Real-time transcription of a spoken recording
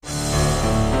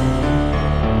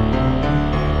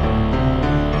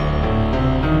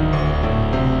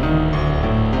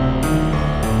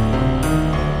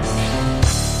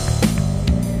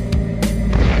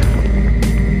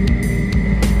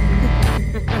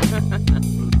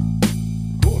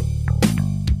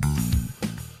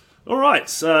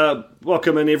right,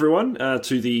 welcome in everyone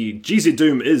to the GZ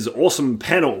Doom is Awesome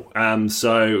panel.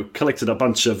 So collected a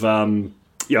bunch of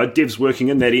devs working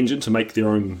in that engine to make their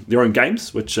own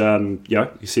games, which you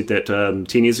said that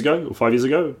 10 years ago or 5 years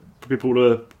ago, for people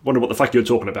to wonder what the fuck you're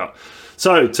talking about.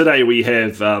 So today we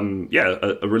have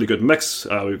a really good mix.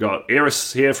 We've got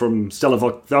Eris here from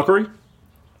Stellar Valkyrie.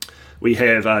 We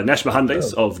have Nash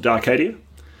Mohandes of Darkadia.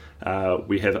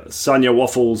 We have Sanya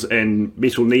Waffles and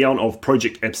Metal Neon of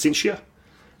Project Absentia.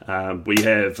 We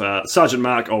have Sergeant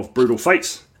Mark of Brutal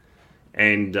Fate.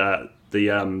 And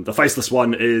the faceless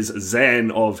one is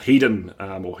Zan of Hedon,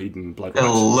 or Hedon Blood Rights.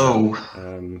 Hello.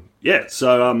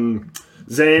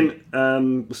 Zan,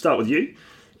 we'll start with you.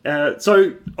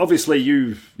 So obviously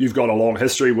you've got a long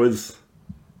history with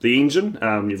the engine.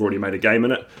 You've already made a game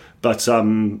in it. But,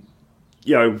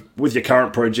 with your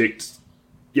current project,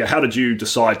 how did you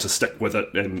decide to stick with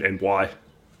it and why?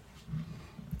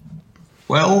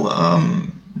 Well,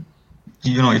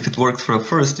 if it worked for the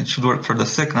first, it should work for the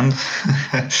second.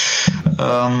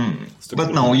 But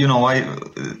no,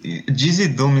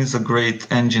 GZ Doom is a great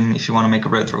engine if you want to make a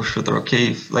retro shooter,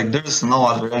 okay? There's no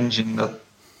other engine that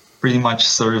pretty much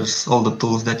serves all the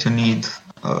tools that you need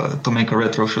to make a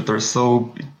retro shooter,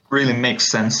 so it really makes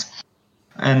sense.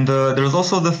 And there's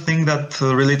also the thing that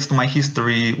relates to my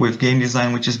history with game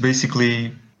design, which is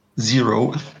basically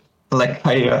zero.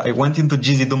 I went into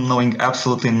GZ Doom knowing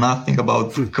absolutely nothing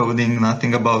about coding,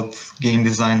 nothing about game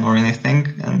design or anything.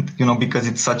 And, because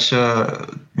it's such a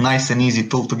nice and easy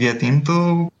tool to get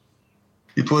into,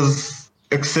 it was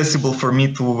accessible for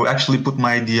me to actually put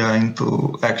my idea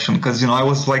into action. Because, I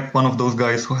was like one of those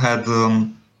guys who had,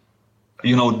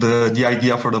 the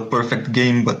idea for the perfect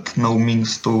game, but no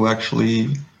means to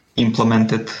actually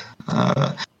implement it.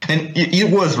 And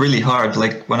it was really hard.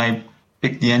 When I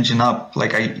picked the engine up,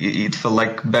 it felt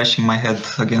like bashing my head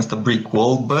against a brick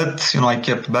wall. But I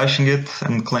kept bashing it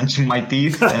and clenching my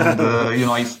teeth, and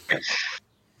I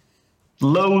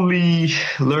slowly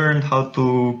learned how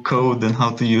to code and how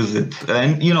to use it.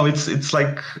 And it's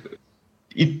like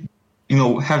it.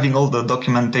 Having all the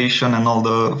documentation and all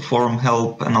the forum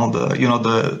help and all the,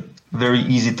 the very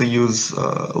easy to use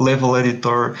level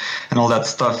editor and all that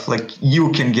stuff,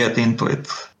 you can get into it.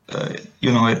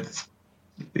 It's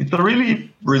a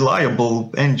really reliable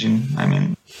engine. I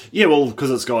mean, yeah, well, because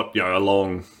it's got a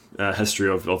long history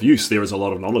of use. There is a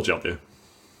lot of knowledge out there.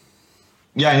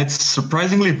 Yeah, and it's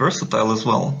surprisingly versatile as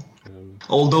well.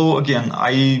 Although, again,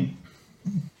 I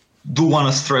do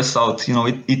want to stress out,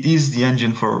 it is the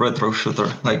engine for a retro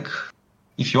shooter.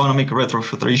 If you want to make a retro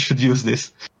shooter, you should use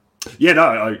this. Yeah, no,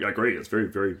 I agree. It's very,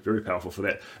 very, very powerful for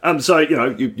that. So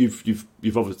you've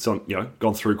obviously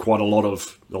gone through quite a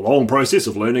long process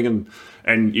of learning,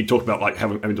 and you talked about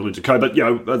having to learn to code. But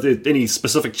are there any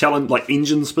specific challenge,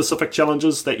 engine specific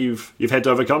challenges that you've had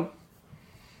to overcome?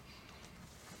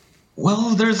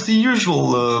 Well, there's the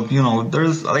usual.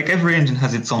 There's every engine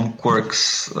has its own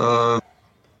quirks.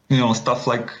 Stuff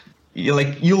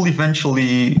you'll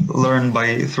eventually learn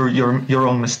through your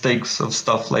own mistakes of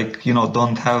stuff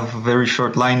don't have very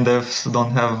short line defs,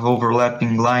 don't have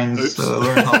overlapping lines,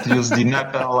 learn how to use the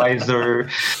map analyzer,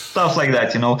 stuff like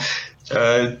that,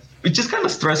 which is kind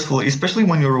of stressful, especially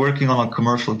when you're working on a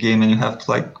commercial game and you have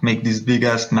to make these big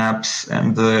ass maps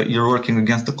and you're working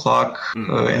against the clock,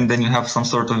 and then you have some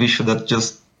sort of issue that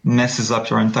just messes up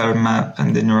your entire map,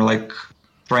 and then you're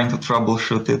trying to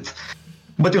troubleshoot it.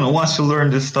 But once you learn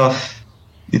this stuff,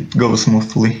 it goes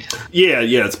smoothly. Yeah,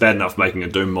 it's bad enough making a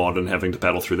Doom mod and having to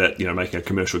battle through that, making a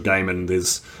commercial game, and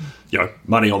there's,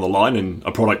 money on the line and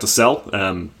a product to sell.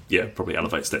 Probably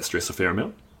elevates that stress a fair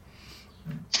amount.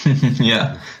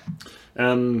 Yeah.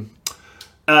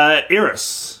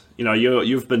 Eris,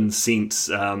 you've been sent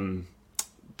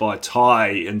by Ty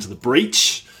into the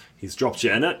breach. He's dropped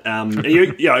you in it.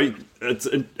 It's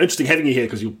interesting having you here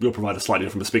because you'll provide a slightly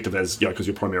different perspective because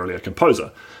you're primarily a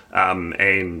composer,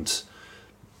 and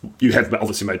you have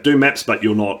obviously made Doom maps, but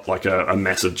you're not a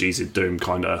massive GZ Doom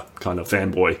kind of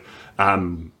fanboy.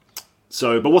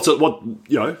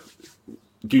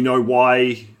 Do you know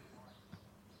why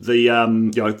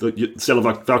the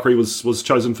Stellar Valkyrie was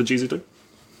chosen for GZ Doom?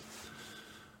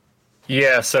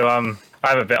 Yeah, so I'm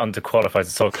a bit underqualified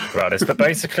to talk about this, but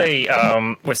basically,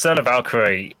 with Stellar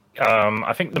Valkyrie,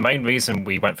 I think the main reason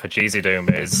we went for GZ Doom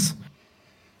is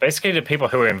basically the people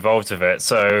who are involved with it.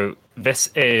 So this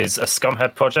is a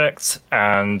Scumhead project,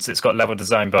 and it's got level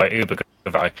design by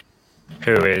Ubergavai,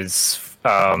 who is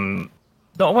not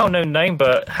a well-known name,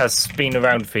 but has been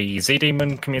around the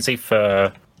Z-Demon community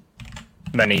for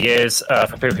many years.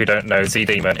 For people who don't know,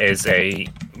 Z-Demon is a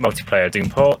multiplayer Doom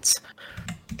port.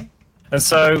 And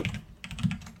so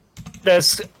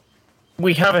there's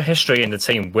we have a history in the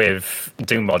team with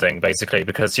Doom modding, basically,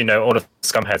 because, all of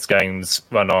Scumhead's games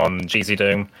run on GZ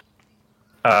Doom.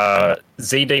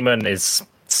 Z-Demon is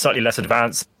slightly less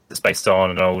advanced. It's based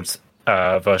on an old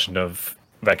version of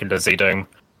regular Z-Doom.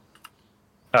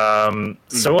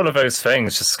 So all of those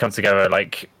things just come together.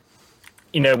 Like,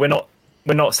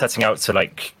 we're not setting out to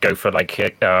like go for like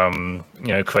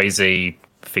crazy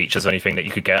features or anything that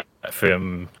you could get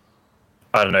from,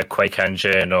 I don't know, Quake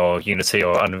Engine or Unity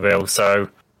or Unreal. So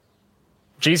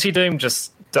GZ Doom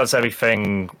just does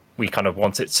everything we kind of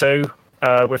want it to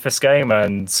with this game,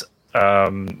 and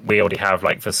we already have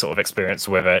like the sort of experience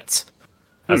with it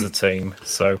as a team.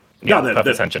 So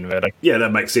perfect engine, really. Yeah,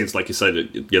 that makes sense. Like you say,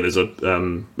 that there's a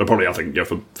but probably I think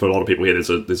for a lot of people here,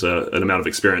 there's an amount of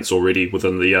experience already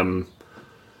within the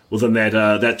within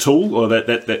that tool or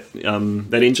that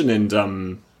engine, and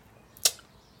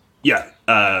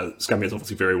Scumhead's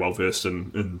obviously very well versed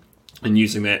in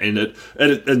using that,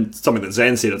 and something that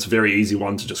Zan said, it's a very easy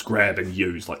one to just grab and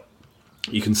use. Like,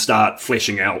 you can start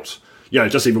fleshing out,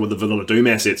 just even with the vanilla Doom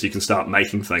assets, you can start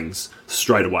making things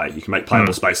straight away. You can make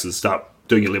playable spaces, start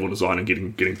doing your level design and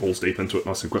getting balls deep into it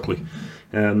nice and quickly.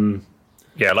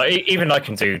 Like even I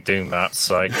can do Doom maps.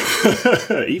 Like,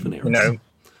 even Eric.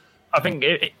 I think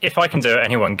if I can do it,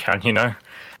 anyone can.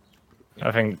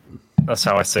 I think that's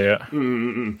how I see it.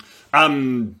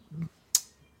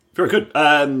 Very good.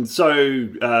 So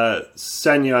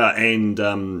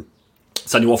Sanya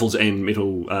Waffles and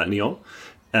Metal Neon,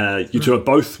 you two are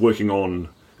both working on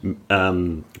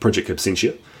Project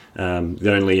Absentia,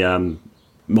 the only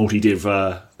multi-dev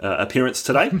appearance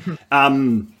today. How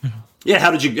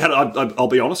did you? I'll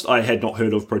be honest, I had not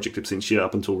heard of Project Absentia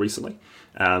up until recently.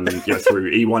 Through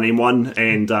E1M1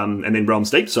 and then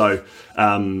Realms Deep. So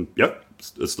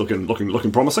it's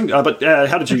looking promising. But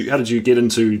how did you get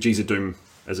into GZ Doom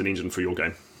as an engine for your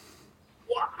game?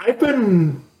 Well, I've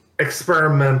been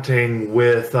experimenting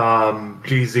with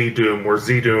GZ Doom or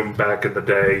Z Doom back in the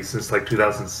day since like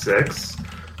 2006,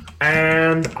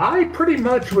 and I pretty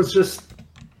much was just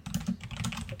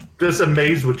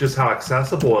amazed with just how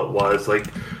accessible it was. Like,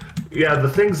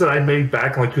 the things that I made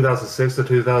back in like 2006 to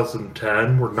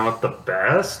 2010 were not the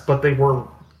best, but it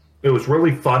was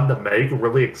really fun to make and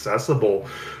really accessible,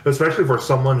 especially for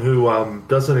someone who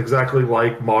doesn't exactly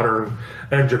like modern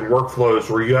engine workflows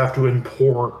where you have to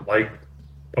import like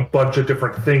a bunch of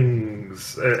different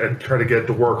things and try to get it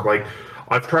to work. Like,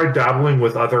 I've tried dabbling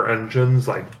with other engines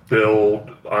like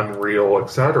Build, Unreal,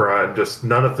 etc., and just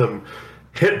none of them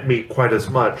hit me quite as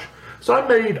much. So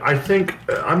I think,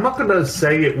 I'm not going to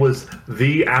say it was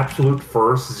the absolute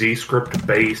first Z-script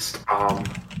based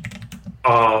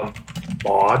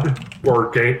mod or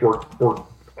game or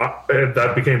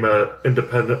that became a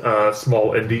independent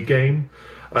small indie game.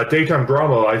 Daytime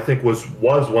Drama, I think, was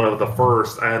one of the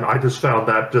first, and I just found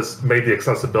that just made the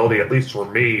accessibility, at least for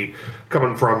me,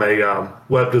 coming from a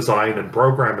web design and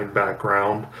programming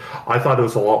background, I thought it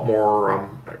was a lot more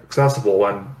accessible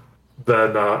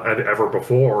than ever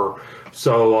before.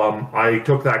 So I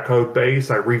took that code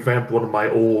base, I revamped one of my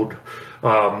old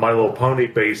My Little Pony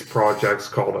based projects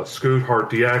called a Scoot Heart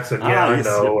DX, and I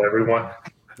know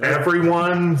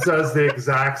everyone says the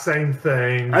exact same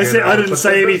thing. I didn't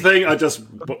say anything. I just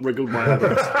wriggled my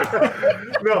eyebrows.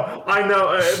 No, I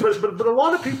know, but a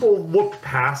lot of people looked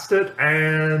past it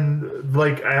and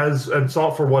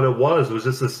saw it for what it was. It was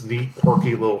just this neat,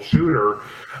 quirky little shooter.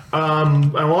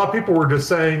 And a lot of people were just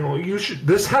saying, well,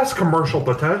 this has commercial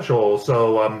potential.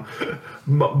 So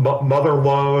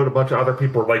Motherload, a bunch of other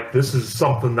people were like, this is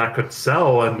something that could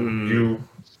sell, and you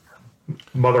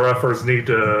mother effers need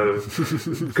to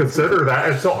consider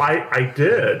that. And so I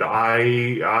did.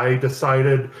 I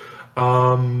decided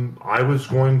I was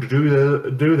going to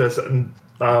do this. And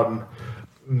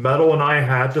Metal and I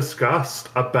had discussed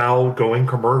about going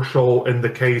commercial in the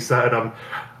case that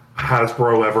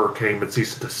Hasbro ever came and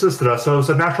ceased and desisted us. So it was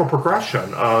a natural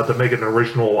progression to make an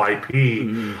original IP.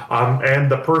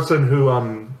 And the person who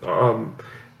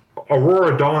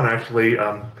Aurora Dawn, actually,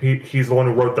 he's the one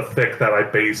who wrote the fic that I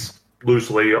based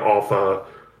loosely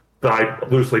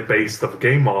based the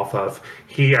game off of.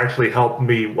 He actually helped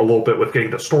me a little bit with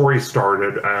getting the story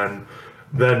started, and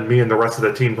then me and the rest of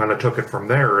the team kind of took it from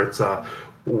there. It's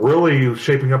really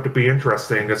shaping up to be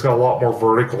interesting. It's got a lot more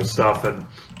vertical stuff, and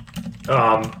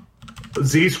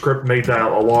Z-Script made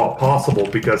that a lot possible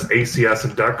because ACS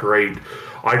and Decorate,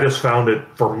 I just found it,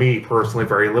 for me personally,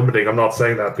 very limiting. I'm not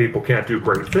saying that people can't do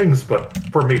great things, but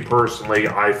for me personally,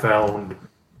 I found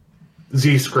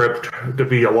Z-Script to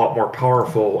be a lot more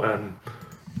powerful and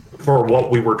for what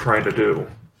we were trying to do.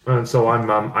 And so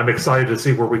I'm excited to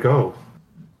see where we go.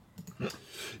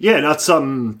 Yeah, that's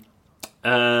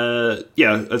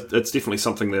It's definitely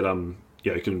something that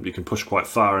you can push quite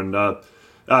far. And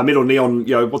Metal Neon,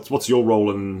 what's your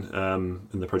role in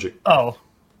the project?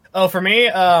 For me,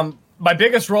 my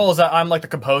biggest role is that I'm like the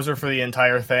composer for the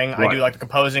entire thing. Right. I do like the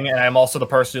composing, and I'm also the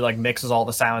person who like mixes all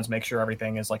the sounds, make sure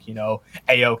everything is like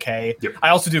a-okay. Yep. I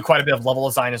also do quite a bit of level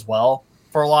design as well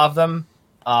for a lot of them.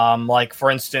 Like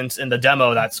for instance, in the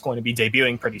demo that's going to be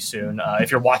debuting pretty soon. If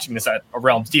you're watching this at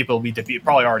Realms Deep, it'll be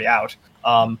probably already out.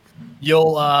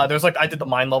 There's like I did the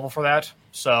mine level for that,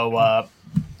 so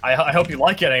I hope you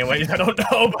like it. Anyways, I don't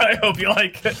know, but I hope you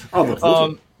like it.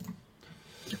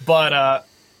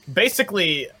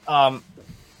 Basically,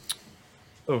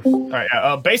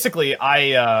 basically,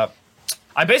 I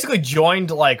basically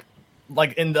joined like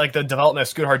in like the development of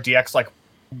Scooter Hard DX I've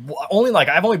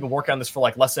only been working on this for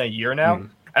like less than a year now, and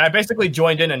I basically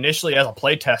joined in initially as a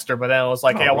play tester, but then I was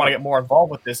like, hey, I want to get more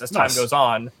involved with this as time goes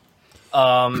on,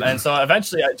 and so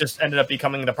eventually I just ended up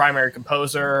becoming the primary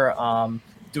composer,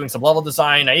 doing some level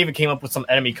design. I even came up with some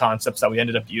enemy concepts that we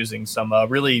ended up using, some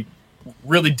really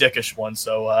dickish ones.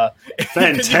 So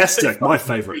fantastic, my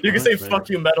favorite. You can say "fuck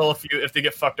you, metal" if they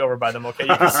get fucked over by them. Okay,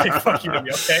 you can say "fuck you" to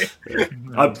me. Okay,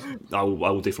 I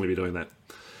will definitely be doing that.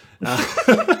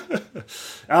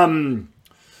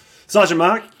 Sergeant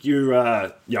Mark,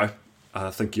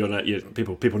 I think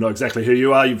people know exactly who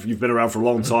you are. You've been around for a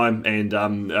long time, and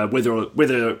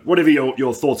whatever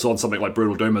your thoughts on something like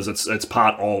Brutal Doom is, it's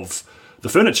part of the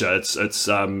furniture. It's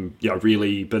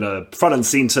really been a front and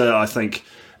center, I think,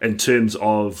 in terms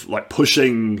of like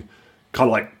pushing kind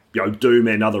of like Doom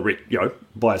and other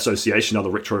by association other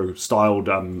retro styled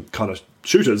kind of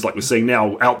shooters like we're seeing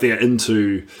now out there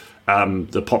into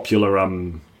the popular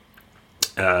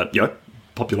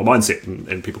popular mindset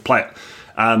and people play it.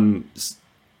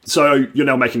 So you're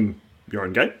now making your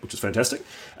own game, which is fantastic.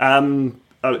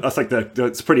 I think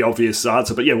that's a pretty obvious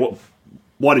answer, but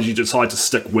why did you decide to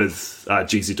stick with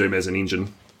GZ Doom as an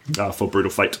engine for Brutal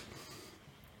Fate?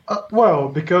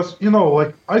 Because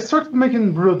I started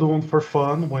making Brutal Doom for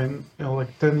fun when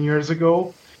 10 years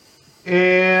ago,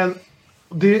 and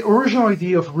the original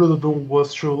idea of Brutal Doom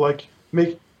was to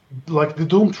make the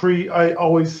Doom tree. I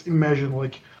always imagined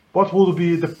what would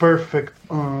be the perfect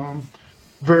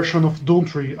version of Doom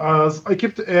tree. As I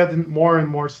kept adding more and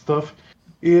more stuff,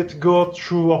 it got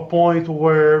to a point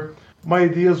where my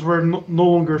ideas were no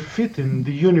longer fitting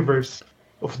the universe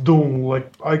of Doom.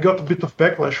 I got a bit of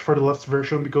backlash for the last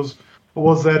version because I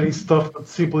was adding stuff that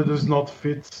simply does not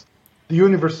fit the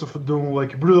universe of Doom.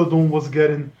 Brutal Doom was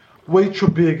getting way too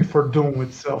big for Doom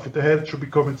itself. It had to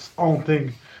become its own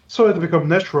thing. So it became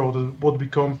natural that it would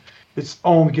become its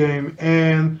own game.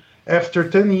 And after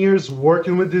 10 years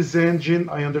working with this engine,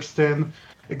 I understand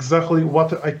exactly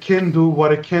what I can do,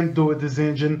 what I can't do with this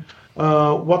engine,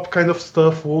 what kind of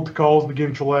stuff would cause the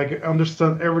game to lag. I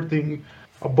understand everything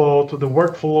about the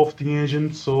workflow of the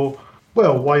engine. So,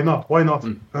 why not? Why not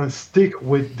stick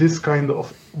with this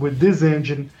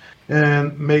engine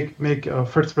and make a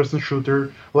first-person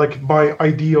shooter, like my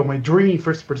dream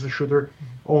first-person shooter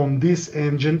on this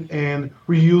engine, and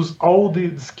reuse all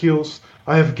the skills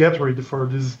I have gathered for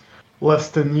these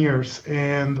last 10 years.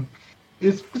 And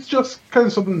it's just kind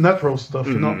of some natural stuff,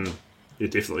 Yeah,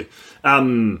 definitely.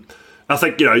 I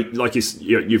think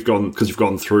you've gone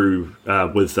through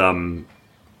with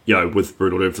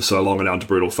Brutal Doom for so long and now into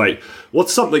Brutal Fate.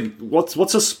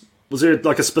 Was there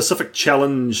a specific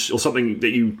challenge or something that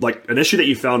you an issue that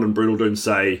you found in Brutal Doom,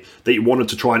 say, that you wanted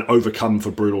to try and overcome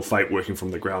for Brutal Fate working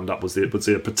from the ground up? Was there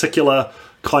a particular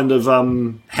kind of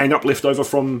hang up left over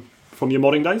from your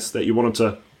modding days that you wanted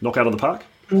to knock out of the park?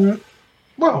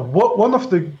 One of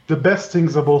the best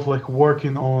things about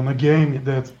working on a game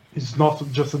that is not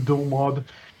just a Doom mod,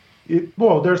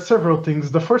 there are several things.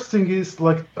 The first thing is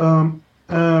Brutal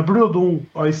Doom.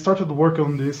 I started working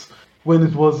on this when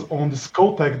it was on the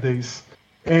Skulltag days,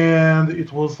 and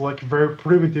it was very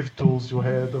primitive tools you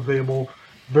had available,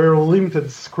 very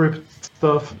limited script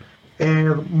stuff,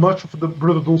 and much of the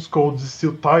Brutal Doom's code is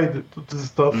still tied to this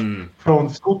stuff from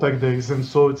the Skulltag days, and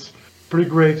so it's pretty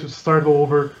great to start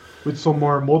over with some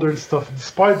more modern stuff,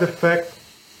 despite the fact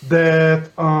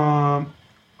that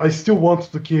I still want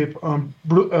to keep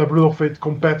Brutal Fate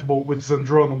compatible with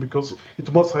Zandrono, because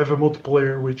it must have a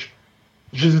multiplayer, which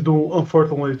GZ Doom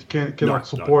unfortunately cannot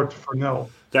support for now.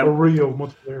 A real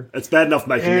multiplayer. It's bad enough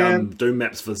making Doom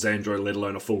maps for Zandro, let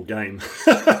alone a full game.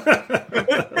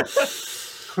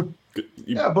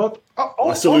 But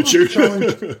I salute you.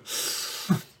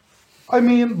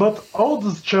 But all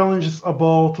these challenges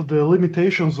about the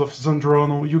limitations of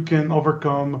Zandrono, you can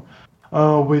overcome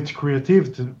with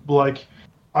creativity.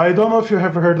 I don't know if you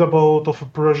have heard of a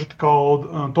project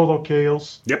called Total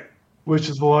Chaos. Yep. which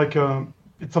is like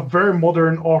it's a very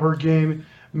modern horror game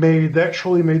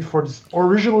originally made for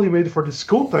the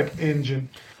Skulltech engine.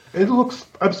 It looks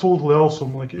absolutely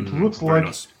awesome. Like it looks like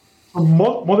nice. a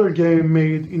modern game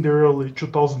made in the early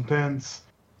 2010s.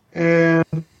 And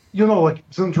like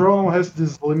Zendrone has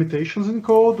these limitations in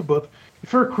code, but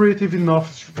if you're creative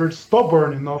enough, if you're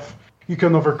stubborn enough, you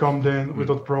can overcome them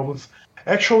without problems.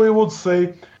 Actually, I would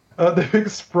say the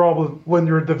biggest problem when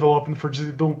you're developing for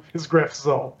GZ Doom is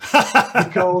GraphZal.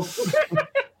 Because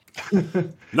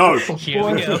No. Here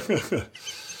we go.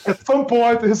 at some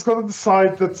point he's going to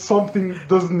decide that something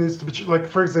doesn't need to be like,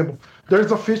 for example,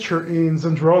 there's a feature in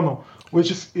Zendrono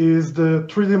which is the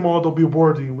 3D model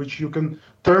billboarding, which you can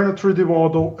turn a 3D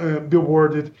model and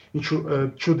billboard it into a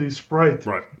 2D sprite.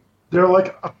 Right. There are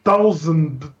like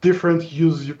 1,000 different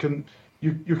uses you can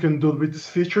do with this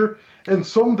feature. And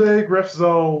someday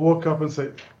GraphZal woke up and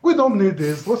say, "We don't need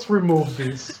this. Let's remove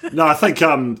this." No, I think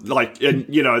I've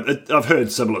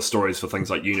heard similar stories for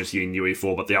things like Unity and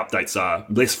UE4, but the updates are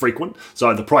less frequent.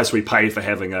 So the price we pay for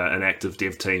having an active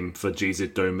dev team for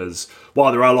GZ Doom is,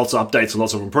 while there are lots of updates and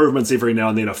lots of improvements, every now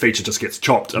and then a feature just gets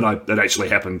chopped, and it actually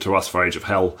happened to us for Age of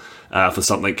Hell for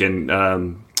something, and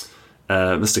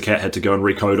Mr. Cat had to go and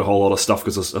recode a whole lot of stuff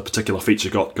because a particular feature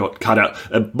got cut out.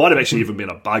 It might have actually even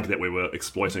been a bug that we were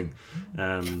exploiting.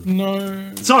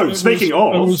 No. So, speaking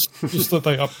of... It was just that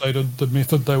they updated the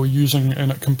method they were using and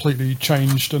it completely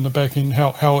changed in the back end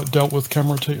how it dealt with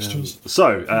camera textures.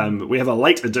 So, we have a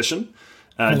late edition.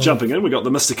 Jumping in, we got the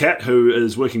Mr. Cat, who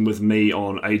is working with me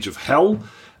on Age of Hell.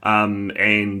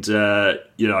 It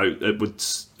would...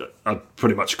 I'd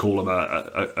pretty much call him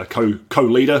a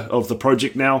co-leader of the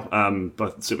project now,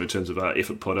 but certainly in terms of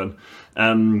effort put in.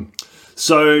 I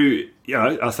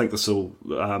think this will...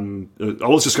 I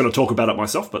was just going to talk about it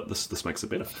myself, but this makes it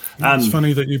better. It's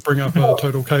funny that you bring up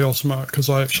Total Chaos, Mark, because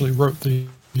I actually wrote the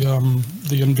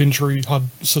inventory HUD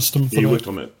system for you that. worked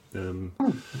on that.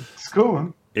 It's cool,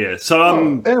 man. Yeah,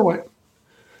 so... Anyway,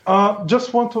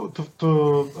 just want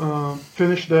to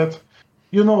finish that.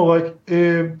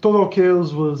 Total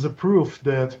Chaos was a proof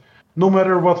that no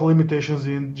matter what limitations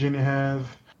the engine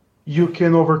have, you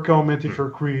can overcome it if you're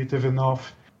creative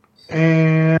enough.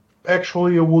 And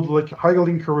actually, I would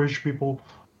highly encourage people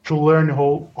to learn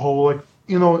how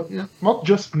not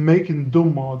just making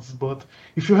Doom mods, but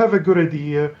if you have a good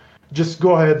idea, just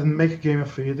go ahead and make a game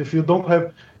of it. If you don't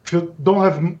have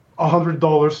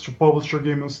 $100 to publish your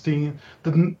game on Steam,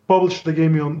 then publish the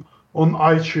game on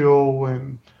itch.io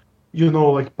and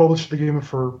publish the game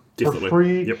for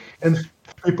free. Yep. And if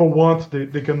people want,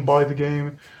 they can buy the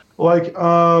game.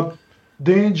 The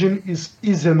engine is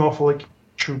easy enough to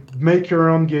make your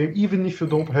own game, even if you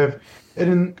don't have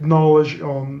any knowledge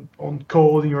on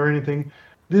coding or anything.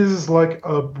 This is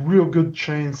a real good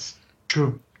chance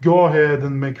to go ahead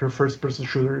and make your first person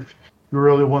shooter if you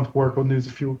really want to work on this.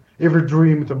 If you ever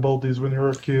dreamed about this when you were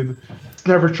a kid, it's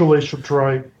never too late to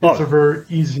try. It's a very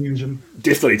easy engine.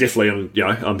 Definitely.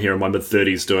 I'm here in my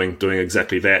mid-30s doing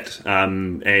exactly that.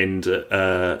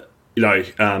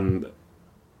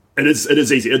 It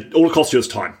is easy. All it costs you is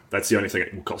time. That's the only thing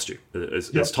it will cost you.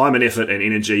 It's time and effort and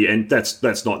energy, and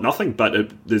that's not nothing.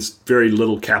 But there's very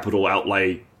little capital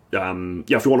outlay. If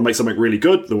you want to make something really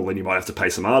good, then you might have to pay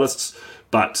some artists.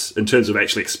 But in terms of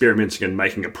actually experimenting and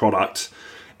making a product,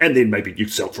 and then maybe you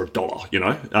sell it for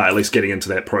 $1, at least getting into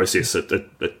that process,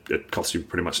 it costs you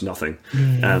pretty much nothing.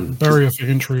 Barrier for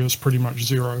entry is pretty much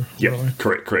zero. Yeah, really.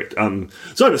 correct.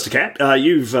 So, Mr. Cat,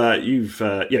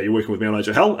 you're working with me on Age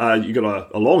of Hell. You've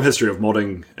got a long history of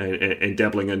modding and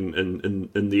dabbling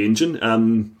in the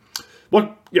engine.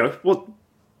 What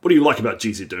do you like about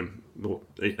GZ Doom, or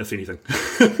if anything?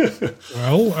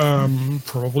 Well,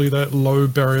 probably that low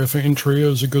barrier for entry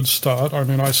is a good start. I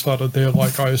mean, I started there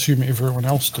like I assume everyone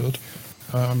else did.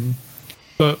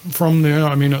 But from there,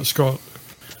 I mean, it's got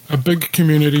a big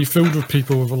community filled with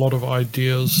people with a lot of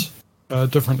ideas,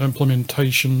 different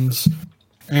implementations,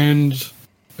 and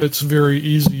it's very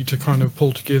easy to kind of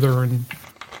pull together and,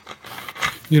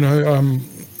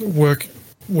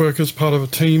 work as part of a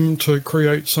team to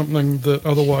create something that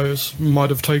otherwise might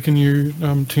have taken you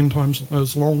 10 times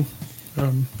as long.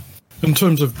 In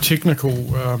terms of the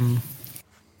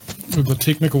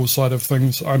technical side of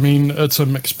things, I mean, it's a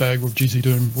mixed bag with GZ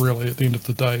Doom, really, at the end of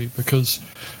the day, because,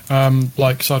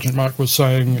 like Sergeant Mark was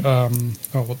saying,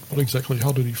 what exactly,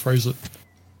 how did he phrase it?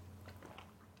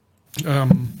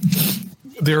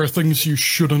 There are things you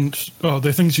there are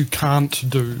things you can't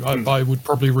do. I would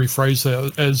probably rephrase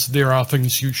that as there are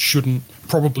things you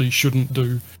probably shouldn't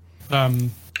do.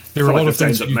 There are a lot of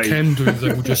things that you can do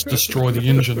that will just destroy the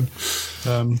engine.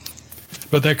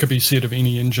 But that could be said of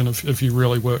any engine if you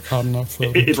really work hard enough.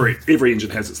 Every engine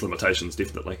has its limitations,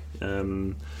 definitely.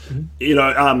 You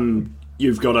know,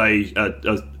 you've got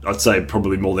I'd say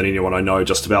probably more than anyone I know,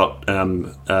 just about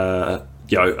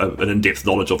you know, an in-depth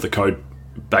knowledge of the code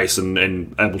base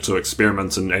and able to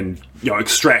experiment and you know,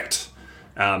 extract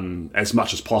as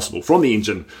much as possible from the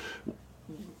engine.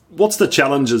 What's the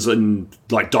challenges in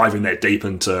like diving that deep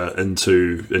into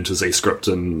ZScript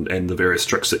and the various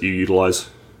tricks that you utilize?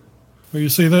 Well, you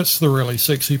see, that's the really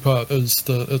sexy part, is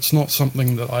that it's not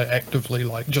something that I actively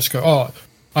like just go, oh,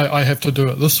 I have to do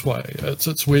it this way.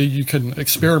 It's where you can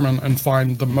experiment and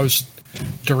find the most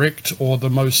direct or the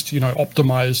most, you know,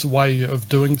 optimized way of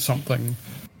doing something.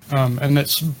 And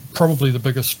that's probably the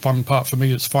biggest fun part for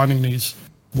me, is finding these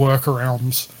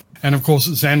workarounds. And of course,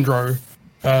 Xandro,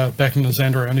 back in the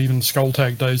Xandro and even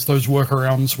Skulltag days, those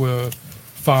workarounds were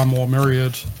far more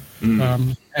myriad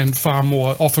and far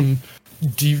more often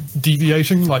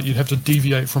deviating. Like, you'd have to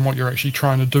deviate from what you're actually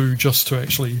trying to do just to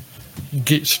actually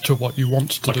get to what you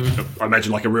want to do. I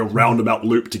imagine like a real roundabout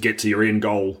loop to get to your end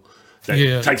goal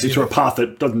that takes you through a path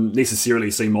that doesn't necessarily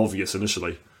seem obvious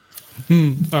initially.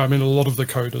 I mean, a lot of the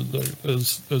code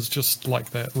is just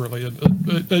like that, really.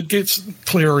 It gets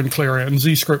clearer and clearer, and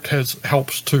ZScript has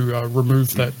helped to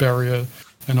remove that barrier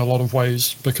in a lot of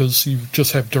ways, because you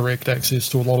just have direct access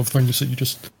to a lot of things that you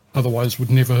just otherwise would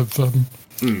never have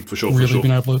for sure,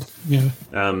 been able to. Yeah.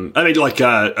 I mean, like,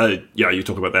 yeah, you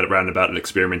talk about that roundabout and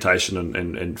experimentation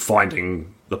and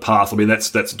finding the path. I mean, that's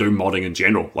Doom modding in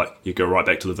general. Like, you go right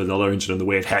back to the vanilla engine and the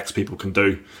weird hacks people can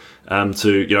do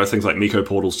to, you know, things like Miko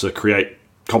portals to create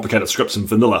complicated scripts in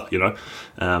vanilla. You know,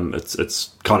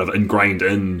 it's kind of ingrained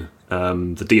in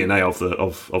the DNA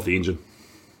of the engine.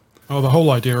 Oh, the whole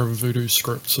idea of voodoo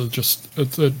scripts are just,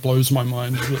 it blows my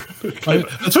mind. Who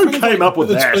came up with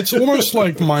that? It's almost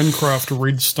like Minecraft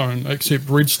Redstone, except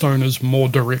Redstone is more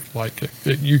direct. Like,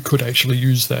 you could actually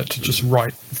use that to just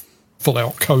write full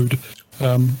out code.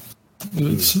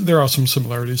 There are some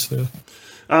similarities there.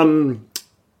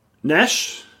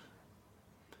 Nash,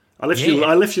 I left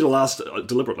you to last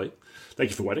deliberately.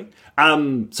 Thank you for waiting.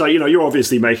 So, you know, you're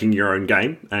obviously making your own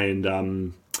game, and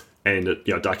you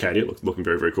know, Darkadia looking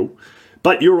very, very cool.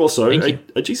 But you're also a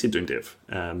GC Doom dev.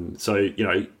 So, you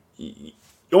know,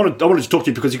 I wanted to talk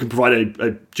to you because you can provide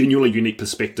a genuinely unique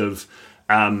perspective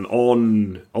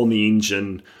on the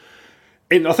engine.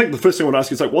 And I think the first thing I want to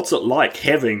ask is, like, what's it like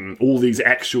having all these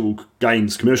actual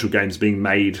games, commercial games, being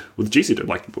made with GC Doom?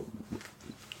 Like,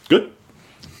 good?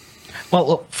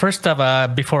 Well, first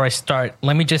off, before I start,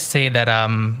 let me just say that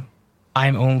I'm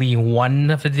only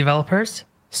one of the developers.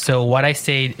 So what I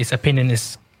say is opinion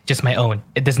is just my own.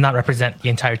 It does not represent the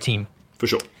entire team. For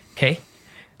sure. Okay.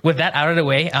 With that out of the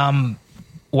way,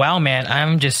 wow, man,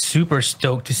 I'm just super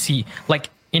stoked to see, like,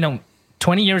 you know,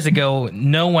 20 years ago,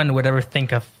 no one would ever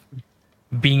think of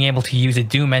being able to use a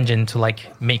Doom engine to,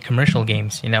 like, make commercial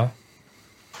games, you know?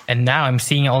 And now I'm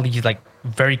seeing all these, like,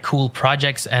 very cool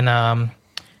projects, and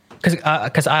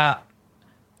because I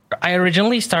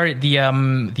originally started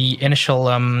the initial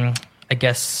I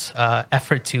guess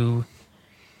effort to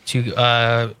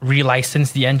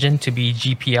relicense the engine to be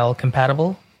GPL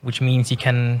compatible, which means you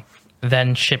can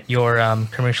then ship your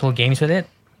commercial games with it.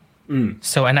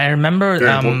 So, and I remember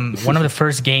one of the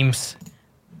first games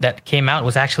that came out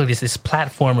was actually this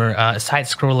platformer, side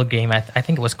scroller game. I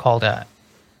think it was called a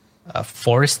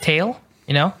Forest Tale,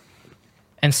 you know.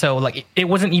 And so, like, it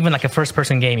wasn't even like a first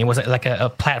person game. It was like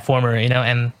a platformer, you know,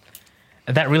 and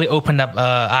that really opened up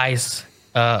eyes.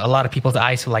 A lot of people's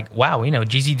eyes were like, wow, you know,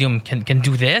 GZ Doom can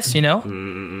do this, you know?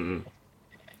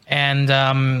 And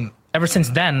ever since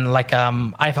then, like,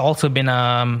 I've also been,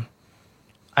 I've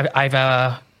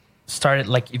started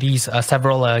like these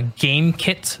several game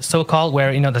kits, so-called,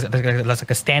 where, you know, there's like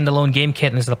a standalone game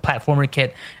kit and there's a platformer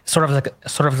kit, sort of like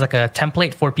a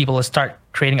template for people to start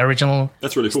creating original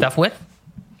stuff with.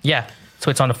 Yeah,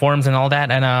 so it's on the forums and all that,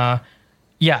 and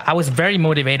yeah, I was very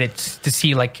motivated to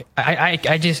see, like,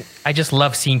 I just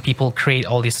love seeing people create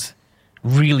all this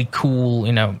really cool,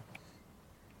 you know,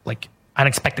 like,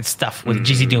 unexpected stuff with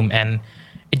GZ Doom, and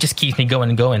it just keeps me going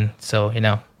and going. So, you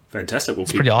know, fantastic.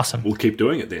 It's pretty awesome. We'll keep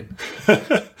doing it then.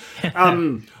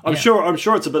 I'm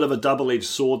sure it's a bit of a double-edged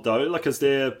sword though. Like,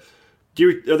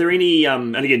 are there any,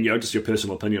 and again, you know, just your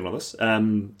personal opinion on this,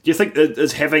 do you think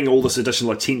is having all this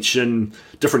additional attention,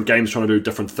 different games trying to do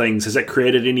different things, has that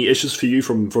created any issues for you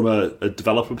from a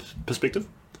developer perspective?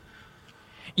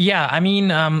 Yeah, I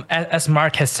mean, as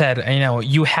Mark has said, you know,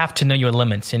 you have to know your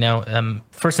limits, you know,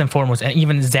 first and foremost, and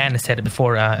even Zan has said it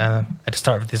before at the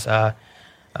start of this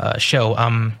show,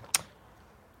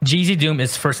 GZ Doom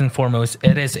is first and foremost,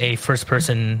 it is a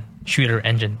first-person shooter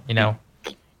engine. You know,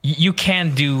 you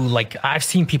can do like I've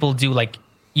seen people do like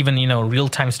even real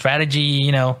time strategy.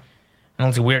 And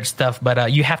all the weird stuff,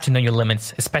 but you have to know your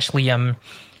limits, especially in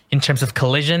terms of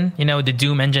collision. The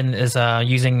Doom engine is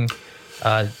using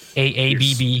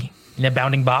AABB in a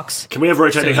bounding box. Can we have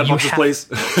rotating hitboxes, please?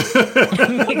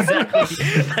 Exactly.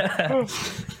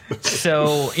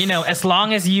 So as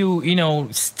long as you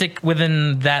stick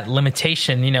within that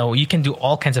limitation, you can do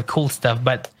all kinds of cool stuff.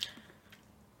 But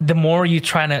the more you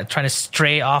try to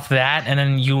stray off that, and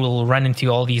then you will run into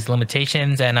all these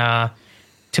limitations. And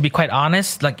to be quite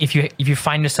honest, like if you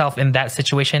find yourself in that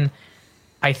situation,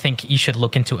 I think you should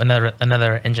look into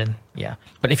another engine. Yeah.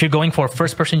 But if you're going for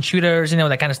first person shooters,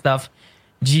 that kind of stuff,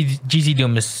 GZ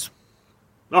Doom is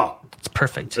it's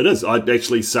perfect. It is. I'd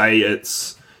actually say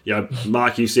it's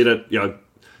Mark, you said it.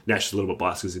 Nash is a little bit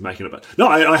biased because he's making it, but no,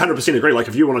 I 100% agree. Like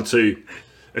if you want to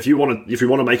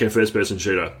make a first person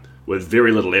shooter with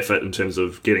very little effort in terms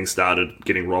of getting started,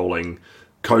 getting rolling,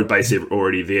 code base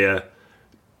already there.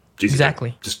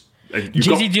 Exactly.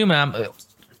 GZ Doom.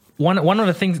 One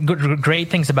of the great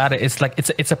things about it is like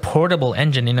it's a portable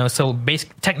engine. So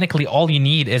technically all you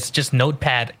need is just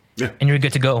Notepad. Yeah. And you're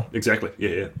good to go. Exactly.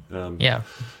 Yeah.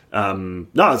 No,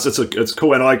 it's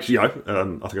cool, and I think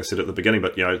I said it at the beginning,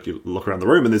 but you look around the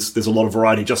room, and there's a lot of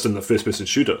variety just in the first-person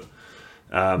shooter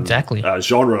exactly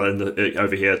genre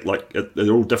over here. Like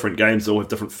they're all different games, they all have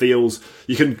different feels.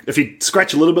 You can, if you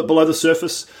scratch a little bit below the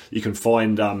surface, you can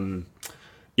find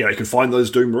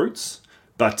those Doom roots.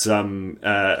 But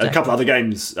a couple of other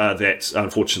games that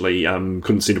unfortunately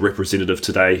couldn't send a representative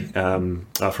today for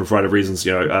a variety of reasons.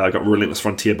 I got Relentless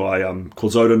Frontier by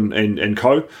Claude and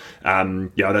Co.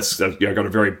 That's got a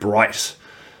very bright,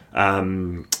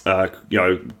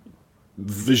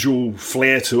 visual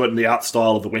flair to it, and the art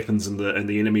style of the weapons and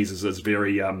the enemies is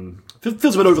very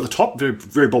feels a bit over the top, very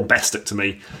very bombastic to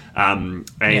me. And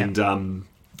then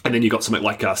you got something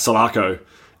like Sulaco,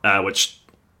 which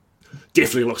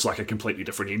definitely looks like a completely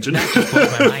different engine. That just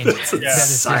blows my mind. That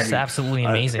is just absolutely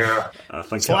amazing.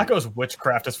 Sulaco's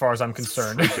witchcraft, as far as I'm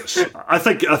concerned. I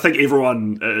think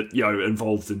everyone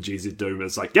involved in GZ Doom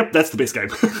is like, yep, that's the best game.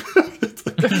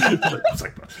 It's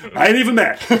like, I ain't even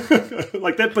mad.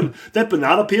 Like that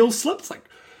banana peel slip. It's like,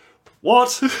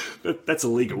 what? That's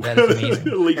illegal. That is amazing.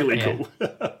 Illegally cool.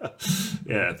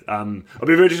 Yeah. I'll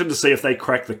be very interested to see if they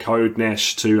crack the code,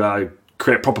 Nash, to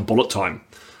create proper bullet time.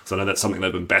 So I know that's something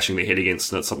they've been bashing their head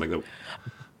against, and that's something that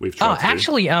we've tried to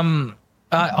actually, on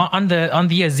the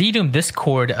ZDoom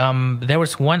Discord, there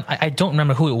was one, I don't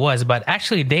remember who it was, but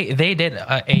actually they did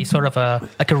a sort of a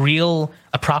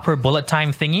proper bullet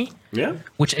time thingy. Yeah.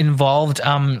 Which involved,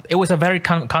 it was a very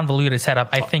convoluted setup.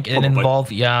 I think it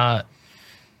involved, he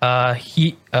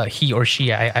or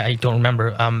she, I don't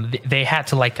remember. They had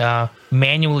to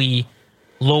manually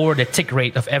lower the tick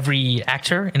rate of every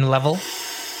actor in the level.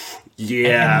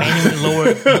 Yeah, and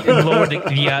manually lower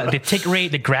the tick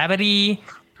rate, the gravity,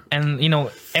 and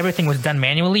everything was done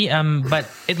manually. But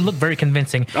it looked very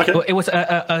convincing. Okay. It was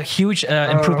a huge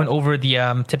improvement over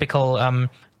the typical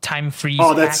time freeze.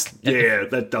 Oh,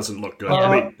 that doesn't look good.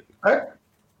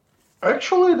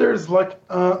 Actually, there's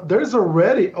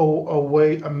already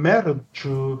a method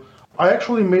to. I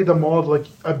actually made a mod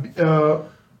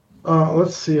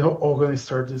let's see how can I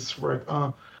start this right.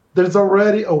 There's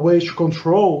already a way to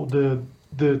control the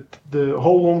how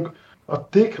long a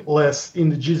tick lasts in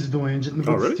the GZ Doom engine,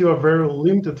 but it's still a very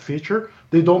limited feature.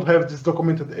 They don't have this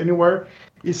documented anywhere.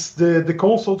 It's the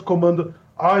console command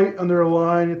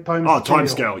I_time scale. Time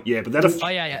scale, yeah, but that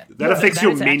affects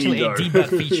your menu though. That is actually a debug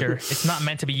feature. It's not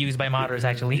meant to be used by modders,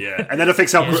 actually. Yeah, and that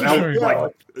affects how long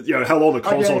the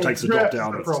console takes to drop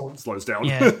down. It slows down.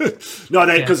 Yeah. No,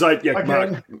 because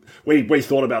Mark, we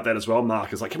thought about that as well.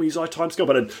 Mark is like, can we use time scale?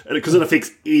 But because it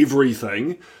affects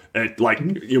everything.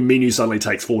 Your menu suddenly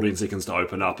takes 14 seconds to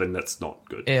open up, and that's not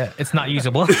good. Yeah, it's not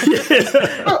usable. Actually,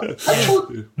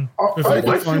 if I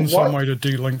could find some way to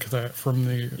delink that from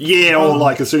the... Yeah, or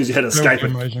as soon as you hit escape,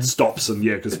 it stops, and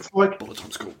because it's like bullet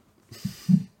time's cool.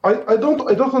 I don't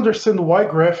understand why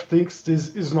Graph thinks this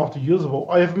is not usable.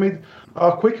 I have made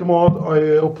a quick mod.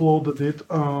 I uploaded it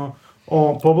on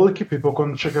public. People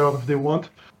can check it out if they want.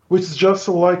 Which is just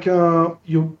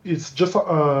it's just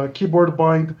a keyboard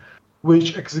bind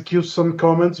which executes some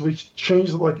commands, which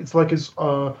change it's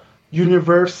a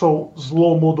universal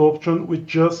slow mode option, which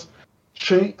just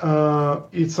change.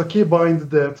 It's a keybind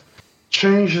that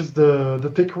changes the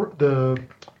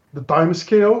time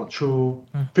scale to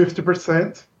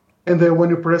 50%, and then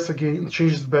when you press again, it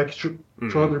changes back to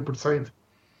 100%.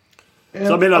 And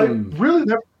so,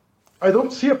 I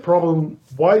don't see a problem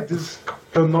why this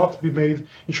cannot be made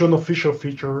into an official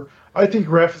feature. I think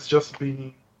Ref is just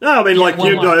being. No, I mean, like, well,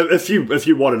 you know, if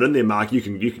you want it in there, Mark, you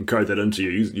can code that into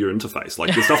your interface.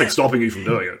 Like, there's nothing stopping you from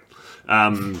doing it.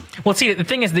 Well, see, the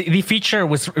thing is, the feature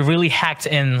was really hacked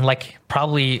in. Like,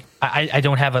 probably I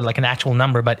don't have an actual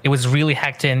number, but it was really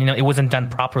hacked in. You know, it wasn't done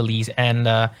properly,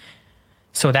 and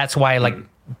so that's why, like,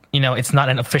 you know, it's not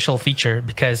an official feature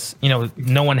because, you know,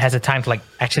 no one has the time to like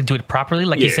actually do it properly.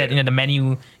 Like you said, you know, the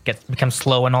menu becomes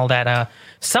slow and all that.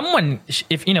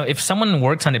 If someone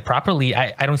works on it properly,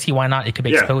 I don't see why not. It could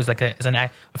be exposed like as an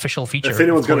official feature. If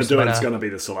anyone's going to do it, it's going to be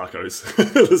the Solacos,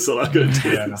 the Solaco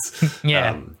devs.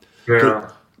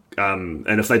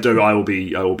 And if they do, I will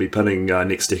be pinning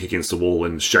Nextech against the wall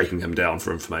and shaking him down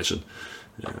for information.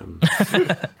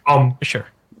 Sure.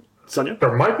 Sonia?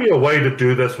 There might be a way to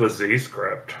do this with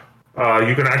ZScript.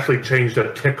 You can actually change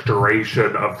the tick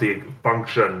duration of the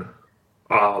function.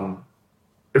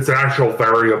 It's an actual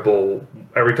variable.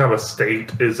 Every time a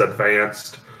state is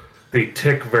advanced, the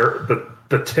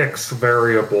ticks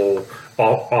variable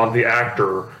on the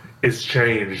actor is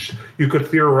changed. You could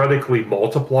theoretically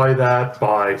multiply that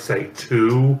by, say,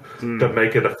 2 to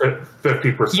make it a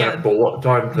 50% bullet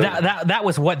time thing. That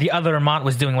was what the other mod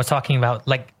was doing, was talking about.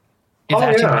 Like,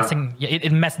 it's messing.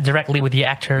 It messed directly with the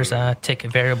actor's tick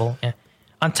variable. Yeah.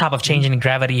 On top of changing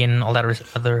gravity and all that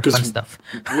other fun stuff.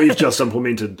 We've just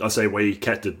implemented,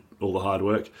 Cat did all the hard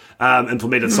work,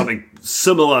 implemented something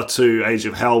similar to Age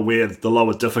of Hell, where the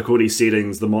lower difficulty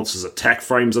settings, the monster's attack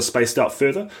frames are spaced out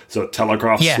further, so it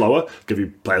telegraphs slower, give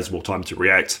you players more time to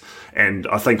react. And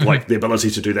I think like the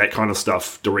ability to do that kind of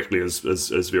stuff directly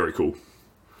is very cool.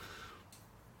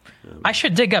 I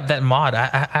should dig up that mod.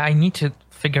 I need to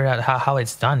figure out how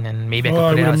it's done, and maybe I can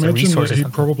put it out as a resource. That he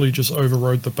probably just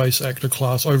overrode the base actor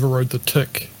class, overrode the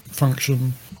tick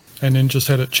function, and then just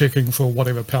had it checking for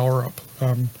whatever power up,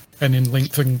 and then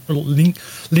lengthening the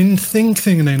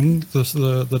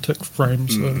tick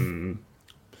frames.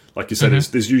 Like you said,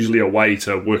 there's usually a way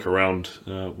to work around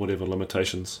whatever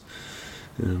limitations.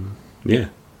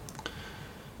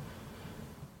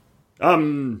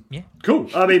 Cool.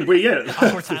 I mean,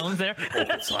 Awkward silence there.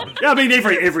 Awkward silence. Yeah, I mean,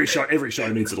 every show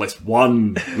needs at least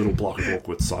one little block of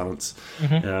awkward silence.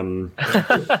 I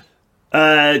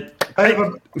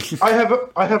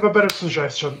have a better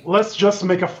suggestion. Let's just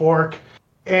make a fork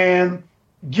and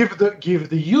give the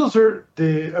user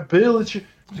the ability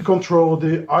to control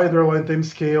the either line time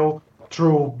scale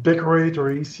through Bitrate or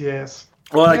ECS.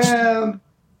 And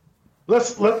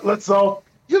let's all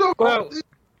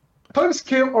time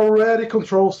scale already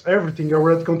controls everything. It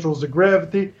already controls the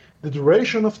gravity, the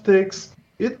duration of ticks.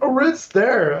 It already's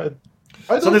there.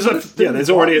 There's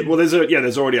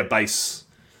already a base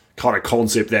kind of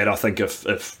concept that I think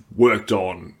if worked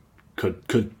on could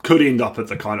end up at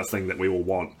the kind of thing that we all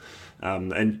want.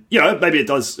 And maybe it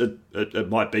does. It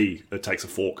might be. It takes a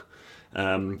fork.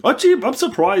 Actually, I'm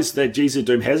surprised that GZ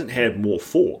Doom hasn't had more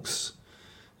forks.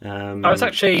 I was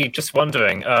actually just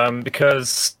wondering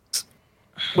because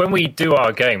when we do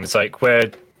our games, like,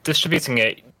 we're distributing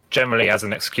it generally as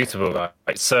an executable,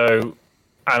 right? So,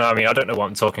 and I mean, I don't know what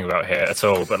I'm talking about here at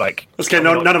all, but like, none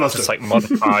of us just do. like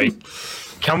modify.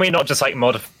 Can we not just like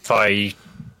modify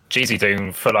GZ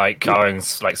Doom for like our own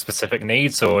like specific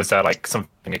needs, or is there like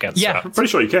something against that? I'm pretty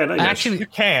sure you can. Actually, you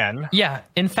can. Yeah,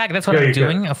 in fact, that's what I'm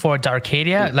doing for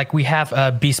Darkadia. Like, we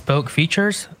have bespoke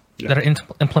features that are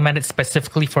implemented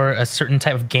specifically for a certain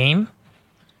type of game.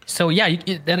 So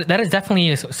that is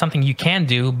definitely something you can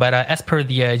do, but as per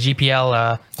the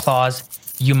GPL clause,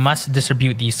 you must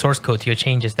distribute the source code to your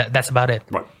changes. That's about it.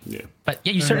 Right. Yeah. But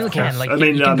you certainly can. Like, I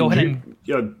mean, you can go ahead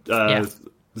and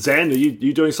Zan, are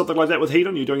you doing something like that with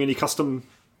Hedon? Are you doing any custom?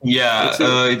 Yeah,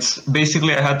 it's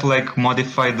basically I had to like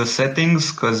modify the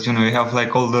settings because you have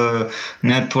like all the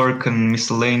network and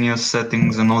miscellaneous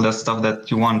settings and all that stuff that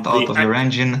you want out of your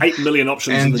engine. 8 million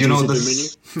options and in the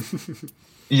GZ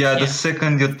menu. The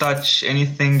second you touch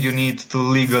anything, you need to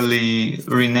legally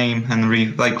rename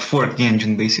and fork the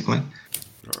engine, basically.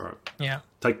 All right. Yeah.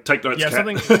 Take notes. Yeah,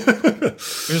 something.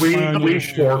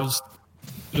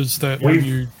 Is that when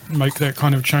you make that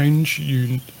kind of change,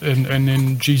 and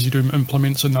then GZ Doom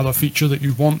implements another feature that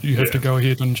you want, you have to go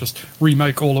ahead and just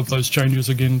remake all of those changes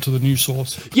again to the new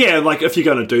source. Yeah, like if you're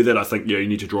going to do that, I think you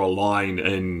need to draw a line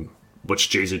in which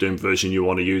GZ Doom version you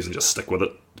want to use and just stick with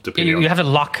it. You have to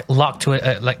lock to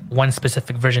it like one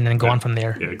specific version and go on from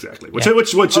there. Yeah, exactly. Which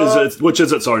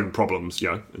is its own problems,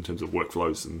 in terms of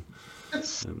workflows and.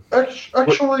 It's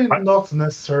actually not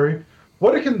necessary.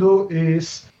 What you can do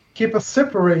is keep a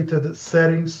separated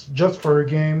settings just for a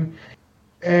game,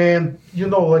 and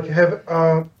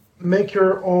have make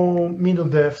your own menu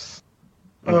defs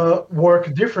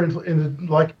work differently, and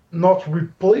not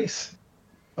replace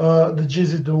the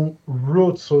GZ Doom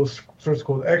root source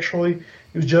code. Actually,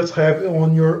 you just have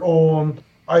on your own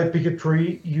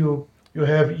IPK3, you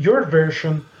have your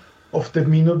version of the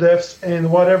menu defs, and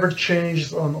whatever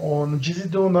changes on GZ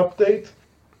Doom update,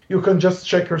 you can just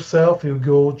check yourself. You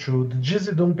go to the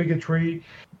GZ Doom PK3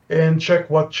 and check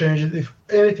what changes. If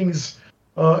anything is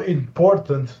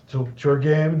important to your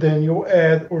game, then you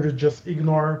add or you just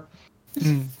ignore.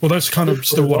 Well, that's kind of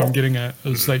still what I'm getting at,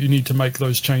 is that you need to make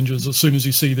those changes. As soon as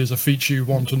you see there's a feature you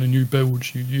want in a new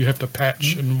build, you have to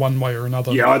patch in one way or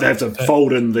another. Yeah, I'd have to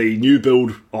fold in the new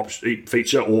build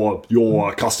feature or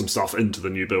your custom stuff into the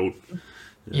new build.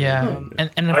 Yeah,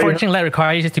 and unfortunately, that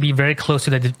requires you to be very close to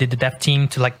the dev team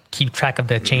to like keep track of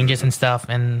the changes and stuff.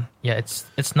 And yeah,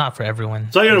 it's not for everyone.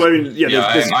 So I mean,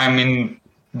 I'm in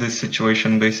this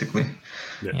situation basically.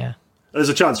 Yeah. There's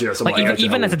a chance, like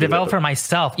even as a developer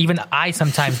myself, even I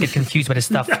sometimes get confused with the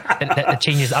stuff that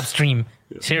changes upstream.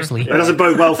 Seriously, that doesn't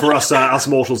bode well for us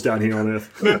mortals down here on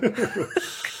Earth.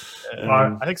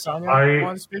 I think Sonia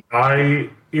wanted to speak. I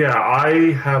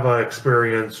have an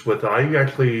experience with. I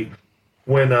actually,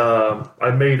 when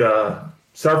I made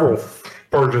several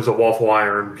versions of Waffle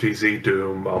Iron GZ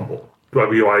Doom,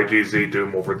 WIGZ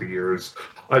Doom over the years.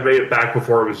 I made it back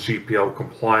before it was GPL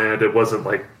compliant. It wasn't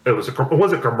like it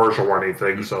wasn't commercial or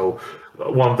anything. So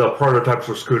one of the prototypes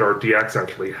for Scooter DX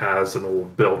actually has an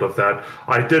old build of that.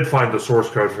 I did find the source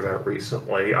code for that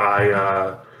recently.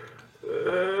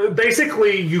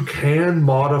 Basically, you can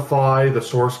modify the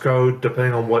source code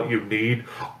depending on what you need.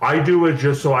 I do it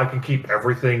just so I can keep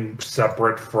everything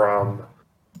separate from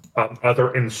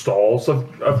other installs of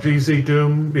GZ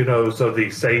Doom. So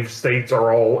the save states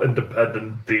are all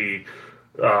independent. The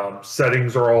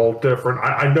settings are all different.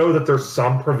 I know that there's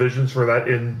some provisions for that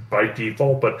in by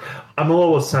default, but I'm a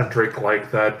little eccentric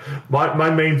like that. My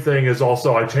main thing is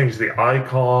also I changed the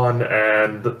icon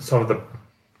and some of the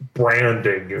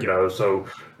branding, so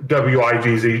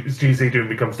GZ Doom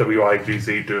becomes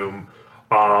WIGZ Doom,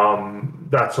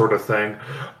 that sort of thing.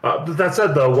 That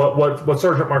said, though, what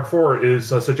Sergeant Mark IV is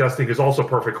suggesting is also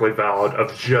perfectly valid,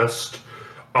 of just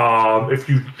if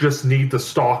you just need the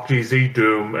stock GZ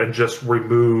Doom and just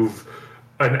remove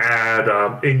and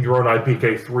add in your own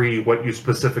IPK3 what you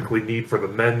specifically need for the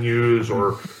menus,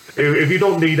 or if you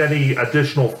don't need any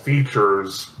additional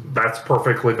features, that's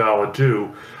perfectly valid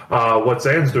too. What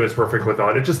Zan's doing is perfectly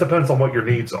valid. It just depends on what your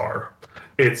needs are.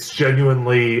 It's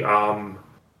genuinely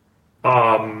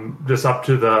just up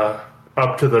to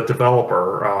the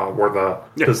developer or the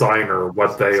designer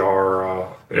what they are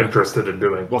interested in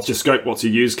doing. What's your scope? What's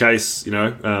your use case?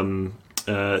 Let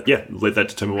that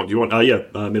determine what you want.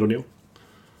 Metal Neil.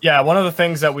 Yeah, one of the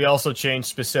things that we also changed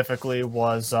specifically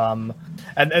was, and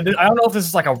I don't know if this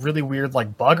is like a really weird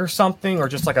like bug or something, or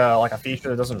just like a feature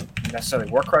that doesn't necessarily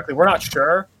work correctly. We're not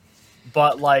sure,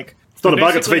 but like it's not a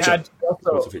bug; it's a feature.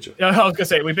 It's a feature. I was gonna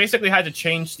say we basically had to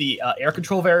change the air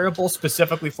control variable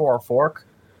specifically for our fork,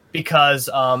 because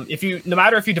no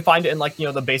matter if you defined it in like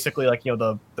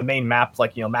the main map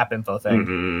map info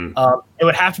thing, it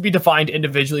would have to be defined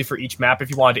individually for each map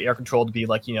if you wanted the air control to be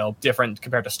different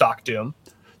compared to stock Doom.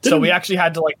 So we actually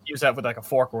had to use that with a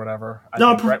fork or whatever.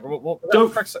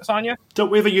 Correct, Sonia?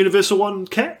 Don't we have a universal one,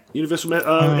 Cat? Universal map?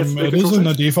 It is in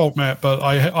the default map, but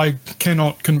I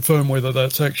cannot confirm whether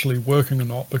that's actually working or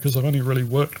not, because I've only really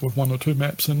worked with one or two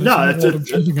maps, and there's a lot of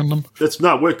changing in them. It's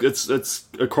not work. It's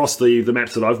across the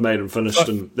maps that I've made and finished,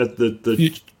 and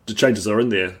the changes are in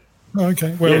there.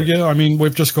 Okay, well, yeah, I mean,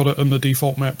 we've just got it in the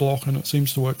default map block, and it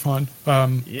seems to work fine. But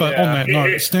on that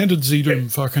note, standard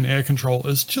ZDoom fucking air control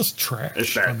is just trash.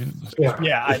 It's bad. I mean,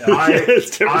 I know.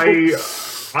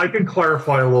 I can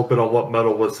clarify a little bit on what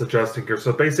Metal was suggesting here.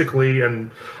 So basically, and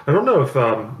I don't know if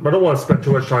I don't want to spend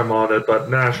too much time on it, but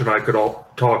Nash and I could all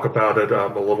talk about it a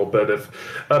little bit. If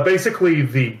basically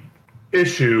the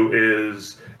issue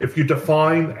is if you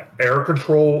define air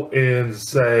control in,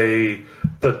 say,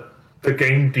 the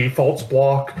game defaults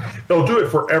block, it'll do it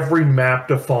for every map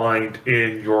defined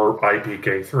in your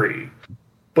IPK3,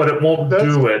 but it won't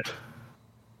do it.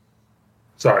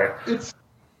 Sorry. It's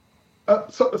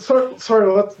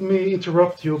sorry. Let me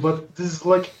interrupt you, but this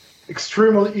is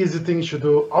extremely easy thing to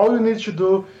do. All you need to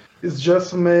do is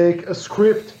just make a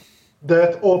script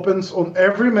that opens on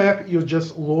every map. You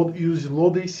just use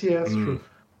load ACS to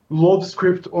load the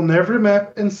script on every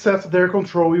map and set their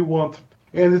control you want.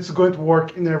 And it's going to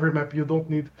work in every map. You don't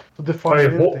need to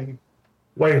define anything.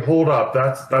 Wait, hold up.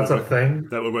 That's a thing?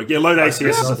 That would work. Yeah, load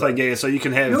ACS is a thing, yeah. So you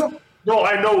can have... No,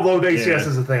 I know load ACS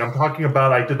is a thing. I'm talking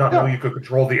about I did not know you could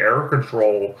control the air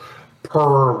control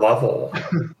per level.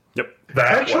 Yep.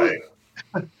 That way.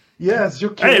 Yes, you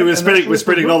can. Hey, we're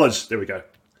spreading knowledge. There we go.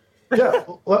 Yeah,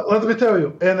 let me tell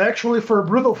you. And actually, for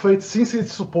Brutal Fate, since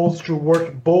it's supposed to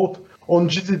work both on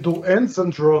GZDoom and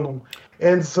Zandrono,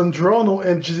 and Zandrono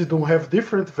and GZDoom have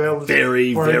different values.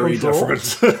 Very, very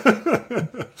different.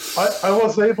 I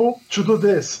was able to do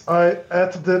this.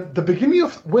 At the beginning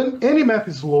of when any map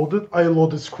is loaded, I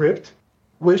load a script,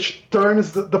 which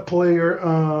turns the player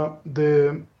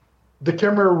the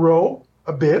camera roll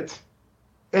a bit,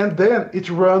 and then it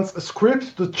runs a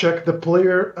script to check the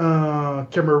player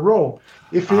camera roll.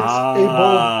 If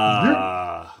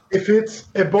it's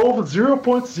above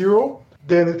 0.0,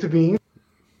 then it means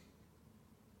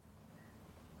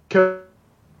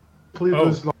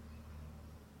is not.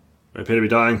 We appear to be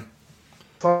dying.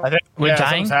 I think We're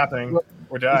dying? something's happening.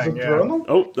 We're dying. Yeah.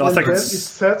 Oh, I think it it's...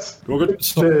 sets We're good.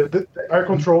 the air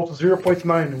control to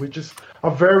 0.9, which is a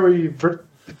very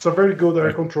good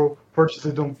air control for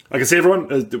GZDoom. I can see everyone.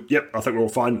 Yep, I think we're all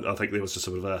fine. I think there was just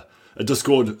sort of a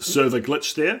Discord server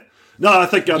glitch there. No, I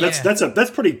think that's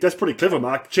pretty clever,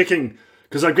 Mark. Checking,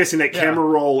 because I'm guessing that camera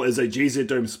roll is a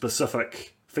GZDoom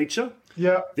specific feature.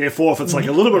 Yeah. Therefore, if it's like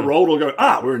a little bit rolled, it'll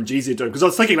go, we're in GZDoom. Because I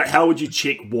was thinking, like, how would you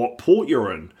check what port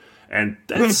you're in? And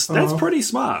that's pretty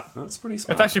smart. That's pretty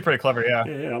smart. It's actually pretty clever, yeah.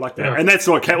 Yeah, I like that. And that's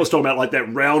what Kat was talking about, like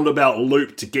that roundabout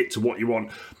loop to get to what you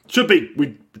want. Should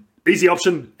be easy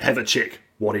option, have a check.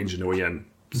 What engine are we in?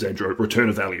 Zandro, return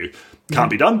of value. Can't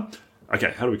be done.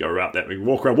 Okay, how do we go about that? We can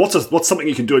walk around. What's something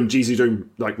you can do in GZDoom,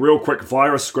 like real quick,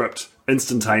 via a script,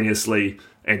 instantaneously,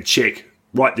 and check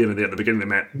right there and there at the beginning of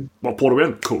the map. What port are we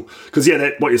in? Cool. Because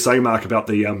what you're saying, Mark, about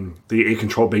the air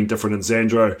control being different in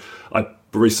Xandro,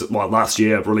 last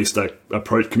year I released a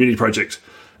community project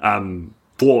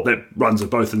for that runs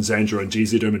both in Xandro and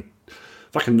GZDoom, and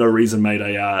fucking no reason made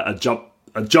a jump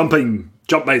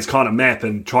maze kind of map,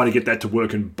 and trying to get that to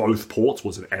work in both ports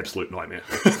was an absolute nightmare.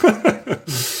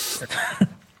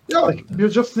 Yeah, like you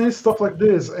just need stuff like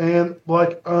this, and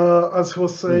like as I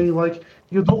was saying, like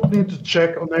you don't need to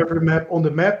check on every map on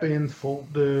the map info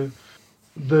the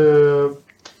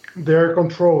air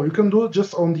control. You can do it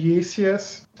just on the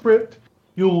ACS script.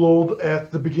 You load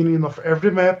at the beginning of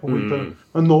every map with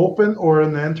an open or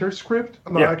an enter script.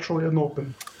 No, actually, an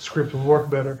open script will work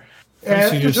better.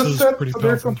 And ACS you just set pretty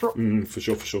their powerful. control. For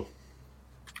sure.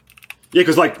 Yeah,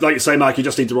 because like you say, Mark, you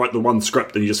just need to write the one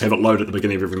script and you just have it load at the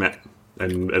beginning of every map,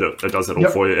 and it does it all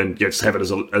for you. And just have it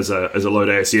as a load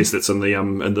ACS that's in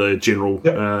the general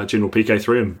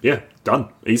PK3, and done,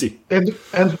 easy.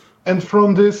 And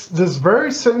from this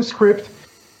with same script,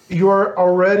 you are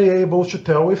already able to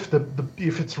tell if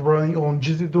it's running on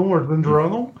GZDoom or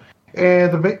Zandrono,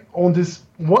 and on this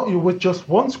one with just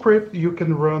one script you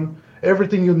can run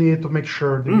everything you need to make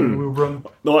sure the game will run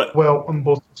well on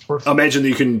both sources. I imagine that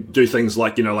you can do things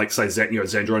like, say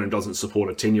Zandrono doesn't support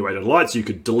attenuated lights. You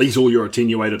could delete all your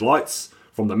attenuated lights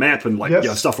from the map and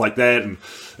stuff like that. And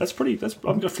I'm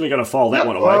definitely going to file that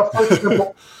one away.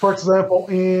 For example,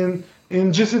 in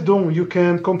GZDoom you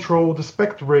can control the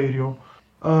spect radio.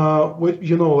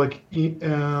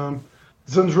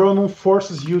 Zandrono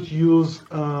forces you to use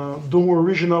Doom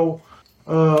original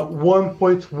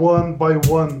 1.1 by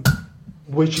 1,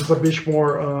 which is a bit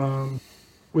more,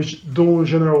 which Doom in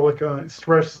general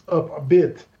stresses up a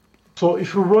bit. So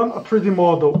if you run a 3D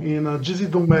model in a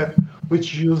GZDoom map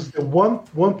which uses the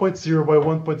 1.0 by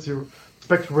 1.0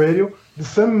 spect radio, the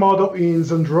same model in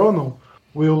Zandrono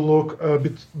will look a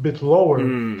bit lower.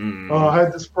 I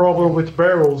had this problem with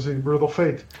barrels in Brutal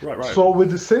Fate. Right. So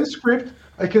with the same script,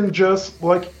 I can just,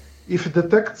 if it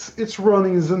detects it's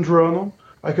running in Zandrono,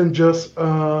 I can just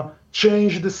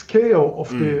change the scale of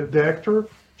the actor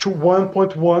to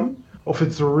 1.1 of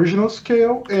its original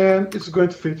scale, and it's going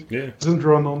to fit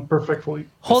Zandrono perfectly.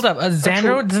 Hold up,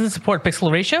 Xandro doesn't support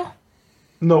pixel ratio?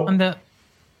 No. On the...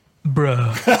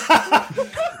 Bruh.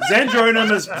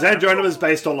 Zandrono is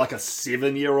based on like a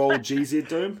 7-year-old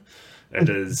GZDoom. It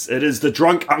is the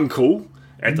drunk uncle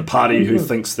at the party who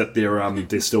thinks that they're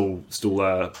still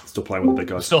playing with the big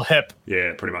guys. Still hip.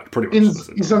 Yeah, pretty much.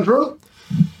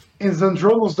 In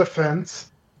Zandrono's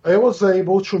defense, I was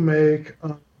able to make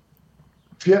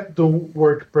Vietdoom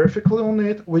work perfectly on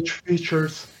it, which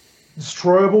features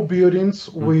destroyable buildings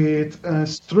with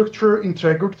structure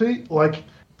integrity, like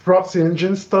proxy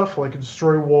engine stuff, like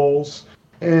destroy walls,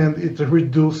 and it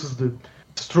reduces the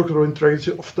structural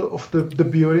integrity of the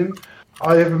building.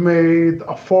 I have made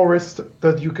a forest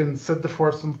that you can set the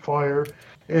forest on fire,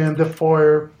 and the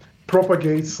fire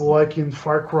propagates like in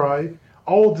Far Cry.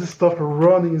 All this stuff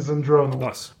running in Zandrono.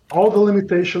 Nice. All the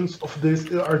limitations of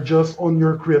this are just on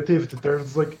your creativity.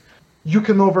 There's you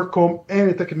can overcome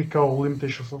any technical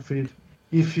limitations of it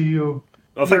if you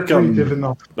I they're think creative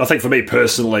enough. I think for me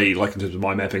personally, like in terms of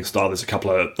my mapping style, there's a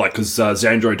couple of like because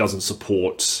Xandro doesn't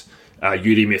support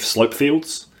UDMF slope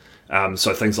fields.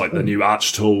 So things like the new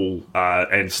arch tool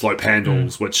and slope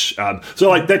handles, which so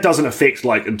like that doesn't affect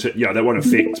like that won't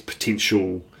affect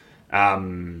potential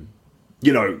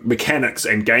mechanics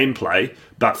and gameplay.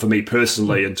 But for me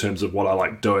personally, in terms of what I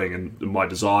like doing and my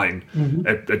design,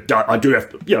 I do have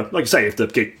to, like I say, you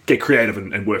have to get creative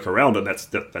and work around it.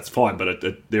 That's fine. But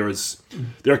there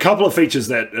are a couple of features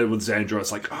that with Xandro,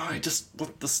 it's like, I just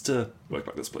want this to work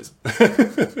like this, please.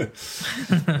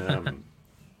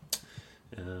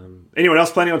 Anyone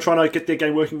else planning on trying to get their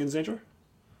game working in Xandro?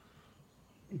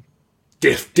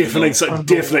 Definitely,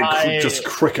 just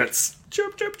crickets.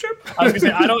 Chirp, chirp, chirp. I was gonna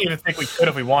say, I don't even think we could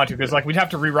if we wanted to, because like we'd have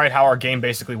to rewrite how our game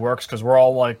basically works, because we're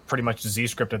all like pretty much Z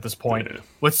script at this point,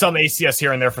 with some ACS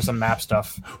here and there for some map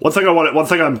stuff. One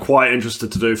thing I'm quite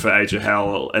interested to do for Age of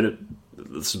Hell, and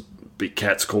this would be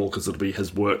Cat's call because it'll be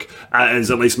his work, is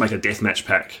at least make a deathmatch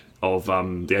pack of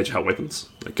the Age of Hell weapons.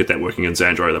 Like, get that working in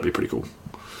Xandro. That'd be pretty cool.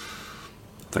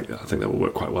 I think that will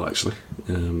work quite well, actually.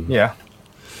 Yeah.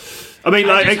 I mean,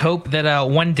 I just hope that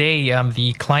one day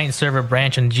the client server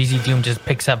branch on GZ Doom just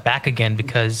picks up back again,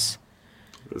 because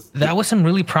that was some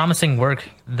really promising work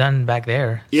done back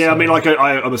there. Yeah, so, I mean, like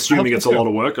I'm assuming it's a lot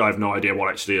of work. I have no idea what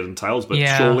actually it entails, but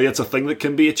surely it's a thing that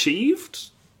can be achieved.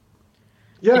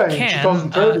 Yeah, in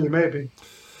 2030 maybe.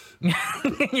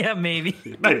 Yeah, maybe.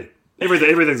 Maybe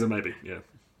everything's a maybe. Yeah.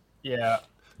 Yeah.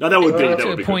 No, that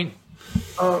would be point.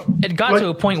 It got to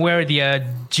a point where the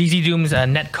GZ Doom's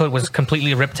netcode was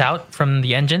completely ripped out from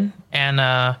the engine,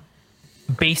 and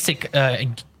basic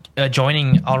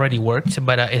joining already worked,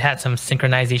 but it had some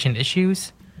synchronization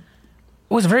issues.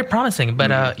 It was very promising,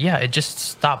 but it just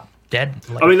stopped dead.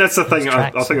 I mean, that's the thing. I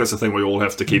think that's the thing we all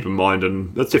have to keep in mind,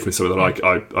 and that's definitely something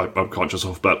that I'm conscious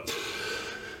of. But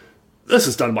this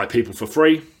is done by people for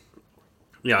free.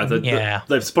 They're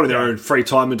putting their own free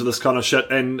time into this kind of shit,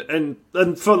 and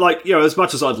for like as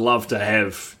much as I'd love to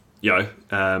have the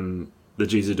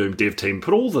GZ Doom dev team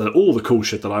put all the cool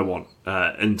shit that I want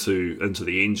into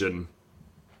the engine,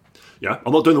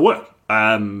 I'm not doing the work,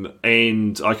 and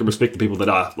I can respect the people that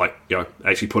are like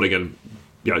actually putting in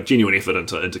genuine effort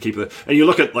into keeping it. And you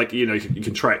look at like you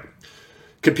can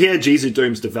compare GZ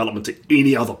Doom's development to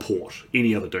any other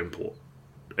Doom port.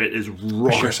 It is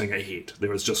rocketing ahead.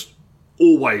 There is just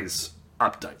always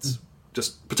updates,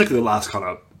 just particularly the last kind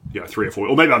of 3 or 4,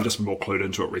 or maybe I'm just more clued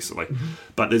into it recently.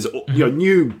 But there's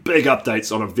new big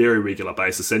updates on a very regular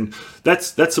basis, and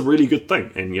that's a really good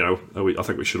thing. And I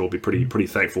think we should all be pretty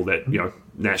thankful that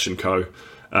Nash and Co.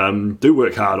 Do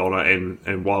work hard on it,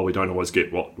 and while we don't always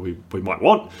get what we might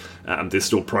want, there's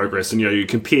still progress. And you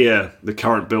compare the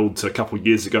current build to a couple of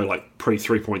years ago, like pre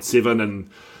 3.7,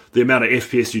 and the amount of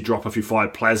FPS you drop if you fire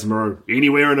plasma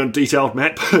anywhere in a detailed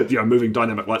map, moving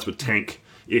dynamic lights would tank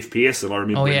FPS. And I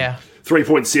remember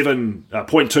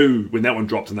 3.7.2 when that one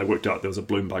dropped, and they worked out there was a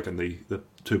bloom bug in the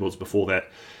 2 builds before that.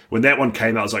 When that one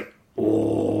came out, I was like,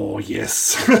 oh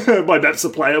yes, my maps are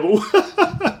playable.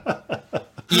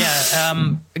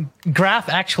 Graph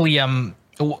actually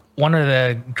one of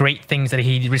the great things that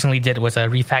he recently did was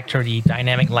refactor the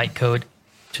dynamic light code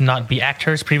to not be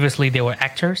actors. Previously they were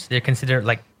actors. They're considered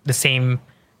like the same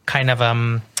kind of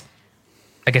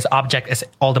object as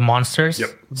all the monsters.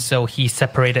 Yep. So he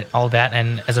separated all that,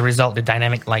 and as a result the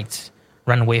dynamic lights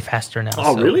run way faster now.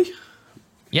 Oh, really?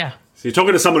 Yeah. So you're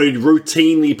talking to someone who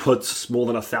routinely puts more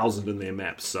than 1,000 in their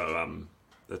maps, so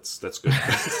that's good.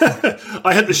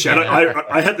 I hit the shadow.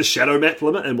 I hit the shadow map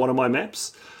limit in one of my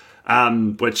maps,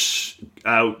 which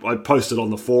I posted on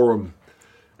the forum.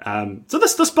 So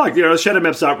this bug, shadow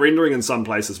maps aren't rendering in some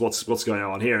places. What's going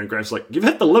on here? And Graph's like, you've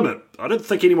hit the limit. I didn't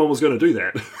think anyone was going to do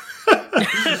that.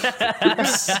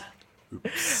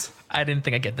 Oops. I didn't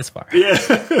think I'd get this far. Yeah.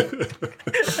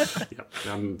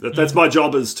 That's my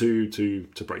job, is to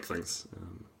break things.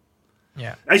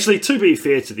 Yeah. Actually, to be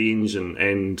fair to the engine,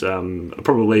 and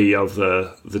probably of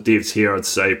the devs here, I'd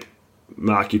say,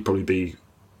 Mark, you'd probably be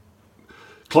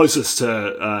closest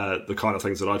to the kind of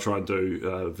things that I try and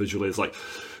do visually. It's like,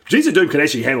 GZ Doom can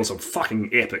actually handle some fucking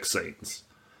epic scenes.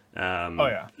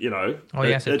 Yes,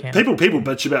 it can. People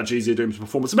bitch about GZ Doom's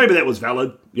performance. Maybe that was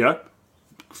valid,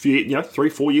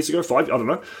 3-4 years ago, 5, I don't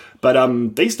know.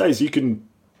 But these days you can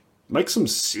make some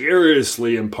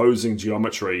seriously imposing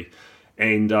geometry,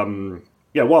 and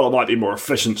while it might be more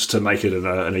efficient to make it in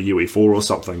a UE4 or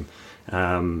something,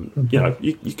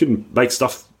 you can make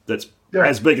stuff that's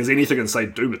as big as anything in, say,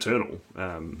 Doom Eternal.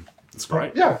 It's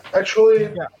great. Yeah, actually,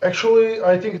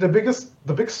 I think the big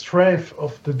strength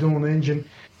of the Doom engine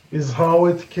is how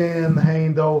it can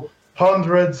handle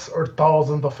hundreds or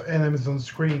thousands of enemies on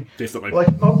screen. Definitely.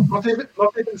 Like not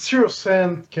even Zero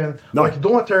Sand can like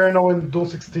Doom Eternal and Doom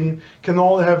 16 can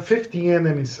only have 50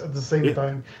 enemies at the same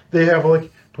time. They have like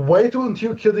to wait until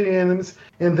you kill the enemies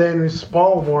and then you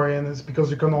spawn more enemies because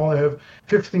you can only have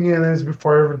 15 enemies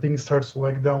before everything starts to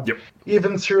lag down. Yep.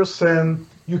 Even Zero Sand,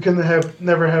 you can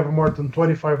never have more than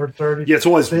 25 or 30. Yeah, it's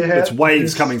always it's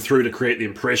waves coming through to create the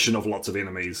impression of lots of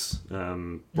enemies.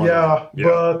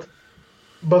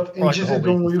 But in GZ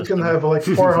Doom, you can have like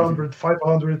 400,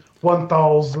 500,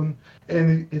 1,000,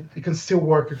 and it can still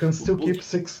work. You can still keep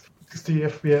 60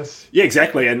 FPS. Yeah,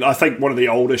 exactly. And I think one of the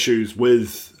old issues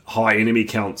with high enemy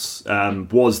counts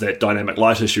was that dynamic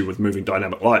light issue with moving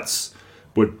dynamic lights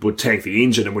would tank the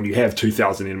engine. And when you have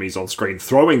 2,000 enemies on screen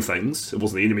throwing things, it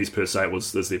wasn't the enemies per se, it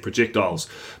was their projectiles.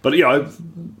 But,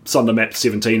 Thunder Map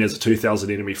 17 is a 2,000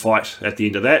 enemy fight at the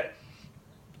end of that.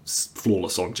 It's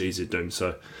flawless on GZ Doom,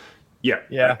 so...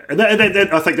 Yeah. And that,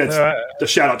 I think that's the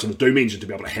shout out to the Doom engine to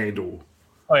be able to handle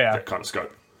that kind of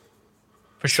scope.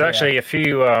 For sure. So actually, a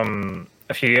few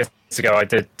years ago, I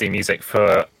did the music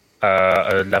for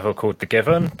a level called The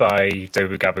Given by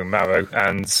Dobu Gabu Maru,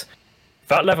 and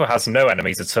that level has no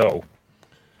enemies at all.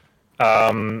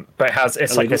 But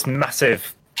it's like this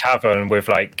massive cavern with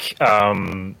like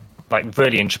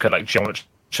really intricate like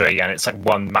geometry, and it's like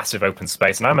one massive open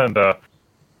space. And I remember,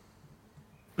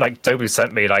 like, Dobu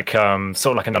sent me like sort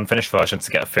of like an unfinished version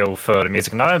to get a feel for the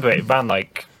music, and I remember it ran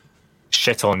like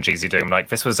shit on GZ Doom. Like,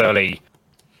 this was early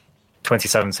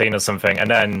 2017 or something, and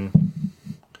then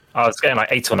I was getting like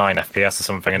 8 or 9 FPS or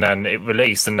something, and then it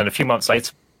released, and then a few months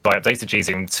later I updated GZ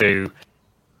Doom to,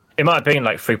 it might have been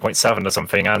like 3.7 or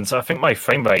something, and I think my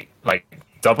frame rate like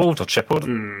doubled or tripled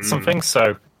something.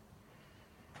 So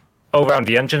all around,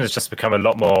 the engine has just become a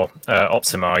lot more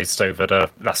optimized over the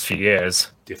last few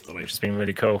years. Definitely. Which has been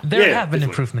really cool. There have been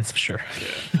improvements for sure.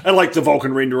 Yeah. And like the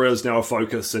Vulkan renderer is now a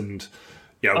focus, and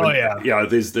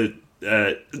there's the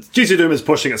GZ Doom is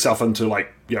pushing itself into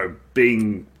like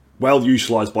being well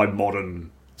utilized by modern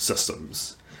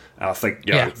systems. And I think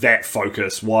that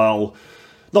focus, while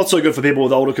not so good for people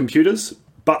with older computers,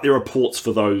 but there are ports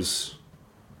for those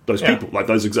people, like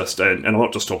those exist, and I'm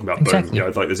not just talking about Doom.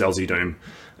 Like there's LZ Doom.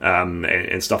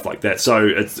 And stuff like that. So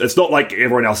it's not like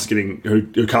everyone else is getting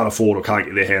who can't afford or can't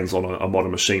get their hands on a modern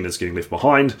machine is getting left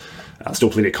behind. Still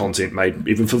plenty of content made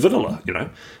even for vanilla.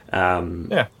 I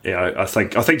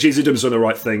think GZ Doom is doing the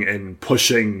right thing in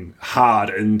pushing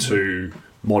hard into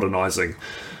modernizing.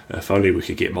 If only we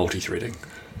could get multi-threading.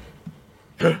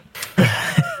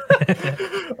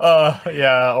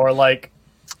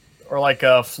 Or like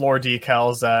floor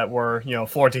decals that were,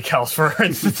 floor decals, for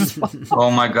instance.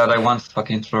 Oh my god, I want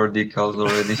fucking floor decals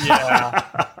already. Yeah.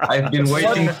 I've been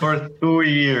waiting for 2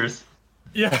 years.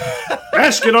 Yeah.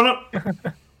 Ash, get on it!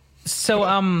 So,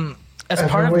 as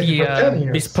part of the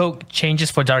bespoke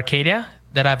changes for Darkadia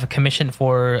that I've commissioned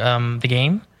for the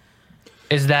game,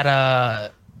 is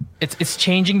that it's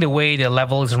changing the way the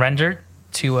level is rendered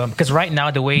to... Because right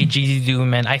now, the way GZ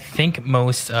Doom and I think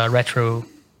most retro...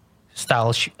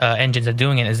 style engines are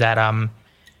doing it is that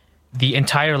the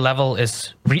entire level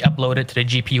is re-uploaded to the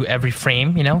GPU every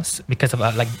frame, because of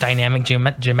like dynamic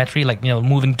geometry, like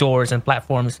moving doors and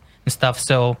platforms and stuff.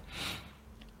 So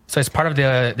as part of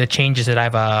the changes that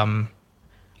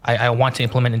I want to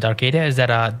implement in Darkadia is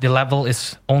that the level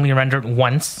is only rendered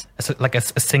once, like a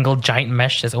single giant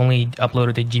mesh is only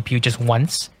uploaded to the GPU just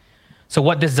once. So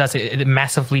what this does, it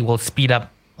massively will speed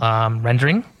up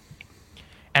rendering.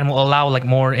 And will allow like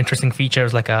more interesting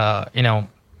features like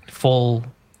full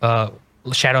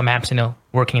shadow maps,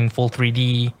 working in full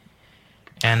 3D.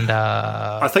 And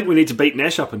I think we need to beat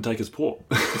Nash up and take his port.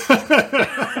 That's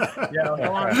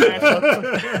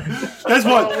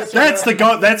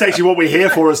actually what we're here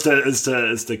for, is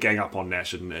to gang up on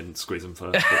Nash and squeeze him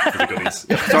for the goodies.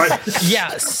 Sorry.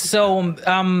 Yeah. So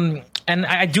and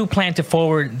I do plan to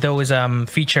forward those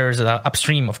features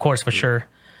upstream, of course, for sure.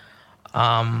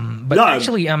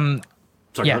 Actually,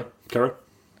 sorry, Karen.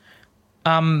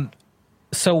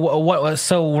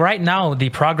 So right now the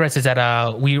progress is that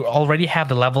we already have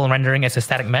the level rendering as a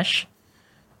static mesh,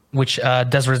 which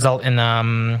does result in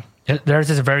there's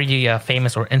this very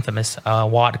famous or infamous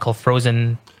WOD called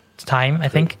Frozen Time, I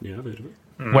think. Yeah, I've heard of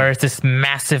it. Where it's this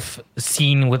massive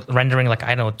scene with rendering like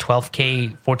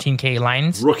 12K, 14K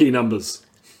lines. Rookie numbers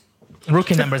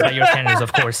by your standards,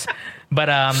 of course. But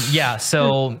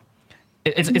so.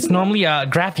 It's normally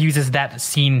Graph uses that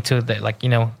scene to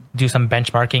do some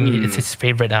benchmarking. It's his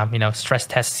favorite stress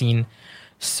test scene.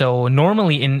 So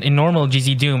normally in normal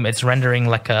GZ Doom, it's rendering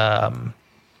like on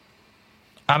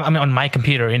my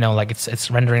computer, it's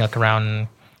rendering like around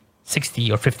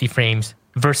 60 or 50 frames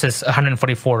versus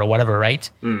 144 or whatever, right?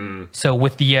 So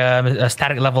with the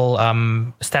static level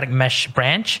static mesh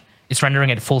branch, it's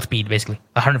rendering at full speed, basically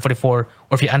 144. Or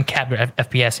if you uncap your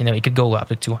FPS, it could go up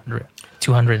to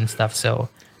 200 and stuff. So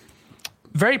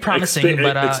very promising.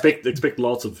 Expect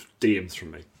lots of DMs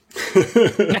from me.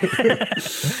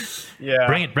 Yeah,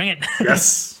 bring it.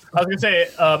 Yes. I was gonna say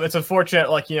it's unfortunate,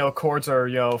 Chords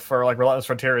are for like Relentless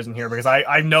Frontiers in here because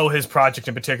I know his project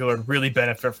in particular would really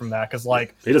benefit from that because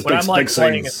he does when I'm like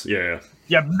playing scenes.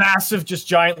 Yeah, massive, just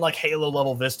giant like Halo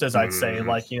level vistas. I'd say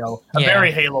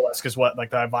very Halo-esque is what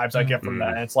like the vibes I get from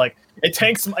that. And it's like it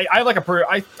tanks. I'd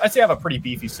say I have a pretty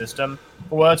beefy system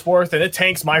for what it's worth, and it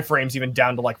tanks my frames even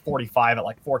down to like 45 at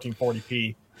like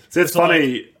 1440p. So it's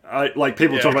funny.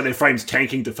 People talk about their frames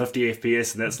tanking to 50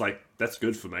 FPS, and that's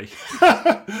good for me.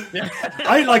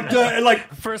 I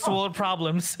like first world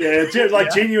problems. Yeah,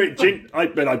 genuine.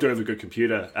 I do have a good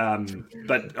computer,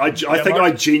 but I think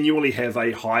I genuinely have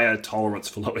a higher tolerance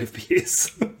for low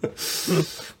FPS.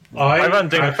 I run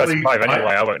Doom 35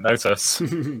 anyway. I won't notice.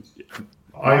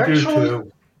 I do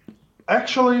too.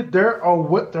 Actually, there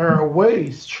are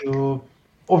ways to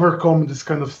overcome this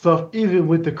kind of stuff, even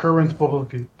with the current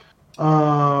public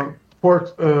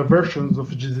port versions of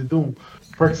GZ Doom.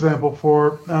 For example,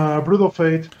 for Brutal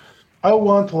Fate, I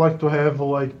want to have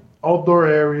like outdoor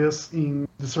areas in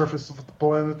the surface of the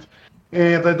planet,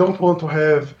 and I don't want to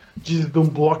have GZ Doom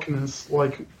blockiness,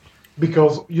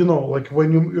 because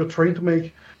when you're trying to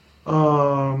make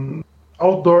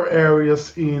outdoor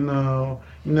areas in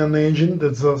an engine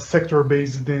that's a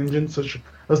sector-based engine, such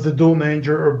as the Doom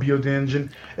engine or Build engine,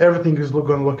 everything is going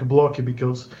to look blocky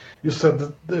because you said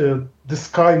that the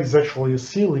sky is actually a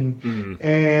ceiling,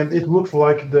 and it looks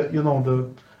like the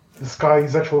sky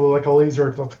is actually like a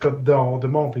laser that cut down the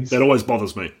mountains. That always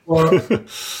bothers me.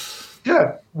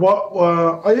 Yeah.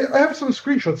 I have some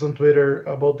screenshots on Twitter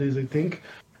about this. I think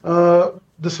the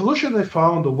solution I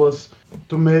found was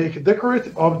to make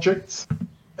decorative objects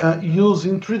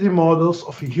using 3D models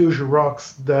of huge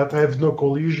rocks that have no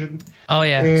collision. Oh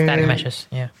yeah, static meshes.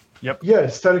 Yeah. Yep. Yeah,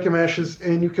 static meshes,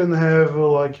 and you can have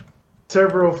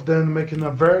several of them making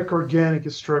a very organic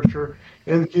structure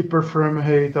and keep your frame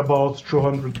rate about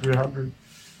 200, 300.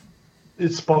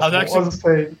 It's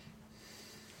possible.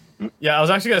 Yeah, I was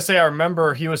actually gonna say I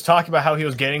remember he was talking about how he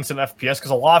was getting some FPS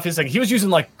because a lot of his he was using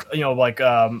what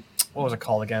was it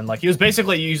called again? He was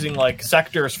basically using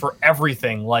sectors for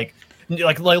everything, like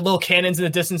little cannons in the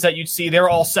distance that you'd see. They're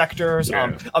all sectors,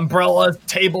 umbrella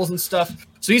tables and stuff.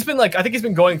 So he's been I think he's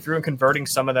been going through and converting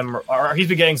some of them, or he's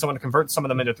been getting someone to convert some of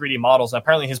them into 3D models. And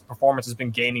apparently his performance has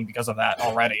been gaining because of that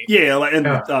already. Yeah,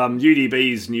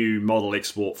 UDB's new model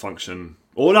export function.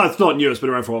 Or no, it's not new. It's been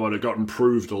around for a while, but it got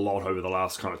improved a lot over the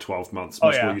last kind of 12 months.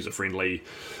 Much more user-friendly,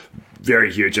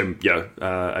 very huge. And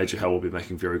Age of Hell will be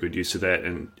making very good use of that.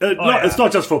 And it's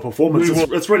not just for performance.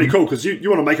 It's really cool because you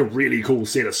want to make a really cool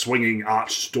set of swinging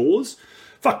arched doors.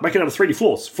 Make it out of 3D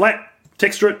floors. Flat,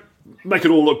 texture it, make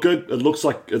it all look good. It looks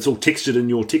like it's all textured in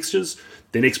your textures.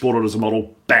 Then export it as a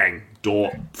model. Bang,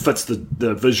 door. Fits the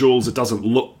visuals. It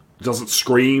doesn't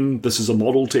scream, this is a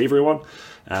model to everyone.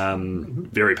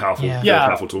 Very powerful. Very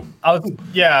powerful tool.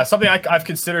 Something I've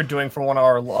considered doing for one of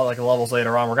our levels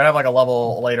later on. We're gonna have a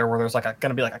level later where there's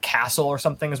gonna be a castle or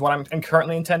something is what I'm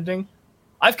currently intending.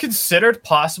 I've considered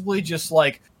possibly just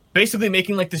basically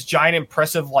making this giant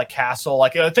impressive castle,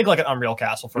 think an Unreal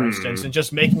Castle for instance, and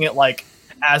just making it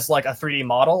as a 3D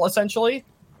model essentially,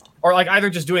 or either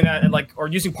just doing that and or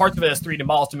using parts of it as 3D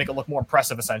models to make it look more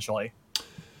impressive essentially.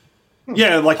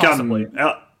 Yeah, possibly.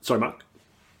 Sorry, Mark.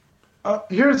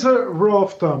 Here's a rule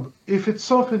of thumb: if it's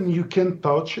something you can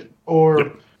touch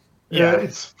or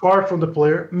it's far from the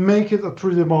player, make it a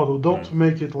 3D model. Don't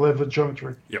make it level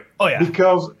geometry. Yep. Oh yeah.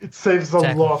 Because it saves a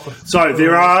lot of. So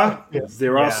there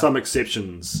are some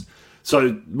exceptions.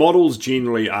 So models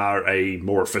generally are a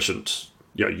more efficient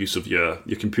use of your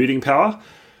computing power.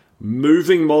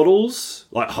 Moving models,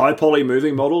 high poly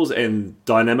moving models and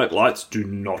dynamic lights do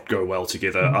not go well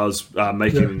together. I was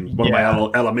making one of my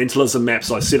elementalism maps.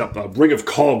 I set up a ring of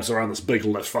cogs around this big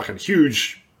lift, fucking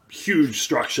huge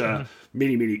structure,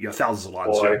 many thousands of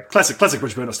lines. Classic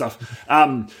Bridge Burner stuff.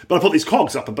 But I put these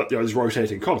cogs up, these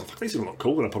rotating cogs. I thought these look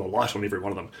cool, and I put a light on every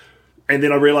one of them. And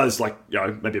then I realized,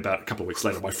 maybe about a couple of weeks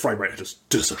later, my frame rate had just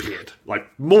disappeared,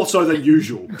 more so than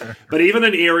usual. But even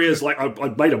in areas I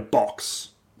made a box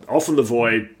off in the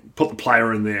void, put the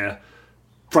player in there.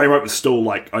 Frame rate was still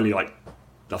only I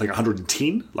think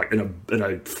 110, in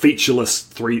a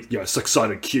featureless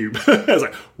 6-sided cube. I was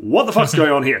what the fuck's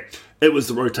going on here? It was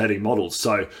the rotating models.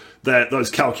 So those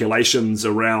calculations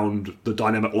around the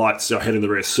dynamic lights hitting the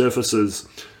various surfaces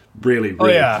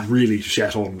really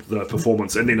shat on the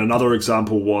performance. And then another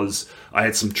example was I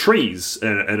had some trees in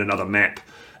another map.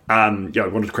 I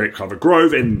wanted to create kind of a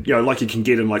grove, and like you can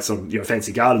get in like some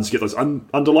fancy gardens, you get those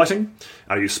underlighting.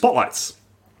 I use spotlights.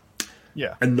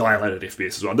 Yeah, annihilated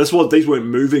FPS as well. These weren't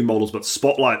moving models, but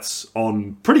spotlights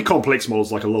on pretty complex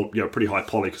models, like a little, pretty high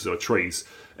poly because they were trees.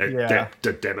 It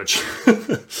did damage.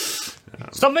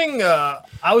 Something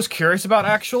I was curious about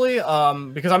actually,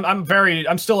 because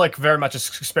I'm still like very much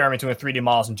experimenting with 3D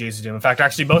models in GZ Doom. In fact,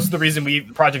 actually, most of the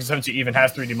reason Project 72 even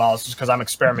has 3D models is because I'm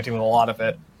experimenting with a lot of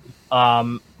it.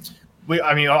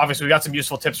 Obviously, we got some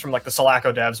useful tips from like the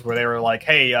Sulaco devs where they were like,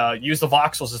 "Hey, use the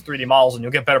voxels as 3D models and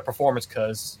you'll get better performance."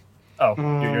 Because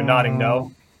you're nodding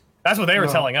no. That's what they were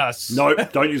telling us. No,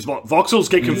 don't use voxels.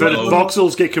 Get converted.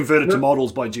 Voxels get converted to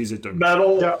models by GZ Doom.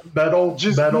 Metal.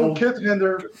 Kit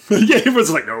Hinder. Yeah, it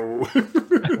was like no.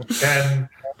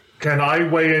 Can I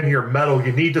weigh in here? Metal.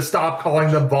 You need to stop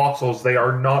calling them voxels. They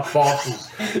are not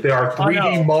voxels. They are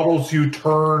 3D models you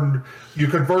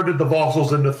converted the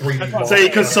voxels into 3D models. See,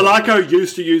 because Sulaco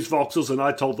used to use voxels, and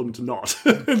I told them to not.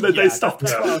 They stopped.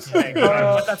 That's what I was saying.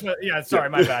 But that's what. Yeah,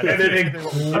 sorry, my bad. And it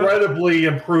incredibly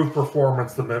improved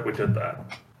performance the minute we did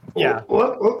that. Yeah.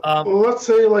 Let's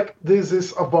say like this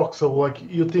is a voxel. Like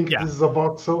you think this is a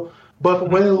voxel,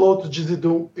 but when you load to GZ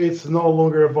Doom, it's no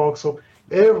longer a voxel.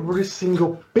 Every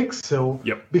single pixel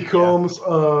becomes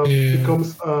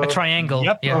a triangle.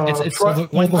 Yep. Yeah, it's all the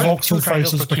voxel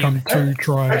faces become two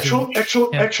triangles.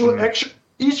 Actually,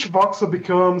 each voxel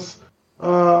becomes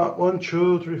 1,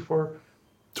 2, 3, 4,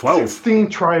 12. 16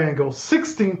 triangles.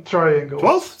 16 triangles.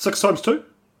 12? 6 times 2?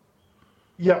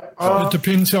 Yeah. It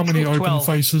depends how many 12. open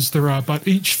faces there are, but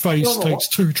each face takes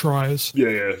 2 tries.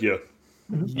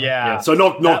 Yeah. So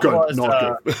not good.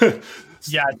 Not good.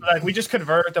 Yeah, like we just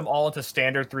converted them all into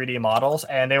standard 3D models,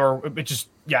 and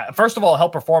first of all,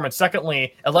 help performance.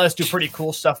 Secondly, it let us do pretty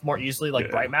cool stuff more easily, like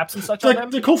bright maps and such.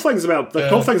 The cool things about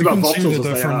voxels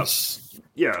is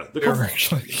they are.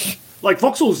 Like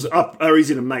voxels are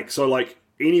easy to make, so like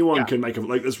anyone can make it.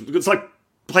 Like it's like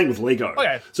playing with Lego.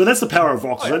 So that's the power of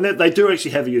voxels, and they do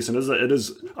actually have a use, and it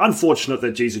is unfortunate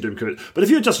that GZ Doom could. But if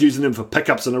you're just using them for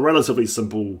pickups in a relatively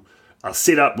simple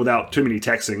setup without too many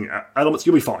taxing elements,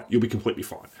 you'll be fine. You'll be completely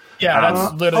fine. Yeah,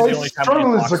 that's literally the only time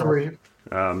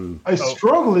I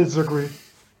strongly disagree.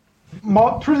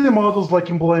 3D models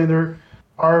like in Blender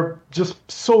are just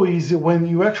so easy when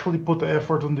you actually put the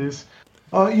effort on this.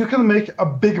 You can make a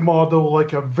big model,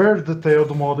 like a very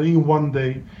detailed model, in one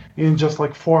day, in just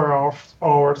like 4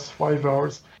 hours, 5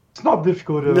 hours. It's not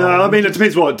difficult at all. No, I mean it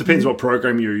depends what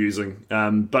program you're using.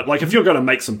 But like if you're going to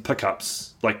make some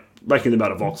pickups, like making them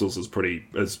out of voxels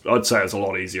I'd say it's a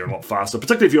lot easier, a lot faster,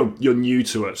 particularly if you're new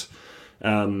to it.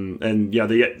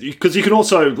 Because you can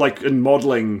also, like in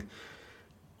modeling,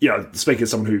 speaking as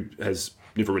someone who has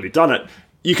never really done it,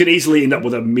 you can easily end up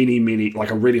with a like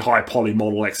a really high poly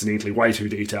model accidentally way too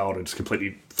detailed and just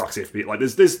completely fucks FPS. Like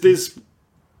there's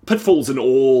pitfalls in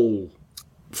all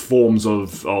forms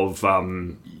of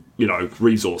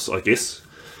resource, I guess.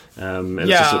 It's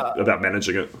just about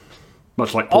managing it,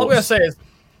 much like all I'm gonna say is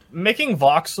making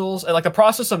voxels, like the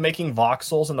process of making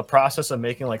voxels and the process of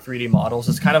making like 3D models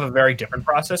is kind of a very different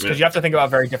process because you have to think about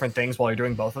very different things while you're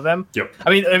doing both of them. Yep.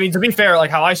 I mean, to be fair,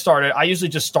 like how I started, I usually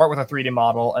just start with a 3D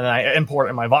model and then I import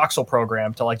it in my voxel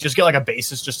program to like just get like a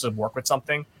basis just to work with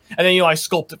something, and then I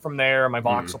sculpt it from there in my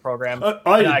voxel program and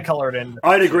I color it in.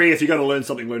 I'd agree. If you're going to learn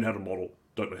something, learn how to model.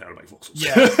 Don't know how to make voxels.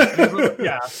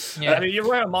 I mean, you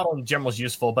learn a model in general is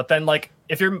useful, but then like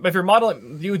if you're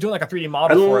modeling, you doing like a 3D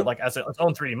model for it, like as its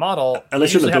own 3D model,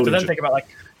 unless you you have to then think about like,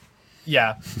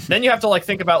 then you have to like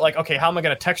think about like, okay, how am I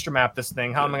going to texture map this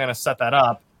thing? How am I going to set that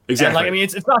up? Exactly. And, like, I mean,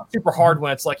 it's not super hard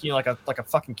when it's like like a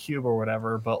fucking cube or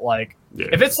whatever, but like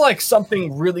if it's like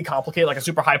something really complicated, like a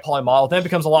super high poly model, then it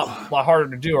becomes a lot harder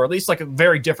to do, or at least like a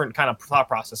very different kind of thought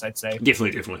process, I'd say.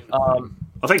 Definitely.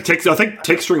 I think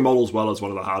texturing models well is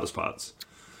one of the hardest parts.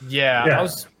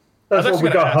 That's what we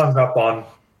got hung up on.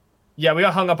 Yeah, we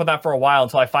got hung up on that for a while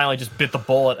until I finally just bit the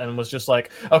bullet and was just like,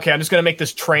 okay, I'm just gonna make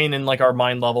this train in like our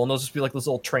mind level, and it'll just be like this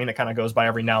little train that kind of goes by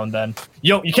every now and then.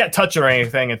 You can't touch it or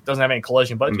anything; it doesn't have any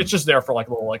collision, but it's just there for like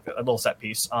a little set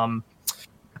piece. I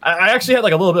actually had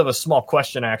like a little bit of a small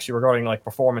question actually regarding like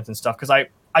performance and stuff because I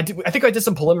think I did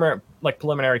some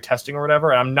preliminary testing or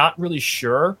whatever, and I'm not really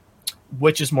sure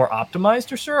which is more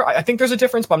optimized or sure. I think there's a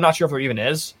difference, but I'm not sure if there even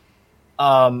is.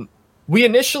 We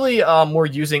initially were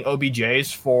using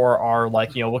OBJs for our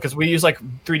because we use like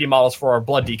 3D models for our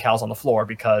blood decals on the floor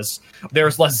because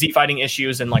there's less Z fighting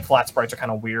issues and like flat sprites are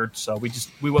kind of weird, so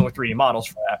we went with 3D models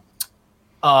for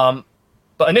that.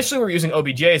 But initially we were using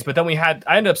OBJs, but then I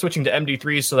ended up switching to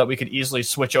MD3s so that we could easily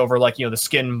switch over like, the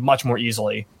skin much more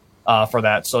easily for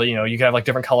that. So, you could have like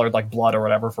different colored like blood or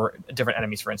whatever for different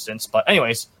enemies, for instance. But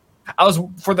anyways,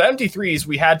 for the MD3s,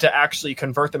 we had to actually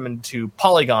convert them into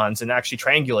polygons and actually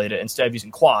triangulate it instead of using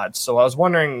quads. So I was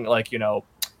wondering, like,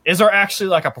 is there actually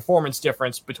like a performance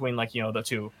difference between like, the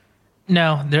two?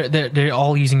 No, they're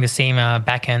all using the same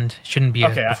backend. Shouldn't be a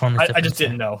performance difference. I just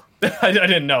didn't know. I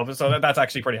didn't know, so that's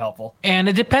actually pretty helpful. And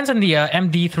it depends on the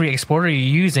MD3 exporter you're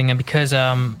using, and because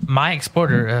my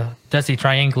exporter does the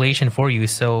triangulation for you,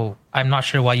 so I'm not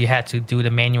sure why you had to do the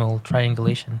manual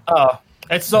triangulation.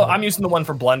 I'm using the one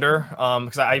for Blender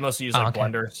because I mostly use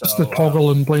Blender. So, it's the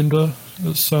toggle in Blender.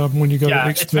 It's when you go to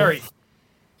export.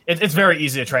 It's very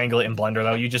easy to triangulate in Blender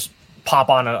though. You just pop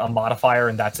on a modifier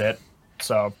and that's it.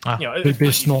 So it's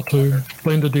best not to.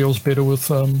 Blender deals better with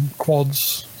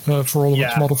quads for all of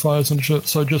its modifiers and shit.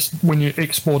 So just when you're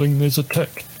exporting, there's a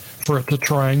tick for it to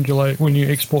triangulate when you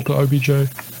export to OBJ.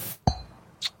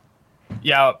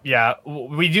 Yeah.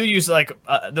 We do use like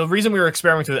the reason we were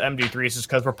experimenting with MD3s is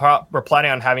because we're planning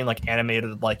on having like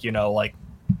animated like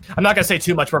I'm not gonna say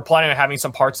too much. We're planning on having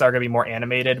some parts that are gonna be more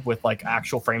animated with like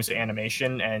actual frames of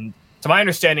animation. And to my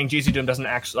understanding, GZ Doom doesn't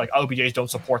actually like OBJs don't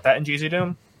support that in GZ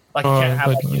Doom. Like you can't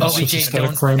have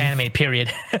OBJs don't animate. Period.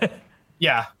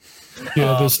 Yeah,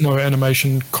 there's no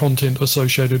animation content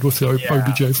associated with the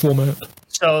OBJ format.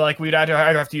 So like we'd either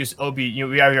have to use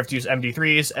we either have to use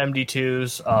MD3s,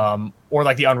 MD2s, or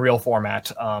like the Unreal format.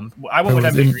 I went with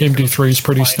MD3 is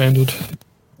pretty standard.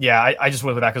 Yeah, I just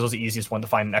went with that because it was the easiest one to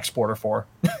find an exporter for.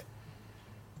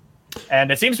 And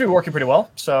it seems to be working pretty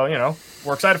well, so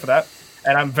we're excited for that.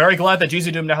 And I'm very glad that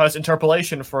GZ Doom now has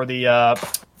interpolation for the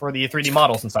 3D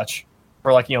models and such,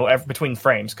 for like between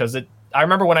frames. Because I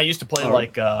remember when I used to play So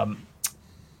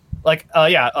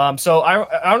I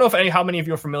don't know how many of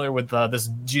you are familiar with this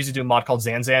GZ Doom mod called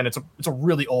Zanzan. It's a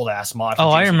really old ass mod. Oh,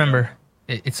 I remember.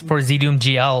 It's for ZDoom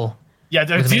GL. Yeah,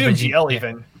 there's ZDoom GL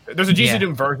even. There's a GZ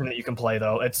Doom version that you can play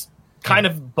though. It's kind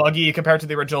of buggy compared to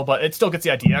the original, but it still gets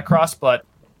the idea across. But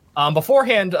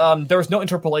beforehand, there was no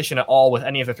interpolation at all with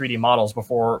any of the 3D models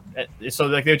before. So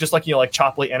like they just like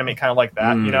choppily animate kind of like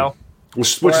that,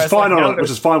 Which is fine which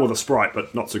is fine with a sprite,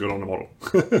 but not so good on the model.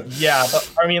 Yeah,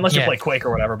 but I mean, unless you play Quake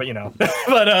or whatever, but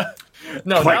but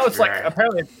no, Quake, now it's like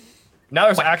apparently now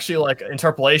there's actually like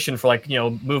interpolation for like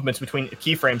movements between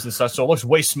keyframes and such, so it looks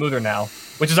way smoother now.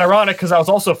 Which is ironic because I was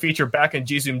also featured back in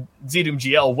ZDoom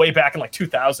GL way back in like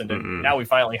 2000, and now we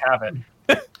finally have it,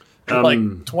 like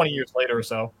 20 years later or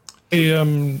so.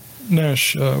 Hey,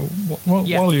 Nash,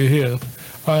 while you're here.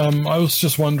 I was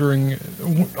just wondering,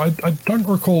 I don't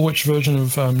recall which version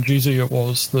of GZ it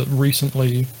was that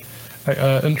recently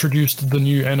introduced the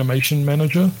new animation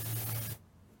manager.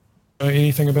 Know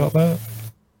anything about that?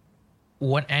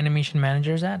 What animation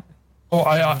manager is that? Oh,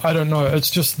 I don't know.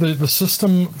 It's just the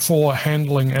system for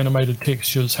handling animated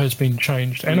textures has been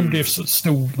changed. AnimDef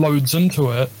still loads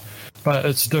into it, but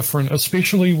it's different,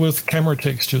 especially with camera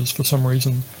textures for some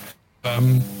reason.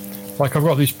 Like I've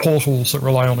got these portals that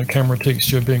rely on a camera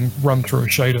texture being run through a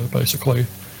shader, basically,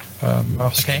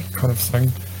 mask kind of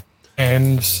thing.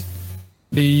 And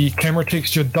the camera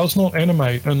texture does not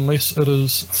animate unless it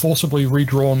is forcibly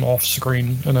redrawn off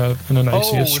screen in an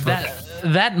ACS script.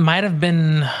 That might have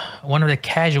been one of the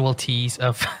casualties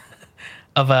of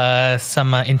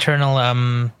some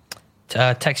internal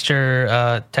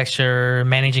texture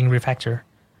managing refactor.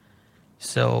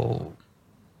 So.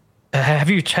 Have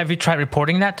you tried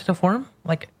reporting that to the forum?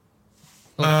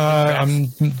 I'm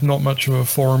not much of a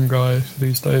forum guy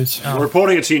these days. I'm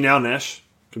reporting it to you now, Nash.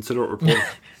 Consider it reported.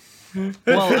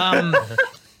 Well,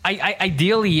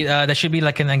 ideally, there should be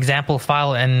like an example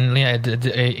file, and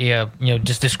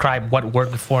just describe what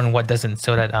worked before and what doesn't,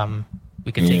 so that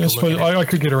we can take a look at it. I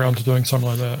could get around to doing something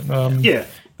like that. Yeah.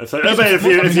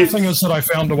 The thing is that I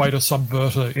found a way to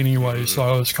subvert it anyway, so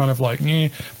I was kind of like,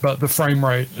 but the frame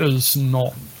rate is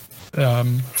not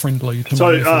friendly to me.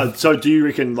 So do you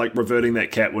reckon like reverting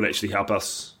that cat would actually help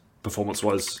us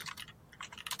performance-wise?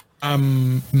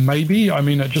 Maybe. I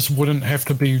mean, it just wouldn't have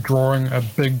to be drawing a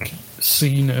big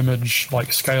scene image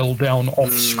like scaled down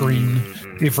off screen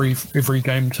every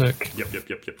game tick. Yep.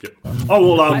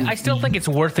 I still think it's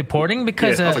worth reporting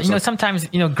because sometimes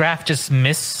Graph just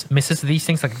misses these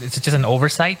things, like it's just an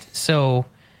oversight. So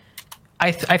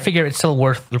I figure it's still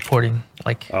worth reporting.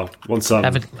 Once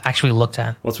have it actually looked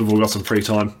at. Once we've all got some free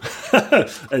time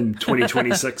in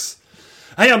 2026.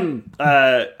 Hey, I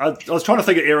was trying to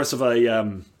think of Eris of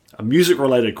a music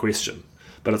related question,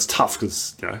 but it's tough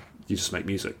because you just make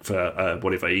music for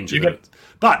whatever engine. You get-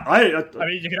 But I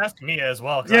mean, you can ask Mia as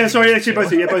well. 'cause yeah, I sorry, use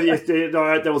actually, it too.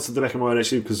 both. That was at the back of my mind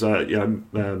actually, because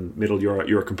Metal,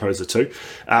 you're a composer too.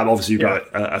 Obviously, you've got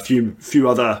a few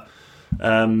other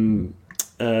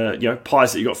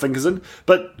pies that you got fingers in.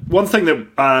 But one thing that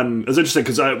is interesting,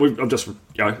 because I've just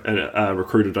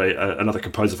recruited another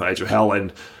composer for Age of Hell,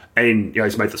 and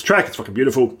he's made this track. It's fucking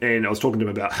beautiful. And I was talking to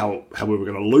him about how we were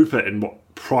going to loop it and what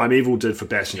Primeval did for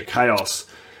Bash into Chaos,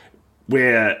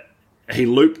 where he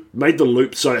made the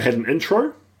loop so it had an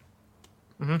intro,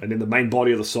 and then the main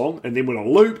body of the song, and then when it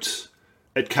looped,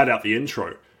 it cut out the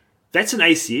intro. That's an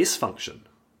ACS function.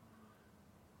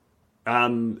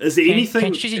 Is there anything?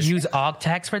 Can't you just use OGG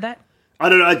tags for that? I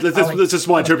don't know. That's just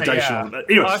my interpretation. Yeah. Of it.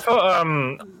 Anyway, I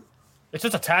thought It's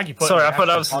just a tag you put. Sorry, in I thought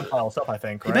that was- file stuff. I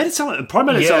think. he Right? made it sound like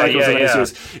it was an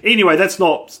ACS. Anyway,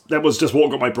 that was just what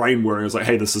got my brain whirring. I was like,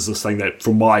 hey, this is this thing that,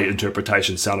 from my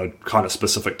interpretation, sounded kind of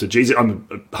specific to GZ. I'm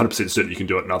 100% certain you can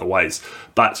do it in other ways.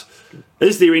 But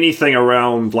is there anything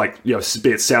around, like, be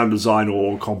it sound design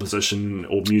or composition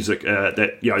or music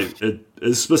that it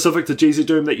is specific to GZ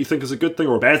Doom that you think is a good thing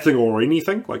or a bad thing or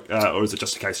anything? Like, or is it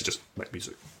just a case of just make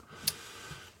music?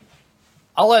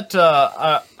 I'll let.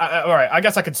 All right, I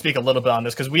guess I could speak a little bit on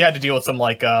this because we had to deal with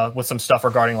some stuff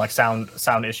regarding like sound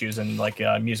issues and like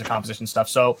music composition stuff.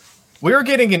 So we were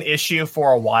getting an issue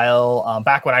for a while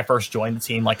back when I first joined the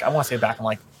team. Like I want to say back in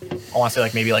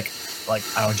maybe I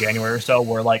don't know, January or so,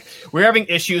 where like we were having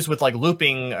issues with like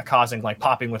looping causing like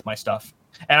popping with my stuff.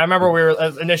 And I remember we were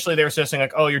initially they were suggesting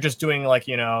like, oh, you're just doing like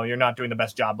you're not doing the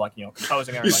best job like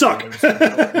composing. You suck.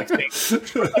 I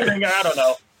don't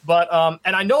know. But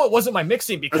and I know it wasn't my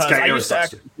mixing because I used to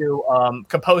actually do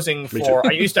composing for.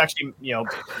 I used to actually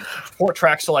port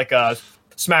tracks to like a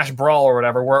Smash Brawl or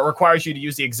whatever, where it requires you to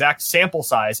use the exact sample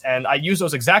size, and I used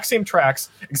those exact same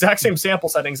tracks, exact same sample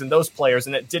settings in those players,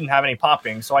 and it didn't have any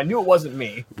popping. So I knew it wasn't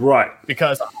me, right?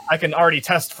 Because I can already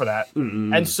test for that,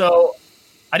 and so.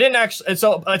 I didn't actually, and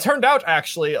so it turned out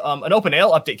actually an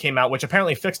OpenAL update came out, which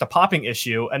apparently fixed a popping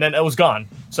issue, and then it was gone.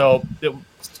 So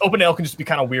OpenAL can just be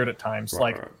kind of weird at times.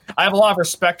 Right. I have a lot of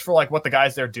respect for like what the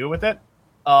guys there do with it,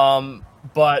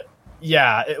 but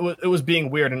yeah, it was being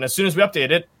weird. And as soon as we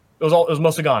updated it, it was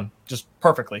mostly gone, just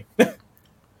perfectly.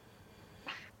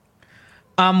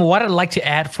 What I'd like to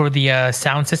add for the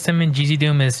sound system in GZ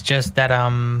Doom is just that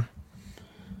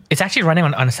it's actually running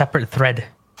on a separate thread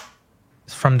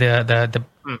from the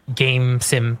game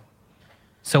sim.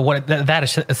 So what that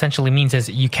essentially means is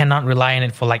you cannot rely on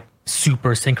it for like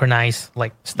super synchronized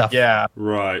like stuff. Yeah,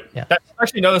 right. Yeah, that's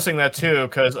actually noticing that too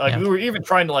because we were even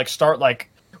trying to like start like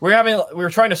we were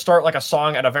trying to start like a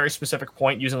song at a very specific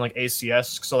point using like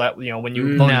ACS so that when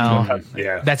you load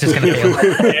that's just gonna fail.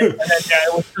 and then,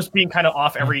 it was just being kind of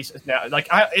off every like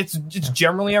it's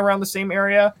generally around the same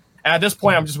area. And at this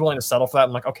point, I'm just willing to settle for that.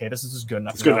 I'm like, okay, this is good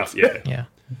enough. It's good enough. Yeah.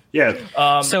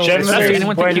 So if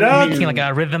anyone thinks you're making like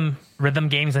a rhythm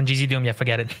games on GZ Doom,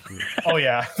 forget it. Oh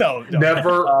yeah, no.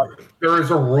 Never. There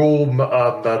is a rule,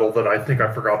 Metal, that I think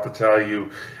I forgot to tell you.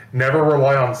 Never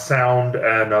rely on sound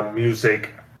and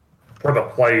music for the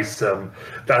play sim.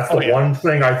 That's the one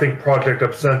thing I think Project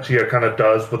Absentia kind of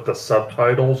does with the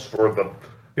subtitles for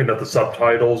the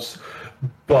subtitles,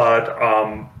 but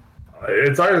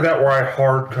it's either that or I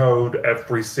hard code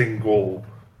every single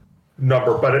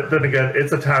number, but then again,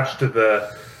 it's attached to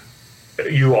the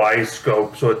UI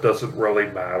scope, so it doesn't really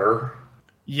matter.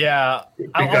 Yeah,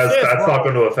 because that's not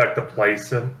going to affect the play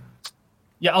sim.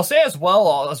 Yeah, I'll say as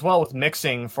well with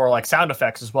mixing for like sound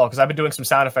effects as well, because I've been doing some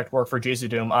sound effect work for GZ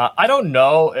Doom. I don't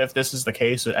know if this is the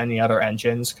case with any other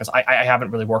engines, because I haven't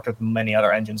really worked with many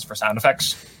other engines for sound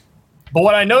effects. But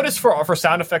what I noticed for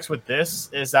sound effects with this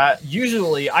is that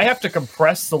usually I have to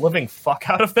compress the living fuck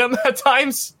out of them at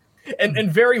times in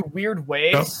very weird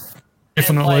ways. Yep.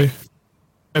 Definitely.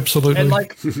 Absolutely. And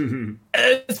like,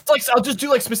 it's like, I'll just do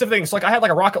like specific things. Like I had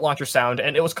like a rocket launcher sound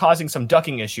and it was causing some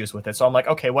ducking issues with it. So I'm like,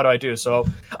 okay, what do I do? So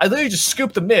I literally just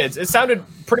scooped the mids. It sounded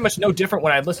pretty much no different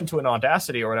when I listened to it in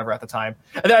Audacity or whatever at the time.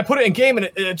 And then I put it in game and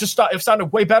it just stopped. It sounded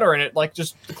way better. And it like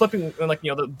just the clipping and like,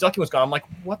 the ducking was gone. I'm like,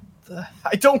 what the,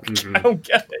 I don't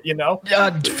get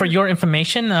it, For your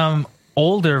information,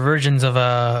 older versions of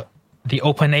the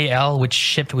OpenAL, which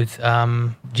shipped with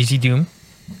GZ Doom,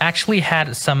 actually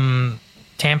had some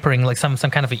tampering, like some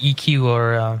kind of an EQ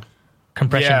or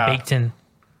compression baked in,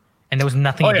 and there was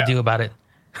nothing you could do about it.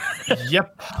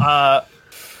 Yep. Again,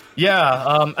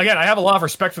 I have a lot of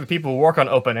respect for the people who work on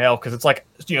OpenAL because it's like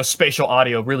spatial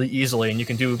audio really easily, and you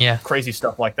can do crazy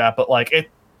stuff like that. But like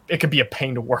it could be a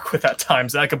pain to work with at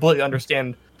times, and I completely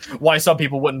understand why some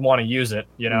people wouldn't want to use it.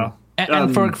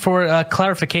 And for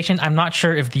clarification, I'm not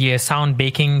sure if the sound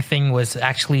baking thing was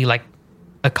actually like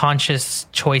a conscious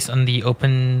choice on the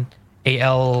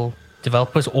OpenAL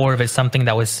developers, or if it's something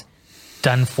that was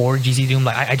done for GZ Doom.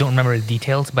 Like I don't remember the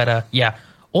details, but yeah,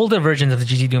 older versions of the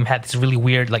GZ Doom had this really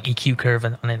weird like EQ curve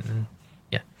on it. And,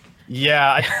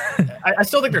 yeah, I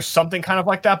still think there's something kind of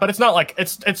like that, but it's not like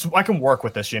it's. I can work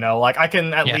with this, Like I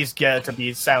can at least get it to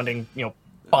be sounding,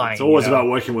 fine. It's always about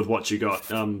working with what you got.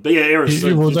 But yeah, Eris,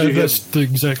 that's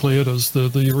exactly it. Is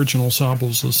the original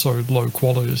samples are so low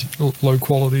quality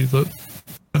that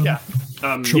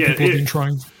people have been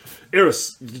trying.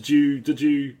 Eris, did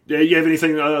you have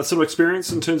anything sort of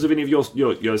experience in terms of any of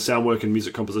your sound work and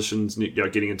music compositions,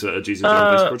 getting into a GZ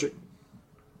Doom project?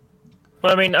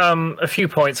 Well, I mean, a few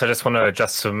points I just want to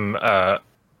adjust from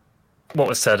what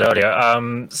was said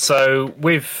earlier. So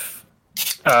with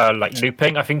like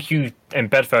looping, I think you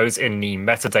embed those in the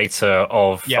metadata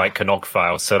of like a NOG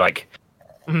file. So like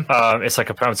it's like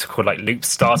a parameter called like loop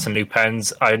start and loop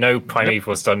ends. I know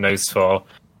Primeval's done those for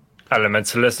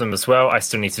Elementalism as well. I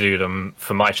still need to do them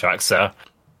for my tracks there.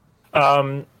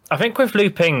 I think with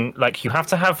looping, like you have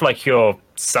to have like your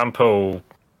sample,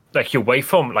 like your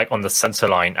waveform, like on the center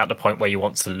line at the point where you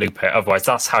want to loop it. Otherwise,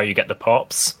 that's how you get the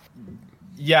pops.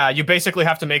 Yeah, you basically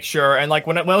have to make sure. And like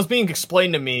when it was being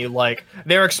explained to me, like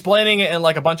they're explaining it in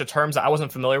like a bunch of terms that I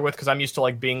wasn't familiar with because I'm used to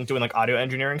like doing like audio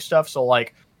engineering stuff. So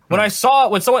like when I saw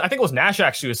when someone, I think it was Nash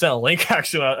actually, who sent a link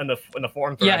actually in the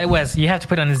forum thread. Yeah, it was. You have to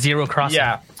put on the zero crossing.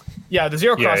 Yeah, the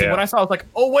zero crossing. When I saw it, I was like,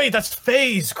 oh wait, that's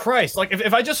phase. Christ. Like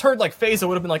if I just heard like phase, it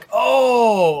would have been like,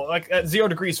 oh, like at 0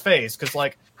 degrees phase, because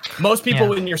like most people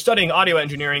when you're studying audio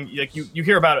engineering, like you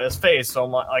hear about it as phase. So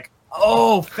I'm like,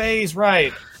 oh, phase,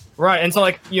 right. And so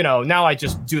like now I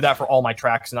just do that for all my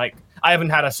tracks, and I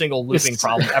haven't had a single looping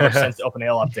problem ever since the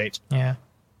OpenAL update. Yeah.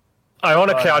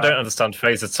 Ironically, I don't understand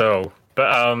phase at all,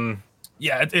 but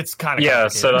yeah, it's kind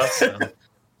of so that's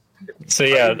so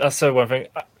yeah, that's the one thing.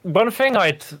 One thing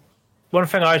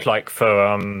I'd like for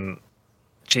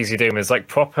GZ Doom is like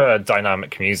proper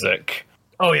dynamic music.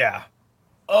 Oh yeah.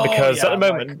 Because at the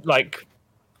moment, like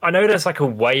I know there's like a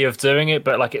way of doing it,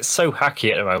 but like it's so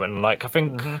hacky at the moment. Like I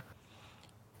think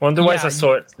one of the ways I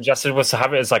saw it suggested was to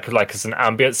have it as like as an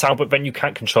ambient sound, but then you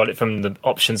can't control it from the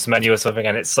options menu or something,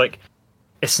 and it's like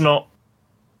it's not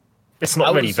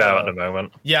really there at the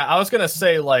moment. Yeah, I was gonna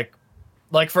say like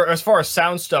for as far as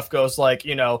sound stuff goes, like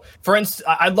for instance,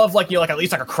 I'd love like like at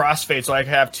least like a crossfade, so I could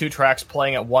have 2 tracks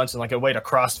playing at once and like a way to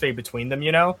crossfade between them.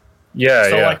 Yeah.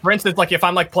 So like for instance, like if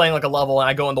I'm like playing like a level and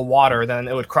I go in the water, then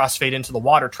it would crossfade into the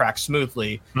water track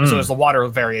smoothly. So there's the water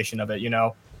variation of it.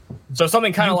 So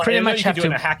something kind of like pretty much you have could do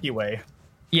to it in a hacky way.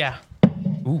 Yeah.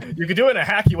 You could do it in a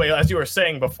hacky way, as you were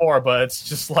saying before, but it's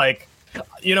just like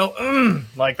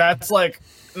like that's like.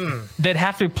 They'd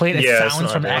have to play the sounds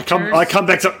from actors. I come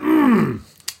back to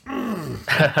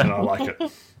and I like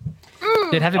it.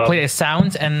 They'd have to play the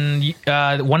sounds, and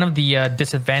one of the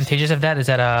disadvantages of that is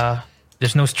that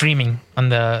there's no streaming on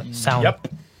the sound. Yep.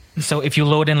 So if you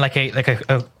load in like a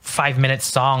 5-minute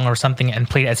song or something and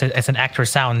play it as an actor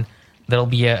sound, there'll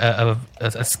be a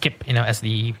skip, as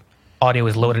the audio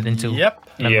is loaded into.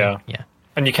 Yep. memory. Yeah.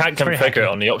 And you can't configure it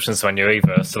on the options menu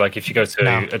either. So, like, if you go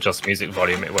to adjust music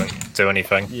volume, it won't do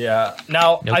anything. Yeah.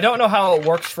 Now, I don't know how it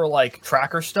works for, like,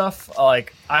 tracker stuff.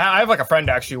 Like, I have, like, a friend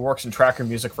actually who works in tracker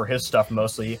music for his stuff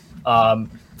mostly,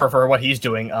 for what he's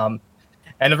doing.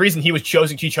 And the reason he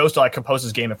chose to, like, compose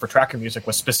his game for tracker music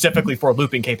was specifically for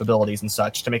looping capabilities and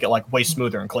such, to make it, like, way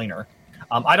smoother and cleaner.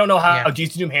 I don't know how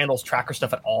GZ Doom handles tracker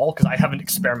stuff at all, because I haven't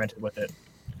experimented with it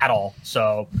at all.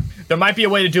 So there might be a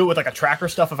way to do it with like a tracker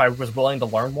stuff if I was willing to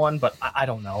learn one, but I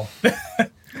don't know.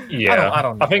 Yeah, I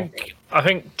don't know. I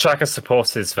think tracker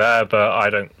support is there, but I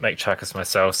don't make trackers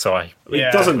myself, so it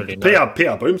doesn't really know.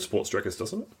 PR Boom supports trackers,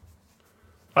 doesn't it?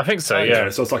 I think so. Yeah.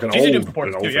 So it's like an GZ Doom old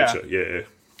supports too, feature. Yeah.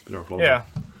 Been around for a long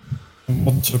time.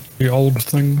 Lots of the old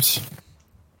things.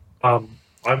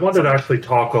 I wanted to actually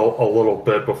talk a little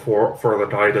bit before the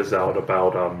night is out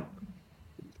about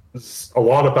a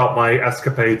lot about my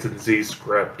escapades in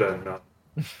ZScript, and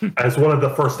as one of the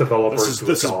first developers,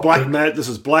 this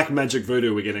is black magic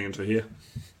voodoo we're getting into here.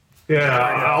 Yeah,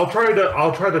 I'll try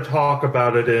to talk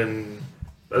about it in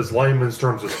as layman's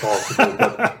terms as possible.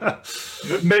 But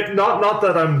not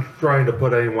that I'm trying to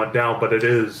put anyone down, but it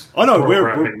is. Oh no,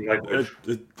 programming language.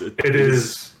 It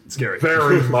is scary.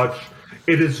 Very much.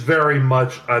 It is very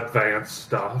much advanced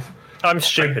stuff. I'm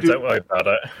stupid. Don't worry about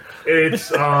it.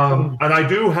 It's and I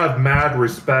do have mad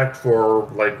respect for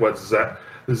like what Zan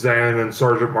and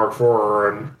Sergeant Mark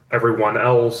IV and everyone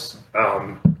else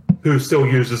who still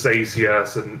uses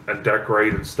ACS and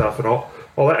Decorate and stuff and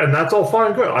Well, and that's all fine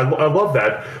and good. I love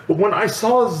that. But when I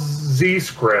saw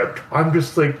ZScript, I'm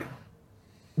just like,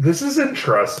 this is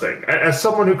interesting. As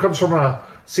someone who comes from a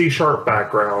C#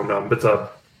 background, it's a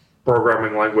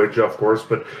programming language, of course,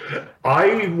 but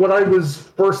I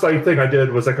think I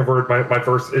did was I converted my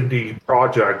first indie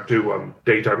project to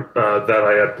daytime that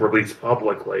I had released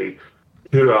publicly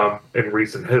to in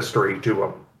recent history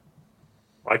to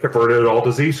I converted it all to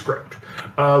ZScript.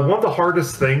 One of the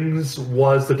hardest things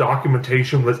was the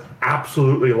documentation was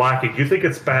absolutely lacking. You think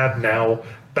it's bad now?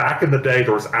 Back in the day,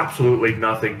 there was absolutely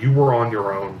nothing. You were on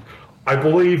your own. I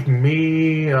believe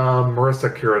me,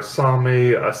 Marissa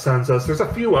Kirasami, Ascensus, there's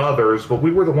a few others, but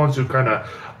we were the ones who kind of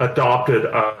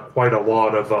adopted quite a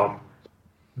lot of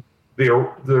the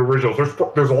originals.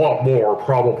 There's a lot more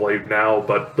probably now,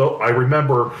 but I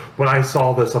remember when I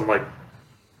saw this, I'm like,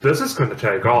 this is going to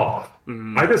take off.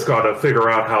 I just got to figure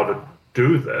out how to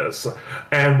do this.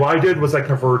 And what I did was I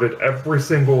converted every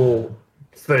single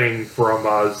thing from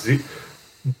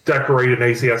Decorate and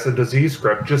ACS into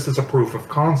ZScript just as a proof of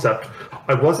concept.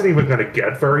 I wasn't even going to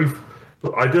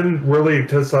I didn't really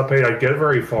anticipate I'd get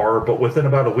very far, but within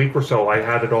about a week or so, I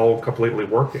had it all completely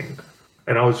working.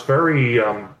 And I was it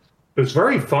was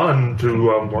very fun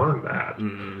to learn that.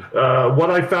 What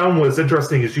I found was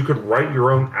interesting is you could write your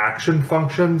own action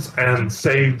functions and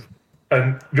save,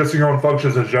 and just your own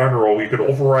functions in general. You could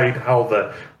override how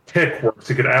the tick works.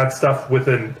 You could add stuff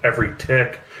within every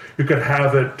tick. You could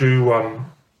have it do,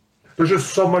 there's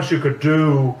just so much you could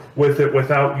do with it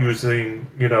without using,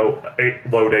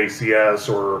 load ACS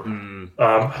or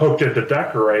hooked into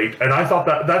Decorate. And I thought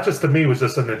that just to me was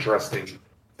just an interesting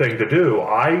thing to do.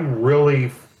 I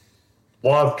really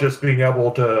love just being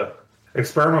able to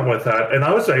experiment with that. And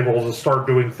I was able to start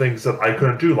doing things that I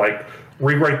couldn't do, like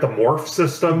rewrite the morph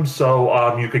system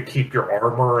so you could keep your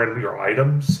armor and your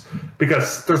items.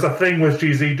 Because there's a thing with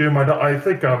GZ Doom, I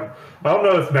think, I don't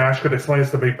know if Nash could explain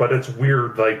this to me, but it's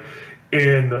weird, like,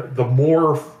 in the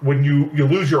morph, when you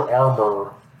lose your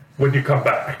armor when you come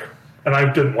back. And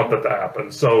I didn't want that to happen.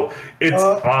 So it's,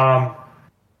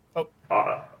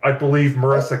 I believe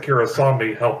Marissa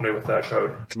Kirasami helped me with that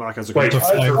code. Mark has a Good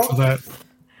flag for that.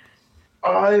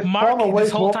 Mark,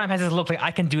 this whole time has this look like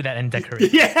I can do that in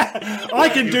Decorate. Yeah, I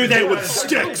can do that with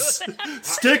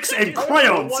sticks and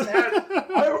crayons.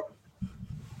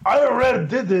 I already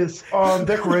did this on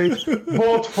Decorate,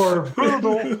 both for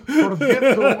Brutal, for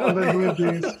Ghetto, and then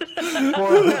doing this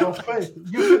for Head of Fate.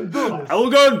 You can do this. I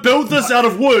will go and build this out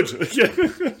of wood.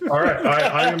 All right,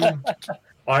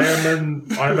 I'm in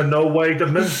no way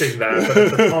diminishing that, but at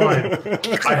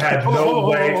the time, I had no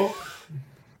way.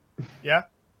 Yeah.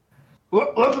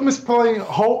 Let me explain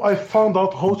how I found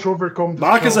out how to overcome this.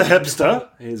 Mark is a hipster.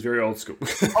 He's very old school.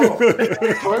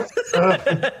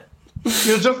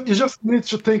 You just need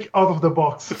to think out of the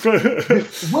box.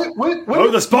 This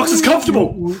box is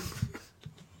comfortable.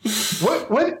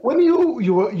 When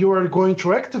you are going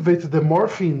to activate the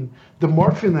morphine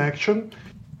action,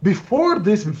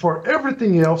 before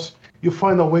everything else, you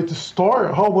find a way to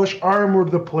store how much armor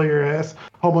the player has,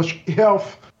 how much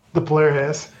health the player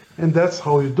has, and that's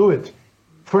how you do it.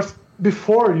 First,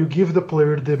 before you give the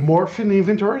player the morphine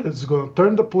inventory, that's going to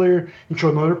turn the player into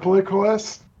another player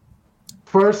class.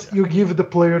 First, you give the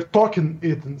player token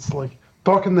items, like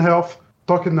token health,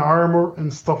 token armor,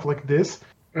 and stuff like this.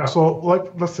 Yeah. So, like,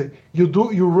 let's say, you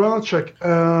run a check.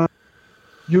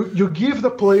 You give the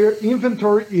player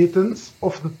inventory items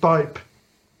of the type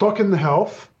token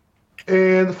health,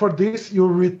 and for this, you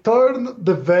return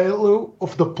the value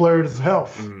of the player's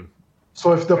health.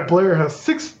 So if the player has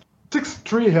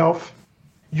 63 health,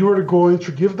 you are going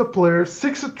to give the player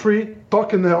 63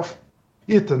 token health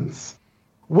items.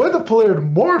 When the player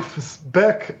morphs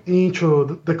back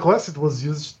into the class it was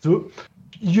used to,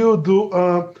 you do,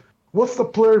 what's the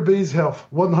player base health?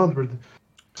 100.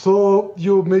 So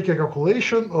you make a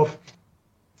calculation of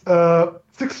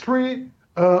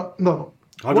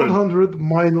 100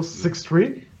 minus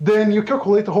 63. Then you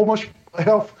calculate how much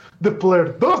health the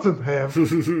player doesn't have.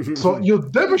 So you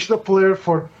damage the player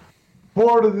for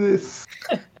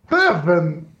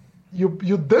 47.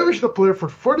 You damage the player for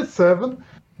 47.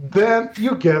 Then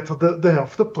you get the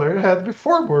health the player had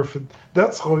before morphing.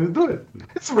 That's how you do it.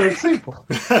 It's very simple.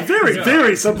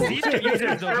 Very simple. These are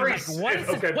users, though. Like,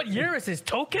 what year is his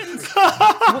tokens?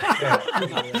 That's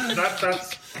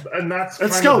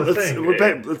it's kind of the thing.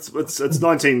 It's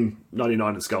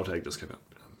 1999 and Skulltag just came out.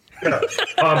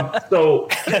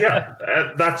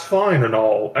 That's fine and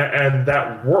all, and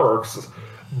that works.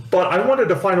 But I wanted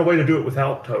to find a way to do it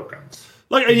without tokens.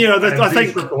 Like,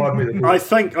 I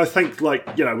think,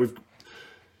 like, we've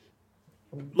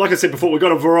like I said before, we've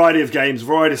got a variety of games,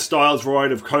 variety of styles,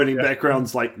 variety of coding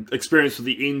backgrounds, like experience with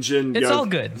the engine. It's all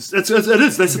good. It is. That's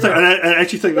the thing. And I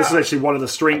actually think this is actually one of the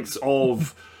strengths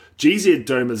of GZ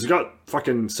Doom. Is got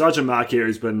fucking Sergeant Mark here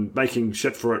who's been making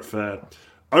shit for it for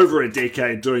over a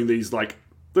decade, doing these like,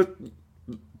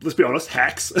 let's be honest,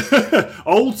 hacks,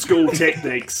 old school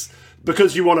techniques,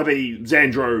 because you want to be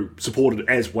Xandro supported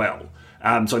as well.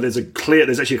 So there's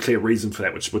actually a clear reason for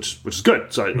that, which is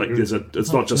good. So like,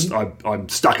 it's not just I'm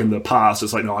stuck in the past.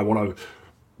 It's like, no, I want to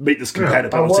meet this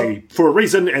compatibility for a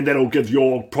reason, and that'll give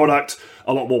your product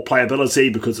a lot more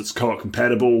playability because it's co-op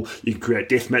compatible. You can create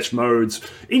deathmatch modes,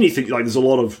 anything. Like, there's a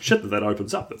lot of shit that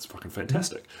opens up. That's fucking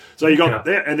fantastic. So you got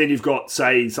that, and then you've got,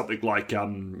 say, something like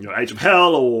Age of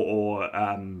Hell or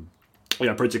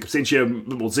Project Absentia,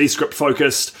 more Z-script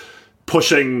focused,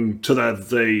 pushing to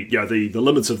the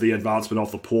limits of the advancement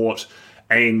of the port,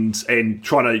 and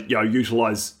trying to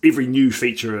utilize every new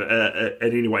feature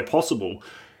in any way possible,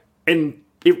 and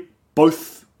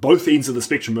both ends of the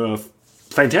spectrum are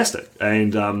fantastic,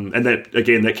 and that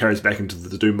again that carries back into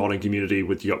the Doom modding community.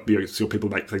 With you got people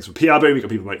make things for PR Boom, you got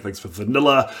people make things for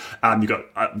vanilla, you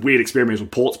got weird experimental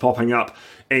ports popping up,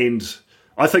 and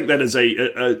I think that is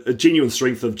a genuine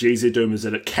strength of GZ Doom, is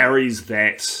that it carries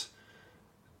that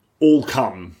all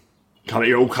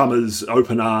comers,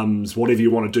 open arms, whatever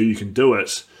you want to do, you can do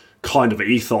it kind of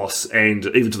ethos, and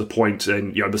even to the point,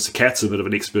 and Mr. Cat's a bit of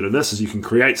an expert in this, is you can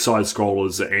create side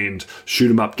scrollers and shoot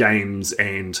 'em up games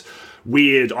and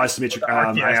weird isometric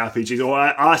ARPGs or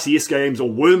RTS games or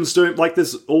Worms Doom. Like,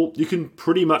 there's all, you can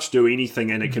pretty much do anything,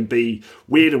 and it can be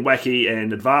weird and wacky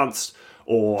and advanced,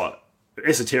 or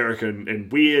esoteric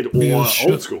and weird, or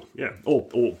old school,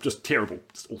 or just terrible.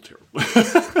 It's all terrible.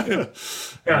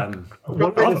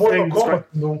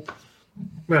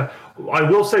 I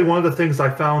will say one of the things I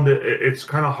found it's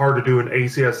kind of hard to do in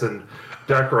ACS and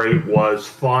Decorate was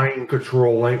fine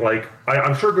controlling. Like,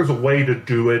 I'm sure there's a way to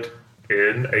do it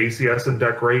in ACS and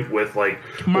Decorate with like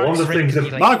one of the things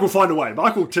that Mark will find a way.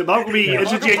 Mark will be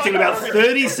interjecting about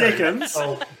 30 seconds.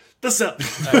 This up.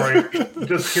 Right.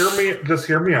 Just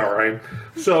hear me out, right?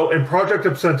 So in Project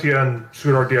Absentia and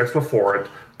Scooter DX before it,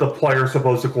 the player's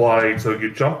supposed to glide, so you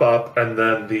jump up and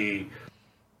then the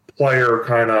player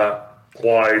kind of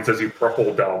glides as you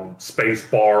hold down space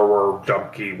bar or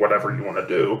jump key, whatever you want to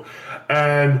do.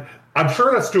 And I'm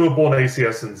sure that's doable in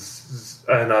ACS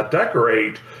and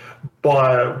Decorate,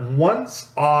 but once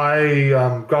I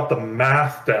got the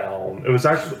math down, it was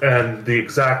actually, and the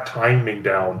exact timing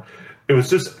down, it was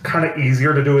just kind of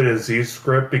easier to do it in Z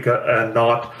script and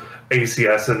not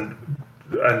ACS and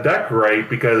Decorate,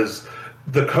 because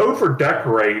the code for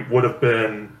Decorate would have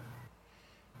been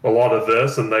a lot of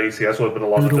this, and the ACS would have been a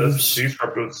lot of this. Z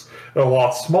script was a lot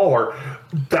smaller.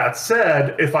 That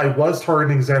said, if I was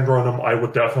targeting Xandronum, I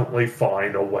would definitely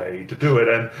find a way to do it.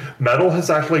 And Metal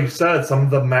has actually said some of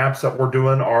the maps that we're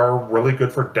doing are really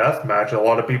good for deathmatch, and a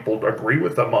lot of people agree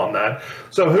with them on that.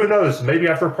 So who knows? Maybe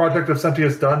after Project Absentia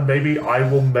is done, maybe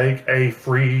I will make a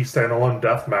free standalone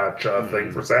deathmatch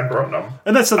thing for Xandronum.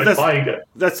 And that's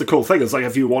the cool thing. It's like,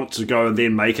 if you want to go and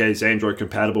then make a Xandro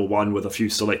compatible one with a few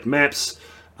select maps,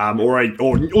 or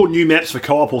new maps for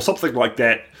co-op or something like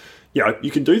that, you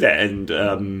can do that, and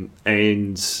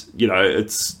that's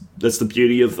the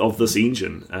beauty of this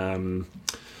engine. That's great.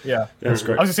 I was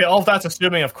gonna say, all of that's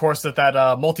assuming, of course, that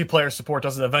multiplayer support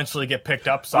doesn't eventually get picked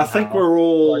up somehow. I think we're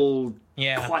all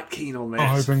quite keen on that.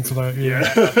 I'm hoping for that.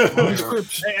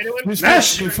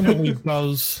 Nash definitely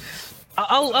does.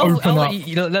 I'll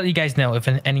let you guys know if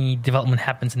any development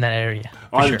happens in that area.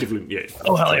 I'm definitely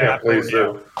Oh hell yeah, please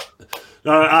do.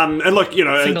 And look,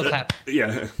 single clap.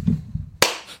 Yeah.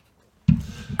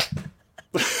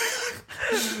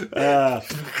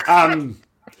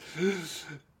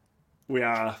 We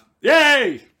are.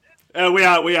 Yay! We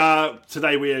are.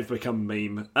 Today we have become a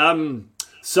meme.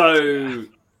 So,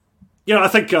 I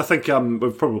think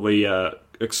we've probably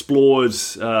explored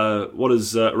what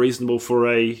is reasonable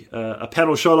for a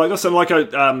panel show like this, and I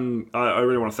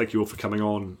really want to thank you all for coming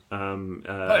on.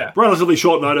 Relatively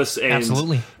short notice, and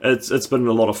absolutely, it's been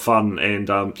a lot of fun,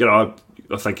 and I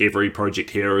think every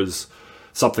project here is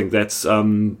something that's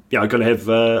going to have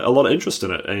a lot of interest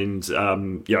in it, and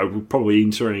we're probably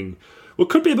entering what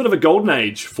could be a bit of a golden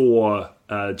age for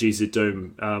GZ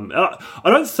Doom. I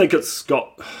don't think it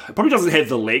probably doesn't have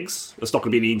the legs. It's not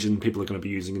going to be an engine people are going to be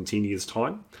using in 10 years'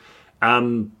 time.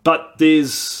 But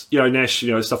there's, Nash,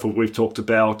 stuff we've talked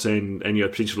about, and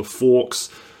potential of forks.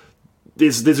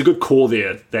 There's a good core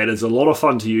there that is a lot of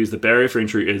fun to use. The barrier for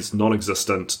entry is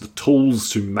non-existent. The tools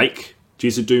to make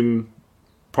GZ Doom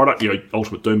product,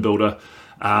 Ultimate Doom Builder,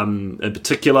 in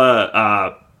particular,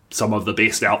 are some of the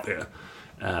best out there.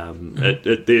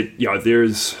 There's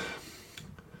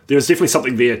definitely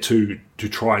something there to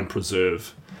try and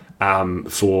preserve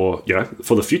for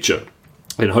the future,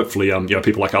 and hopefully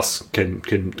people like us can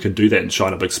do that and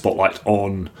shine a big spotlight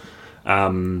on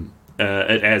it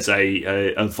as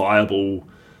a viable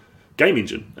game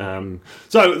engine.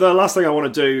 So the last thing I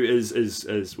want to do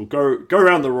is we'll go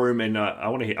around the room, and I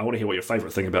want to hear what your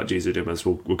favourite thing about GZ Doom is.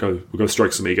 We'll go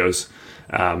stroke some egos.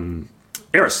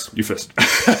 Eris, you first.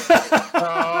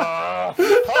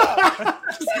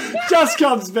 Just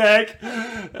comes back.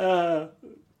 I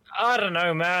don't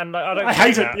know, man. I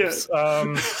hate it. Yes.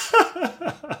 Now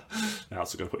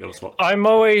it's going to put you on the spot. I'm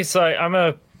always I'm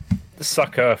a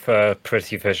sucker for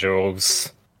pretty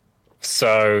visuals,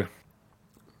 so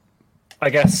I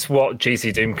guess what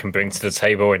GZ Doom can bring to the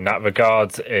table in that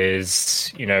regard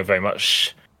is, very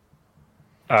much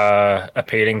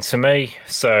appealing to me.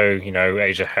 So,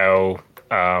 Age of Hell,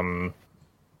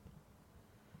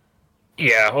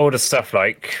 all the stuff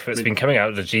that's been coming out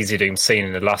of the GZ Doom scene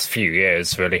in the last few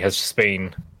years really has just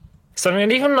been something.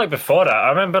 And even before that, I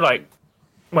remember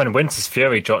when Winter's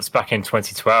Fury dropped back in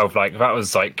 2012, that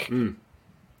was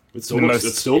it still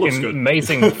looks good.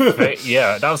 Amazing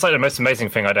yeah, that was the most amazing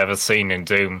thing I'd ever seen in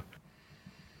Doom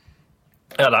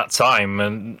at that time.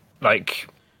 And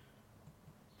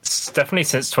definitely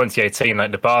since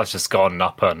 2018, the bar's just gone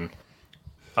up and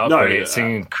up. Really. It's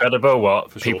incredible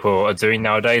what people are doing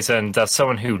nowadays. And as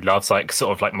someone who loves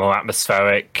more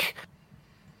atmospheric,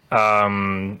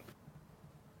 shiny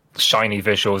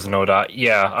visuals and all that,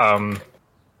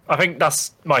 I think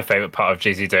that's my favorite part of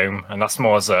GZ Doom, and that's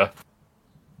more as a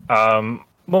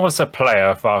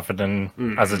player rather than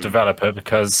as a developer,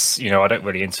 because I don't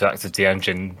really interact with the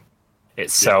engine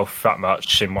itself that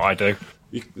much in what I do.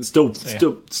 You still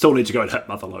need to go and hit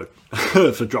Motherload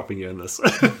for dropping you in this. All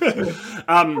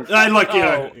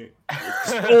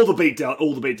the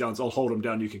beatdowns, I'll hold him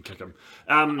down. You can kick him.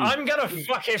 I'm gonna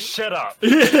fuck his shit up.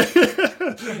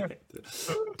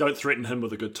 Don't threaten him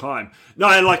with a good time. No,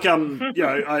 and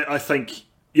I think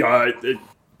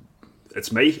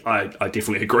it's me. I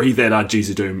definitely agree that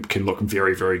GZ Doom can look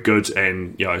very, very good,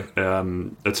 and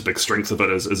it's a big strength of it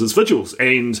is its visuals.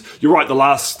 And you're right, the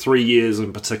last 3 years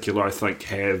in particular, I think,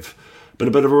 have been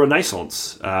a bit of a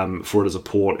renaissance for it as a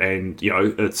port, and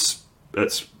it's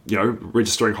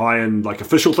registering high in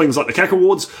official things like the CAC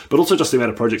Awards, but also just the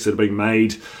amount of projects that are being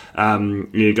made.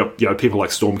 You got people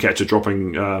like Stormcatcher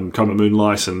dropping Coma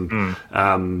Moonlight, and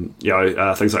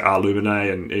things like R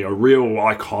Lumine, and real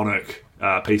iconic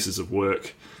pieces of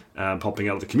work popping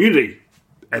out of the community,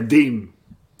 and then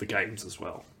the games as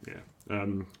well.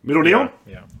 Middle Neon,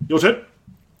 your turn.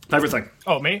 Favorite thing?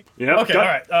 Oh, me? Yeah. Okay. All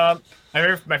right.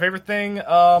 My favorite thing.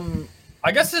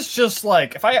 I guess it's just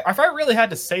if I really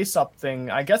had to say something,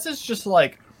 I guess it's just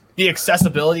the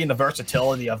accessibility and the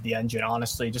versatility of the engine.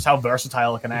 Honestly, just how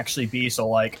versatile it can actually be.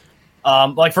 So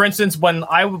for instance,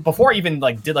 before I even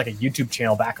did a YouTube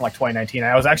channel back in 2019,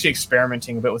 I was actually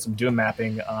experimenting a bit with some Doom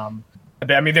mapping.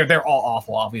 I mean, they're all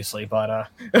awful, obviously, but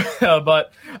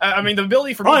I mean, the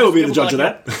ability for me I will be the judge of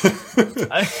that.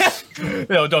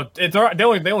 they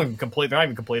only complete. They're not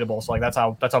even completable. So that's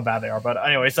how bad they are. But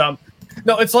anyways, no,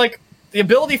 it's the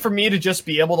ability for me to just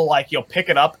be able to pick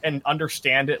it up and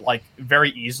understand it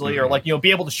very easily, or be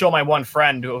able to show my one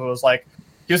friend who was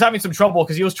he was having some trouble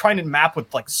because he was trying to map with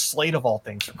Slade of all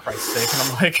things, for Christ's sake, and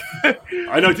I'm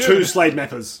I know two Slade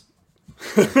mappers.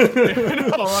 I'm it's a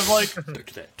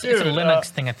Linux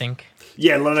thing, I think.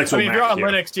 Yeah, Linux. I mean, if you're on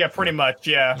Linux, pretty much,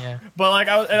 yeah. But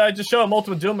I just show him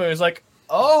Ultimate Doom, and he's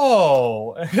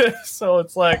oh, so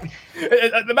it's the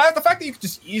fact that you can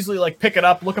just easily pick it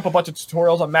up, look up a bunch of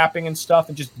tutorials on mapping and stuff,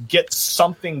 and just get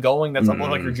something going that's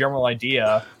your general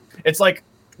idea. It's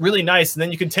really nice, and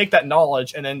then you can take that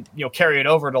knowledge and then carry it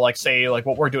over to say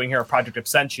what we're doing here at Project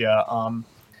Absentia.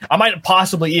 I might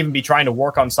possibly even be trying to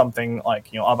work on something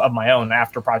of my own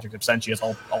after Project Absentia is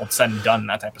all said and done,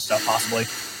 that type of stuff. Possibly,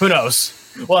 who knows?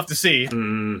 We'll have to see.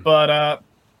 But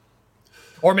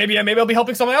or maybe I'll be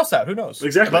helping someone else out. Who knows?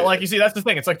 Exactly. But you see, that's the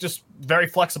thing. It's just very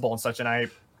flexible and such, and I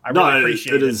really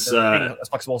appreciate it is being as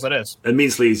flexible as it is.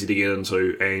 Immensely easy to get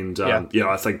into, and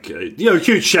I think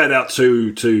huge shout out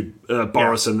to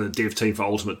Boris and the dev team for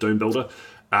Ultimate Doom Builder.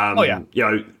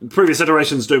 Previous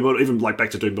iterations Doom Builder, even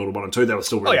back to Doom Builder 1 and 2, they were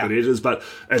still really good editors, but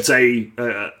it's a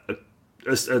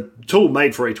tool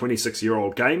made for a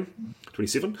 26-year-old game,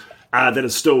 27, that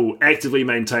is still actively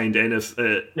maintained, and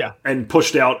and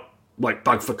pushed out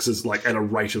bug fixes at a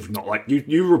rate of not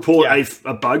you report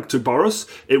a bug to Boris,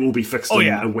 it will be fixed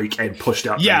in a week and pushed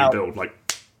out to a new build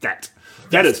that.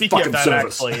 That is Speaking fucking of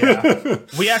that, service.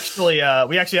 actually,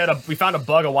 we found a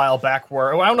bug a while back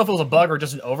where I don't know if it was a bug or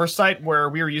just an oversight where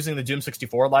we were using the Doom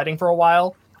 64 lighting for a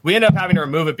while. We ended up having to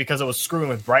remove it because it was screwing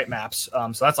with bright maps.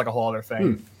 So that's like a whole other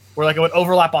thing. Where like it would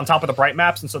overlap on top of the bright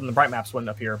maps, and so then the bright maps wouldn't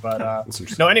appear. But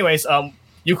no, anyways,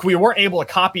 we weren't able to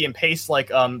copy and paste like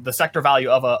the sector value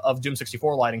of Doom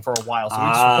 64 lighting for a while, so we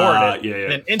just recorded it,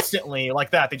 and then instantly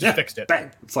like that they just fixed it.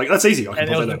 Bang! It's like that's easy. I can And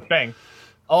it put was that in. bang.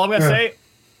 All I'm gonna say,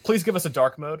 please give us a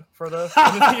dark mode for the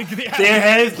There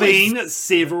have been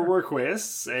several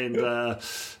requests, and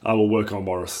I will work on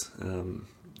Boris.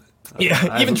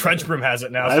 even Trench Broom has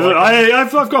it now.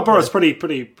 I've got Boris pretty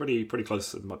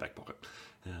close in my back pocket.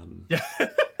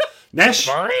 Nash,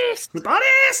 Boris.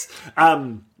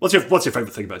 What's your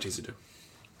favorite thing about GZ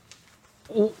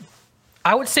Doom?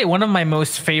 I would say one of my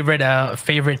most favorite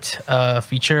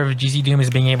feature of GZ Doom is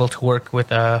being able to work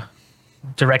with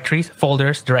directories,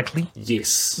 folders directly.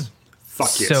 Yes.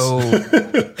 Fuck yes. So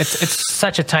it's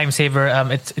such a time saver.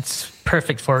 It's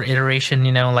perfect for iteration.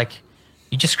 Like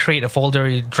you just create a folder,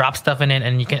 you drop stuff in it,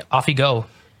 and off you go.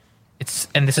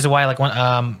 And this is why like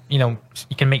you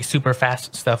can make super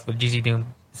fast stuff with GZ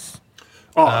Doom.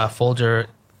 Folder.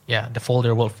 Yeah, the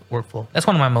folder workflow. That's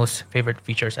one of my most favorite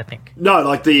features, I think. No,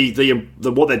 like the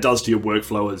what that does to your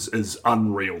workflow is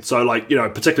unreal. So like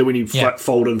particularly when you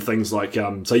fold in things like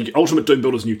Ultimate Doom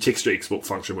Builder's new texture export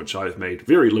function, which I've made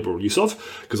very liberal use of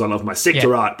because I love my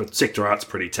sector art, but sector art's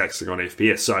pretty taxing on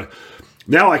FPS. So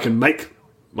now I can make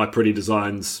my pretty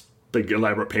designs, big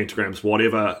elaborate pentagrams,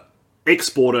 whatever,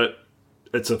 export it.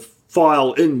 It's a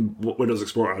file in Windows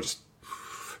Explorer. I just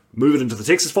move it into the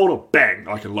Texas folder, bang,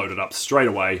 I can load it up straight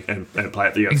away and play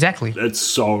it there. Exactly. It's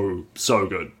so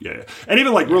good. Yeah. And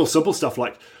even like real simple stuff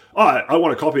like, I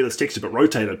want to copy this texture but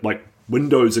rotate it. Like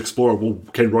Windows Explorer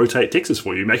can rotate textures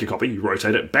for you. Make a copy, you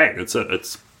rotate it, bang. The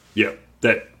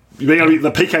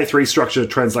PK3 structure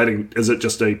translating, is it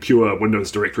just a pure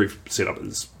Windows directory setup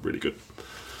is really good.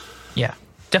 Yeah.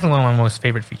 Definitely one of my most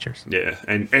favorite features. Yeah,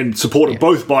 and supported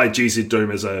both by GZ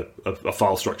Doom as a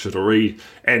file structure to read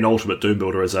and Ultimate Doom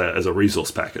Builder as a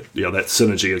resource packet. That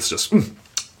synergy is just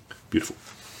beautiful.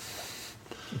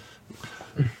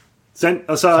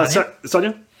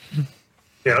 Sonia?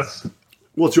 Yes.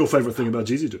 What's your favorite thing about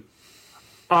GZ Doom?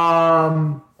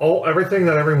 Everything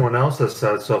that everyone else has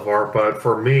said so far, but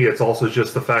for me, it's also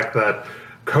just the fact that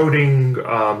coding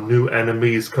new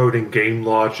enemies, coding game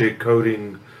logic,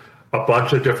 coding a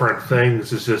bunch of different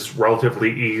things is just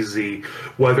relatively easy,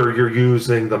 whether you're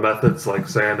using the methods like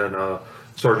Zan and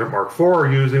Sergeant Mark IV, or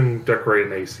using Decorate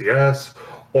and ACS,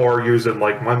 or using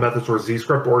like my methods or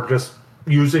ZScript, or just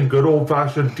using good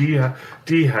old-fashioned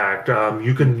DHacked.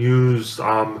 You can use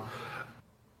a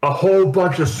whole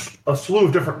bunch of a slew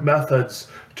of different methods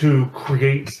to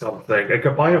create something and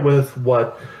combine it with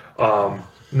what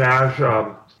Nash,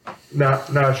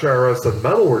 Aris, and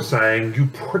Metal were saying. You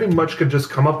pretty much can just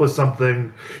come up with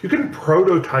something. You can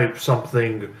prototype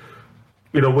something,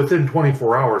 within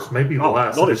 24 hours, maybe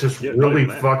less. It's just really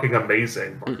fucking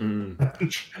amazing.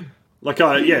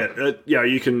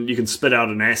 You can spit out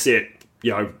an asset,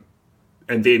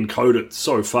 and then code it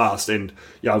so fast. And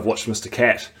I've watched Mr.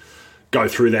 Cat go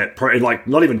through that, and like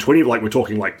not even 20, like we're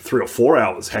talking like 3 or 4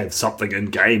 hours, have something in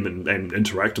game and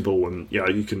interactable, and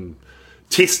you can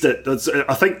test it.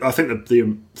 I think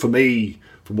that for me,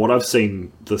 from what I've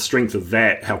seen, the strength of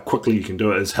that, how quickly you can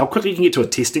do it, is how quickly you can get to a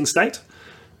testing state.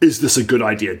 Is this a good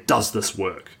idea? Does this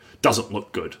work? Does it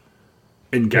look good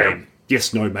in game?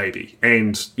 Yes, no, maybe.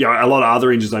 And a lot of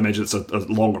other engines, I imagine it's a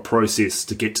longer process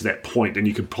to get to that point, and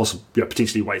you could possibly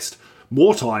potentially waste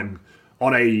more time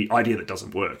on a idea that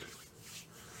doesn't work.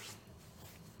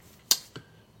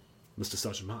 Mr.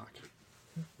 Sergeant Mark.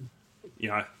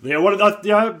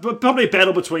 Probably a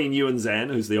battle between you and Zan,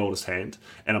 who's the oldest hand,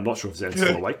 and I'm not sure if Zan's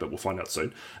still awake, but we'll find out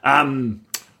soon.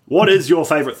 What is your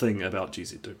favourite thing about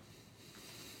GZ Doom?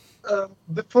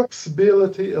 The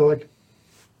flexibility,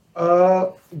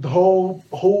 the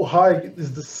whole high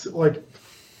is this, like,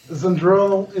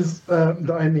 Zandrone is,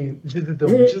 GZ Doom.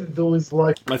 GZ Doom is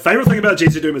like... My favourite thing about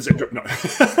GZ Doom is Zandrone. No.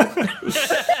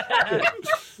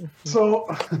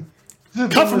 So...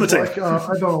 Cut from the team. Like, I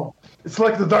don't know. It's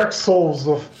like the Dark Souls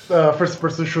of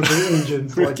first-person shooter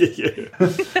engines. Like,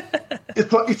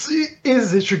 it's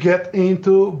easy to get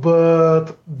into,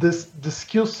 but the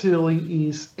skill ceiling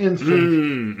is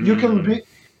infinite. You can be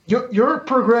your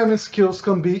programming skills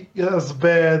can be as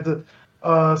bad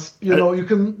as you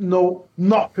can know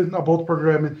nothing about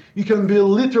programming. You can be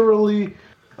literally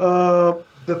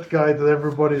that guy that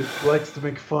everybody likes to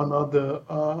make fun of,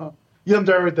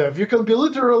 Yandere Dev. You can be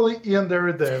literally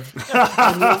Yandere Dev. You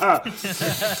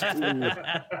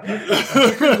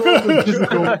can go to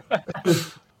Disco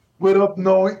without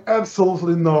knowing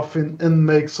absolutely nothing and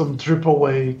make some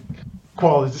AAA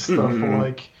quality stuff.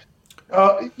 Like,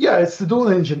 yeah, it's the dual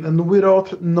engine, and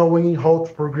without knowing how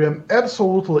to program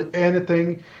absolutely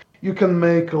anything, you can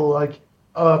make like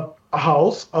a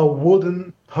house, a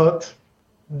wooden hut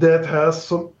that has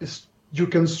some. You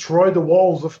can destroy the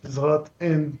walls of this hut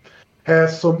and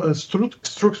has some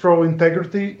structural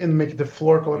integrity and make the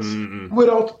floor collapse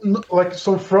without like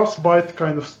some frostbite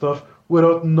kind of stuff,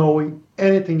 without knowing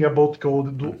anything about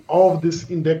code. Do all of this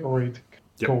in decorating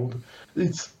code.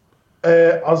 It's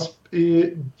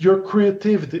your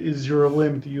creativity is your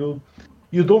limit. You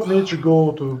don't need to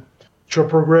go to a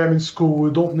programming school.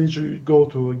 You don't need to go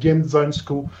to a game design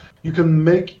school. You can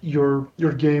make your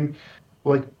game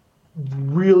like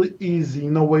really easy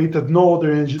in a way that no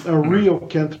other engine, Unreal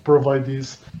can't provide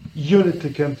this,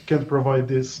 Unity can't provide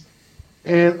this,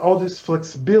 and all this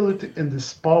flexibility and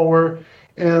this power,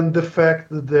 and the fact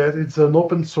that it's an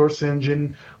open source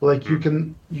engine. Like you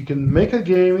can make a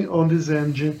game on this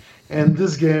engine, and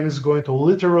this game is going to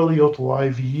literally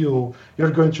outlive you.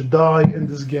 You're going to die, and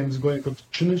this game is going to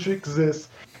continue to exist.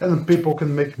 And people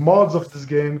can make mods of this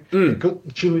game.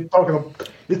 Actually, talking about,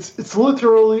 it's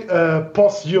literally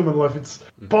post-human life. It's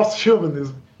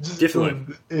post-humanism.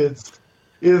 Definitely, it's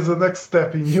the next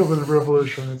step in human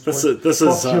revolution. This is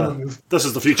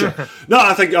the future. No,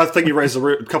 I think you raised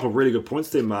a couple of really good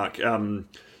points there, Mark. GZ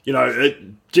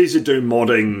Doom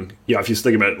modding. If you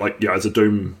think about it, as a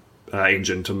Doom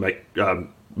engine to make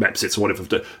map sets or whatever,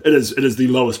 it is the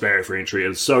lowest barrier for entry.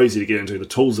 It's so easy to get into. The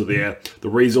tools are there, the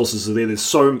resources are there. There's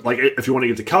so if you want to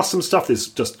get to custom stuff, there's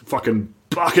just fucking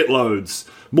bucket loads,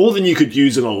 more than you could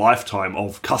use in a lifetime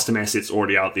of custom assets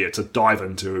already out there to dive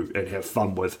into and have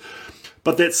fun with.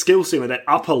 But that skill set, that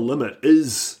upper limit,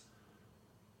 is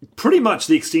pretty much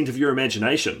the extent of your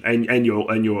imagination and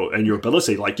your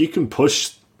ability. Like, you can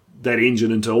push that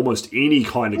engine into almost any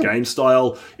kind of game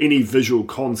style, any visual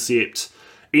concept,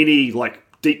 any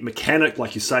deep mechanic,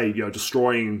 like you say,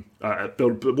 destroying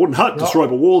build wooden hut,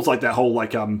 destroyable walls, like that whole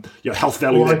health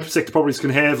value that sector properties can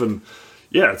have, and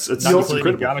it's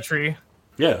incredible geometry.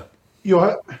 Yeah, you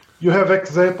have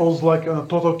examples like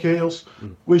Total Chaos,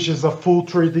 which is a full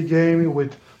 3D game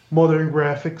with modern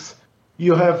graphics.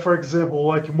 You have, for example,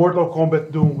 like Mortal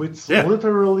Kombat Doom, which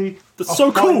literally that's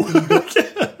so cool.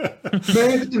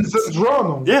 Made in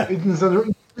Zendrano. Yeah,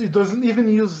 it doesn't even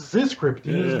use Z-script.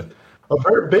 It uses a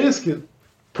very basic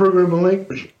programming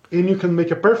language, and you can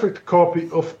make a perfect copy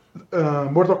of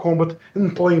Mortal Kombat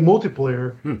and play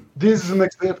multiplayer. This is an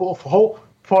example of how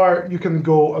far you can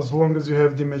go as long as you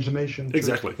have the imagination and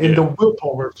the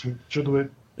willpower to do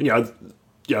it.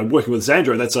 And working with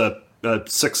Xandro, that's a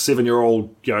 6-7 year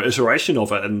old iteration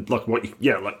of it, and like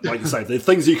you say, the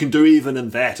things you can do even in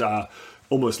that are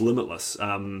almost limitless.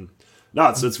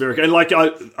 It's very good. And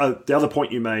the other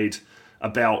point you made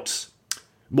about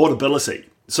moddability.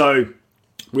 So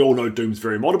we all know Doom's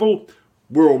very moddable.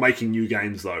 We're all making new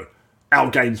games, though. Our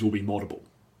games will be moddable.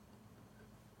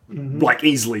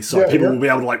 Easily. So people will be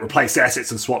able to replace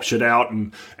assets and swap shit out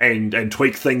and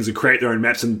tweak things and create their own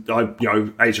maps. And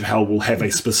Age of Hell will have an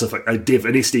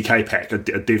SDK pack, a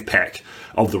dev pack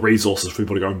of the resources for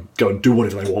people to go and do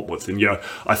whatever they want with. And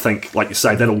I think, like you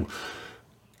say, that'll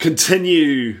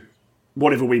continue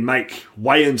whatever we make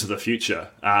way into the future.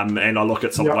 And I look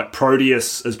at something like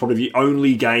Proteus as probably the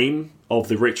only game of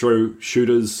the retro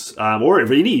shooters or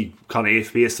of any kind of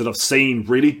FPS that I've seen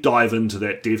really dive into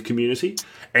that dev community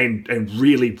and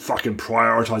really fucking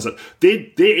prioritize it.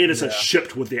 Their editor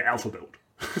shipped with their alpha build.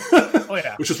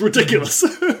 Which is ridiculous.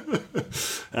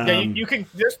 You can.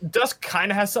 This kind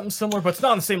of has something similar, but it's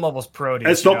not on the same level as Proteus.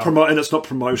 It's not promoted, and it's not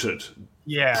promoted.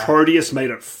 Yeah, Proteus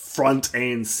made it front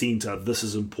and center. This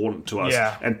is important to us,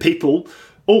 and people.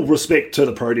 All respect to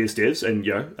the Proteus devs and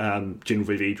General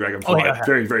VV, Dragonfly,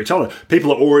 very, very talented.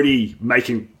 People are already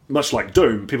making, much like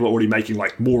Doom, people are already making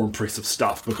more impressive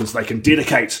stuff because they can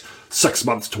dedicate 6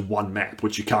 months to one map,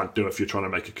 which you can't do if you're trying to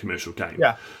make a commercial game.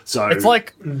 Yeah, so it's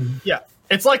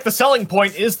it's like the selling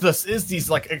point is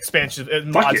these expansions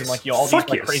and mods and all these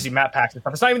crazy map packs and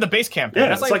stuff. It's not even the base campaign.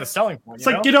 That's not even the selling point.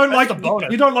 It's you don't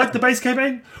like the base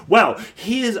campaign? Well,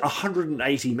 here's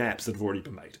 180 maps that have already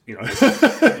been made. You can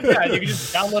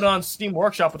just download it on Steam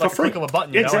Workshop with a click of a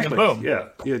button. Exactly. And then boom.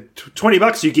 Yeah.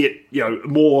 $20 you get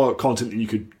more content than you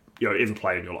could ever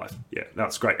play in your life. Yeah,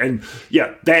 that's great. And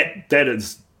that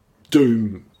is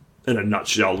Doom in a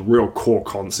nutshell, the real core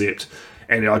concept.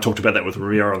 And I talked about that with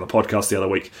Ramiro on the podcast the other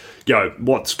week.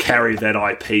 What's carried that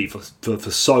IP for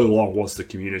so long was the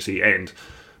community. And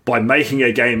by making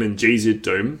a game in GZ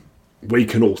Doom, we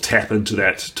can all tap into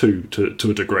that to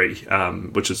a degree,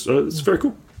 which is it's very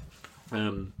cool.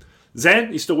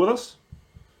 Zan, you still with us?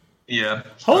 Yeah.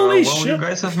 Holy well, shit! you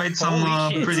guys have made some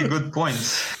pretty good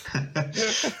points.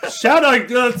 Shout out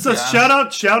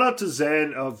to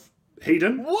Zan of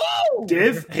Hedon. Whoa!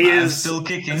 Dev, he is still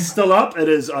kicking. Still up. It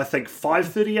is, I think,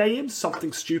 5:30 a.m.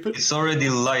 Something stupid. It's already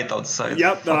light outside.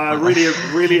 Yep,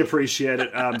 really appreciate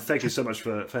it. Thank you so much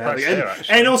for having it.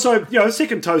 And also,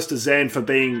 second toast to Zan for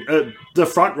being the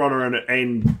front runner in it.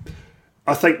 And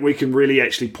I think we can really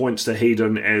actually point to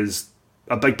Hedon as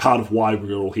a big part of why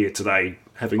we're all here today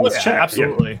having this chat.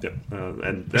 Absolutely. Yeah.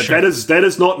 And that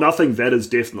is not nothing. That is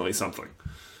definitely something.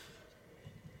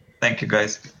 Thank you,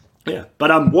 guys. Yeah,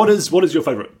 but what is your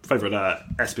favorite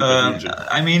aspect of the engine?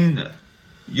 I mean,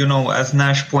 as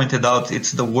Nash pointed out,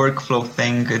 it's the workflow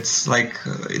thing. It's like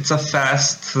it's a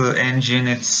fast engine.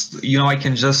 It's I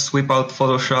can just sweep out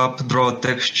Photoshop, draw a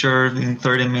texture in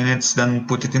 30 minutes, then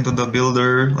put it into the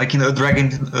builder. Like drag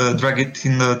it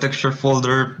in the texture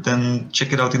folder, then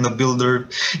check it out in the builder.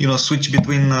 Switch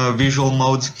between visual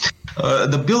modes.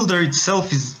 The builder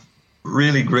itself is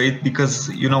really great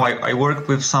because I work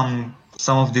with some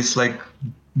of this like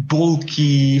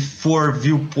bulky 4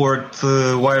 viewport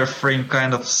wireframe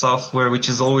kind of software, which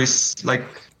is always like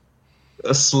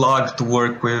a slog to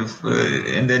work with,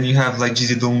 and then you have like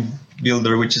GZ Doom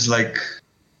Builder, which is like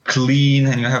clean,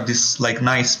 and you have this like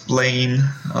nice plane,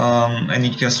 and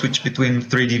you can switch between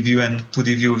 3D view and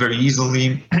 2D view very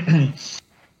easily.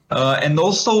 And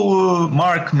also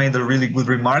Mark made a really good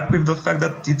remark with the fact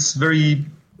that it's very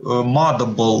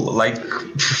moddable. Like,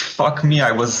 fuck me,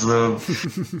 I was a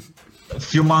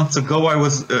few months ago, I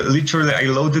was literally, I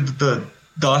loaded the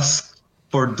Dusk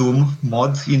for Doom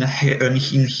mod in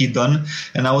Hedon,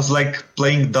 and I was like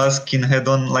playing Dusk in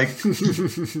Hedon like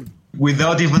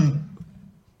without even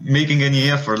making any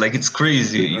effort. Like, it's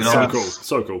crazy, So cool.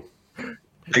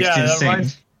 It's insane.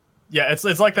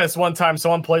 It's like this one time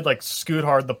someone played like Scoot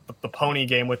Hard, the pony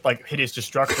game with like Hideous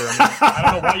Destructor. I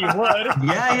don't know why you would.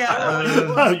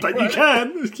 Yeah. But you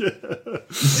can.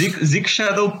 Zig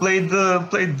Shadow played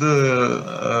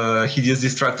the Hideous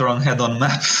Destructor on Head-On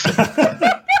maps.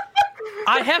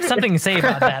 I have something to say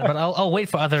about that, but I'll wait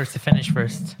for others to finish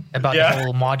first about the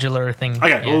whole modular thing.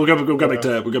 Okay, we'll go back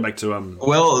to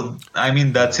Well, I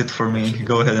mean, that's it for me.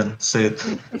 Go ahead and say it.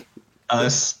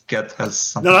 Unless Cat has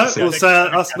something to say. We'll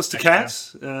ask Mr. Cat,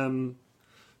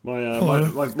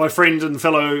 my friend and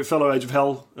fellow Age of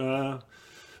Hell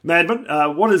madman.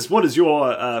 What is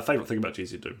your favourite thing about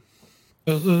GZ Doom?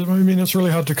 I mean, it's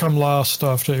really hard to come last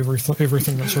after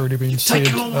everything that's already been said.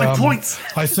 Taking all my points.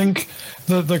 I think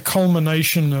the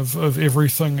culmination of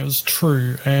everything is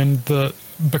true, and that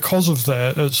because of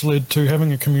that, it's led to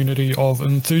having a community of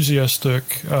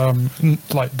enthusiastic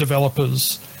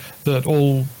developers that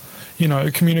all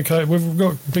communicate. We've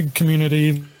got a big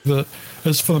community that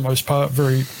is, for the most part,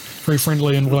 very, very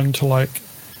friendly and willing to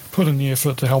put in the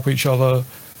effort to help each other.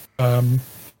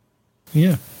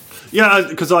 Yeah,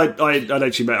 because I'd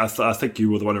actually, I think you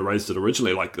were the one who raised it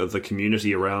originally, like the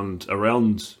community around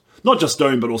not just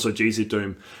Doom but also GZ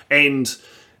Doom, and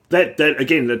that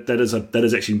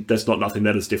is not nothing.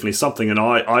 That is definitely something, and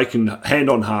I can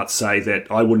hand on heart say that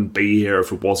I wouldn't be here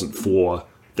if it wasn't for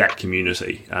that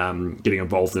community, getting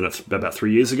involved in it about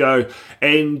 3 years ago,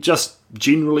 and just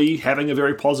generally having a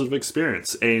very positive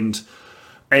experience. And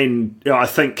I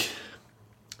think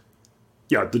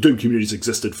the Doom community's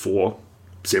existed for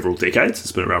several decades.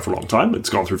 It's been around for a long time. It's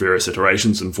gone through various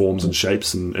iterations and forms and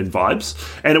shapes and vibes,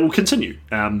 and it will continue.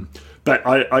 But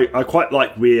I quite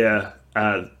like where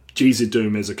GZ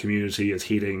Doom as a community is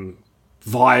heading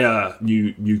via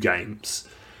new games.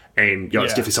 And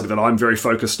it's definitely something that I'm very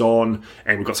focused on.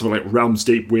 And we've got something like Realms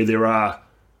Deep where there are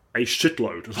a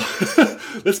shitload.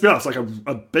 Let's be honest, like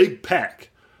a big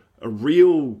pack, a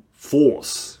real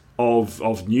force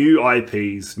of new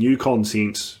IPs, new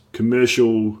content,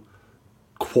 commercial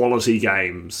quality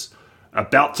games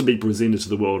about to be presented to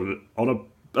the world on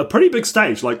a pretty big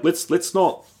stage. Like, let's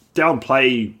not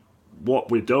downplay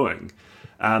what we're doing.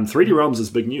 3D Realms is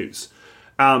big news.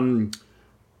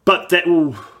 But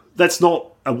that's not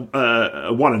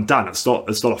a one and done. It's not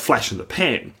a flash in the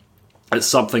pan. It's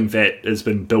something that has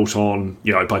been built on,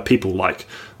 by people like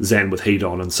Zan with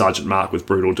Hedon and Sergeant Mark with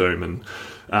Brutal Doom, and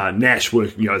Nash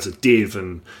working, as a dev,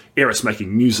 and Eris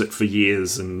making music for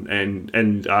years, and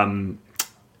then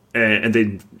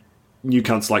new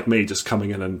cunts like me just coming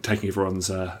in and taking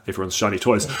everyone's shiny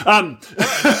toys. No,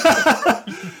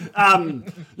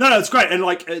 it's great. And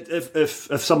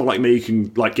if someone like me can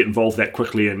get involved that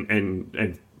quickly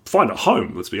and find a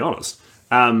home, let's be honest,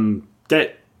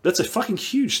 that that's a fucking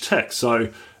huge tick. So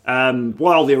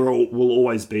while there will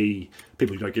always be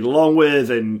people you don't get along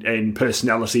with and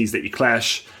personalities that you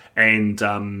clash and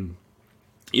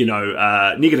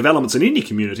negative elements in any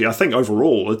community, I think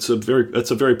overall it's a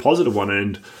very positive one.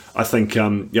 And I think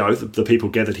the people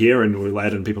gathered here, and we'll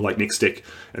add in people like Nextech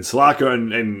and Sulaco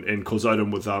and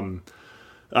Korzodom with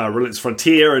Relentless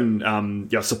Frontier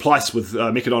and Supplice with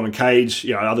Mechadon and Cage,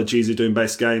 other GZ Doom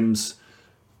based games.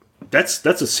 That's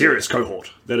a serious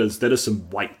cohort. That is some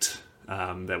weight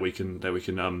that we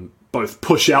can both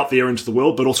push out there into the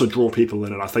world, but also draw people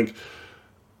in. And I think,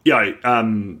 I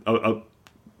don't know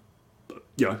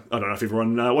if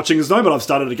everyone watching us know, but I've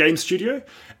started a game studio,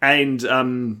 and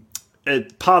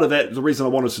part of that, the reason I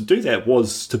wanted to do that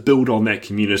was to build on that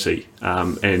community.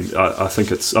 And I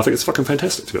think it's fucking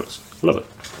fantastic, to be honest. I love it.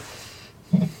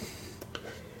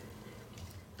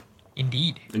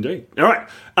 Indeed. All right.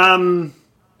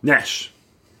 Nash,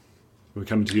 we're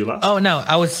coming to you last. Oh no,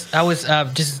 I was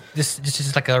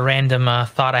just like a random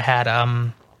thought I had.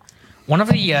 One of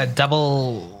the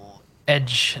double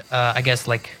edge, I guess,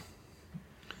 like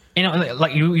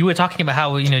like you were talking about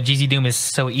how GZ Doom is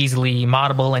so easily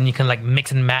moddable and you can like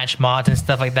mix and match mods and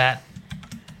stuff like that.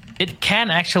 It can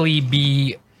actually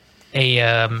be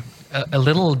a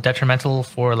little detrimental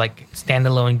for like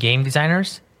standalone game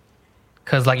designers,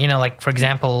 because like for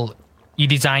example, you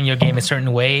design your game a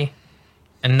certain way,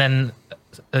 and then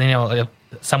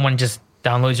someone just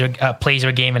downloads plays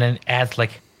your game and then adds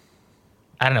like,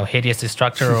 I don't know, Hideous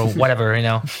Destructor or whatever,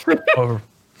 or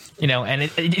and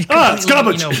it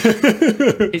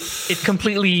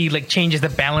completely like changes the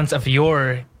balance of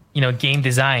your game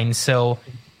design. So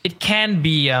it can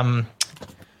be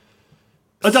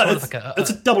it's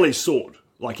a double-edged sword,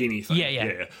 like anything.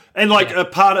 Yeah. And like a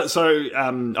part of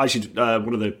actually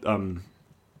one of the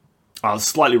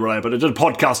slightly related, but I did a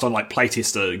podcast on like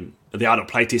playtesting, the art of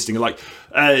playtesting, and like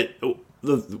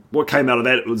what came out of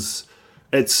that was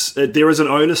there is an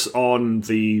onus on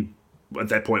the, at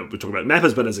that point we're talking about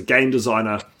mappers, but as a game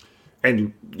designer,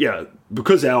 and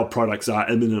because our products are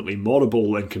eminently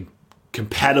moddable and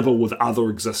compatible with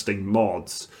other existing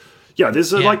mods,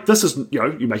 this is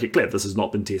you make it clear this has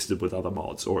not been tested with other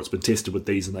mods, or it's been tested with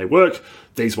these and they work,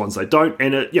 these ones they don't,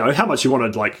 and how much you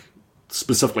want to like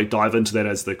specifically dive into that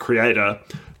as the creator,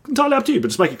 entirely up to you, but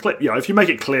just make it clear. If you make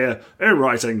it clear in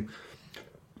writing,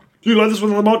 you like this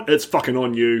one on the mod, it's fucking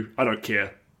on you. I don't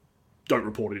care. Don't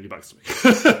report any bugs to me.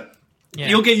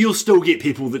 You'll still get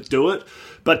people that do it,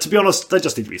 but to be honest, they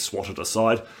just need to be swatted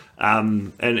aside.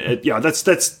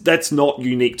 That's not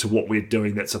unique to what we're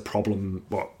doing. That's a problem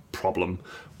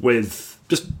with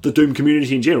just the Doom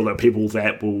community in general. There are people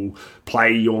that will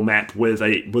play your map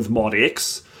with mod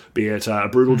X, be it a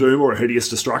Brutal Doom or a Hideous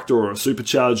Destructor or a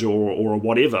Supercharge or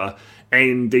whatever,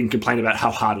 and then complain about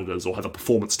how hard it is or how the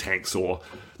performance tanks, or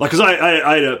like, because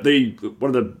I had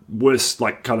one of the worst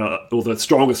or the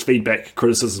strongest feedback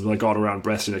criticisms I got around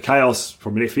Bastion of Chaos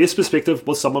from an FPS perspective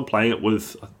was someone playing it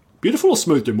with Beautiful or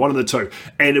Smooth Doom, one of the two,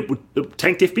 and it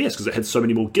tanked FPS because it had so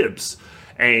many more gibs.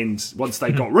 And once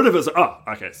they got rid of it, it's like,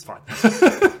 okay, it's fine.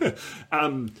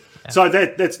 So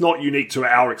that's not unique to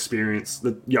our experience.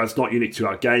 It's not unique to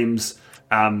our games.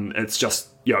 It's just,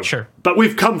 Sure. But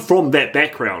we've come from that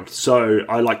background, so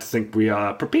I like to think we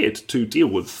are prepared to deal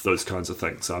with those kinds of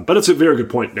things. But it's a very good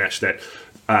point, Nash, that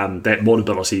that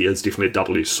moddability is definitely a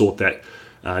double-edged sword that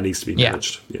needs to be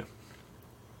managed. Yeah.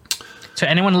 So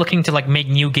anyone looking to like make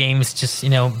new games, just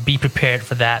be prepared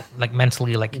for that, like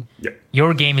mentally. Like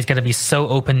your game is going to be so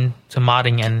open to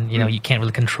modding, and you can't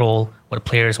really control what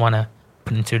players want to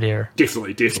put into their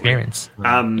definitely experience.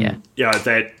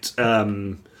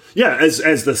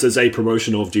 As this is a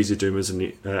promotion of GZ Doom as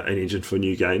an engine for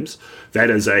new games,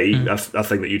 that is a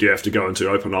thing that you do have to go into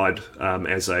open-eyed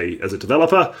as a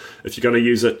developer. If you're going to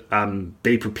use it,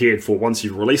 be prepared for, once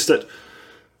you've released it,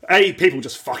 people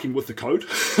just fucking with the code,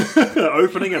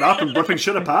 opening it up and ripping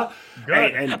shit apart.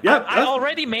 Good. I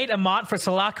already made a mod for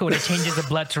Sulaco that changes the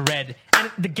blood to red,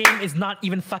 and the game is not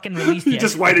even fucking released yet.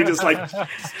 Just waiting, just like...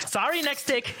 Sorry,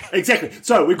 Nextech. Exactly.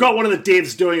 So we've got one of the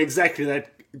devs doing exactly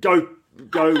that. Go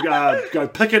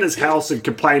pick at his house and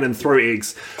complain and throw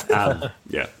eggs.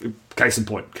 Case in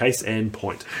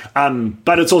point.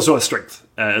 But it's also a strength.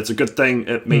 It's a good thing.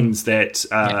 It means that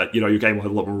your game will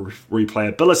have a lot more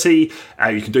replayability.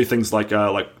 You can do things like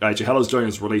AJ Hello's doing,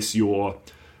 is release your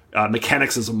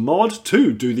mechanics as a mod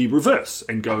to do the reverse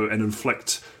and go and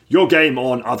inflict your game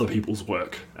on other people's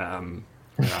work. And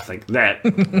I think that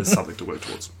is something to work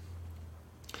towards.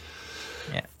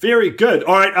 Yeah. Very good.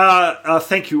 All right.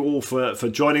 Thank you all for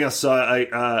joining us.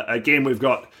 Again, we've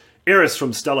got Eris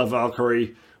from Stellar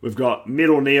Valkyrie. We've got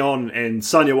Metal Neon and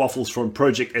Sonia Waffles from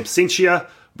Project Absentia.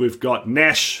 We've got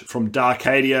Nash from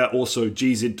Darkadia, also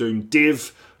GZ Doom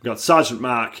Dev. We've got Sergeant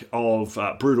Mark of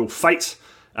Brutal Fate,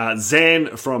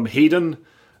 Zan from Hedon,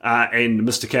 and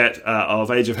Mr. Cat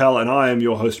of Age of Hell. And I am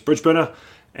your host, Bridgeburner.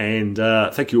 And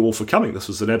thank you all for coming. This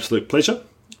was an absolute pleasure.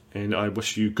 And I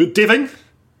wish you good deving.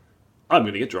 I'm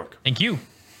going to get drunk. Thank you.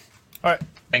 All right.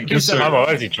 Thank you, sir. I'm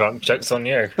already drunk. Joke's on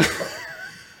you.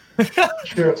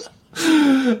 Cheers.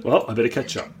 Well, I better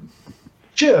catch up.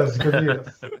 Cheers. Good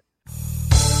news.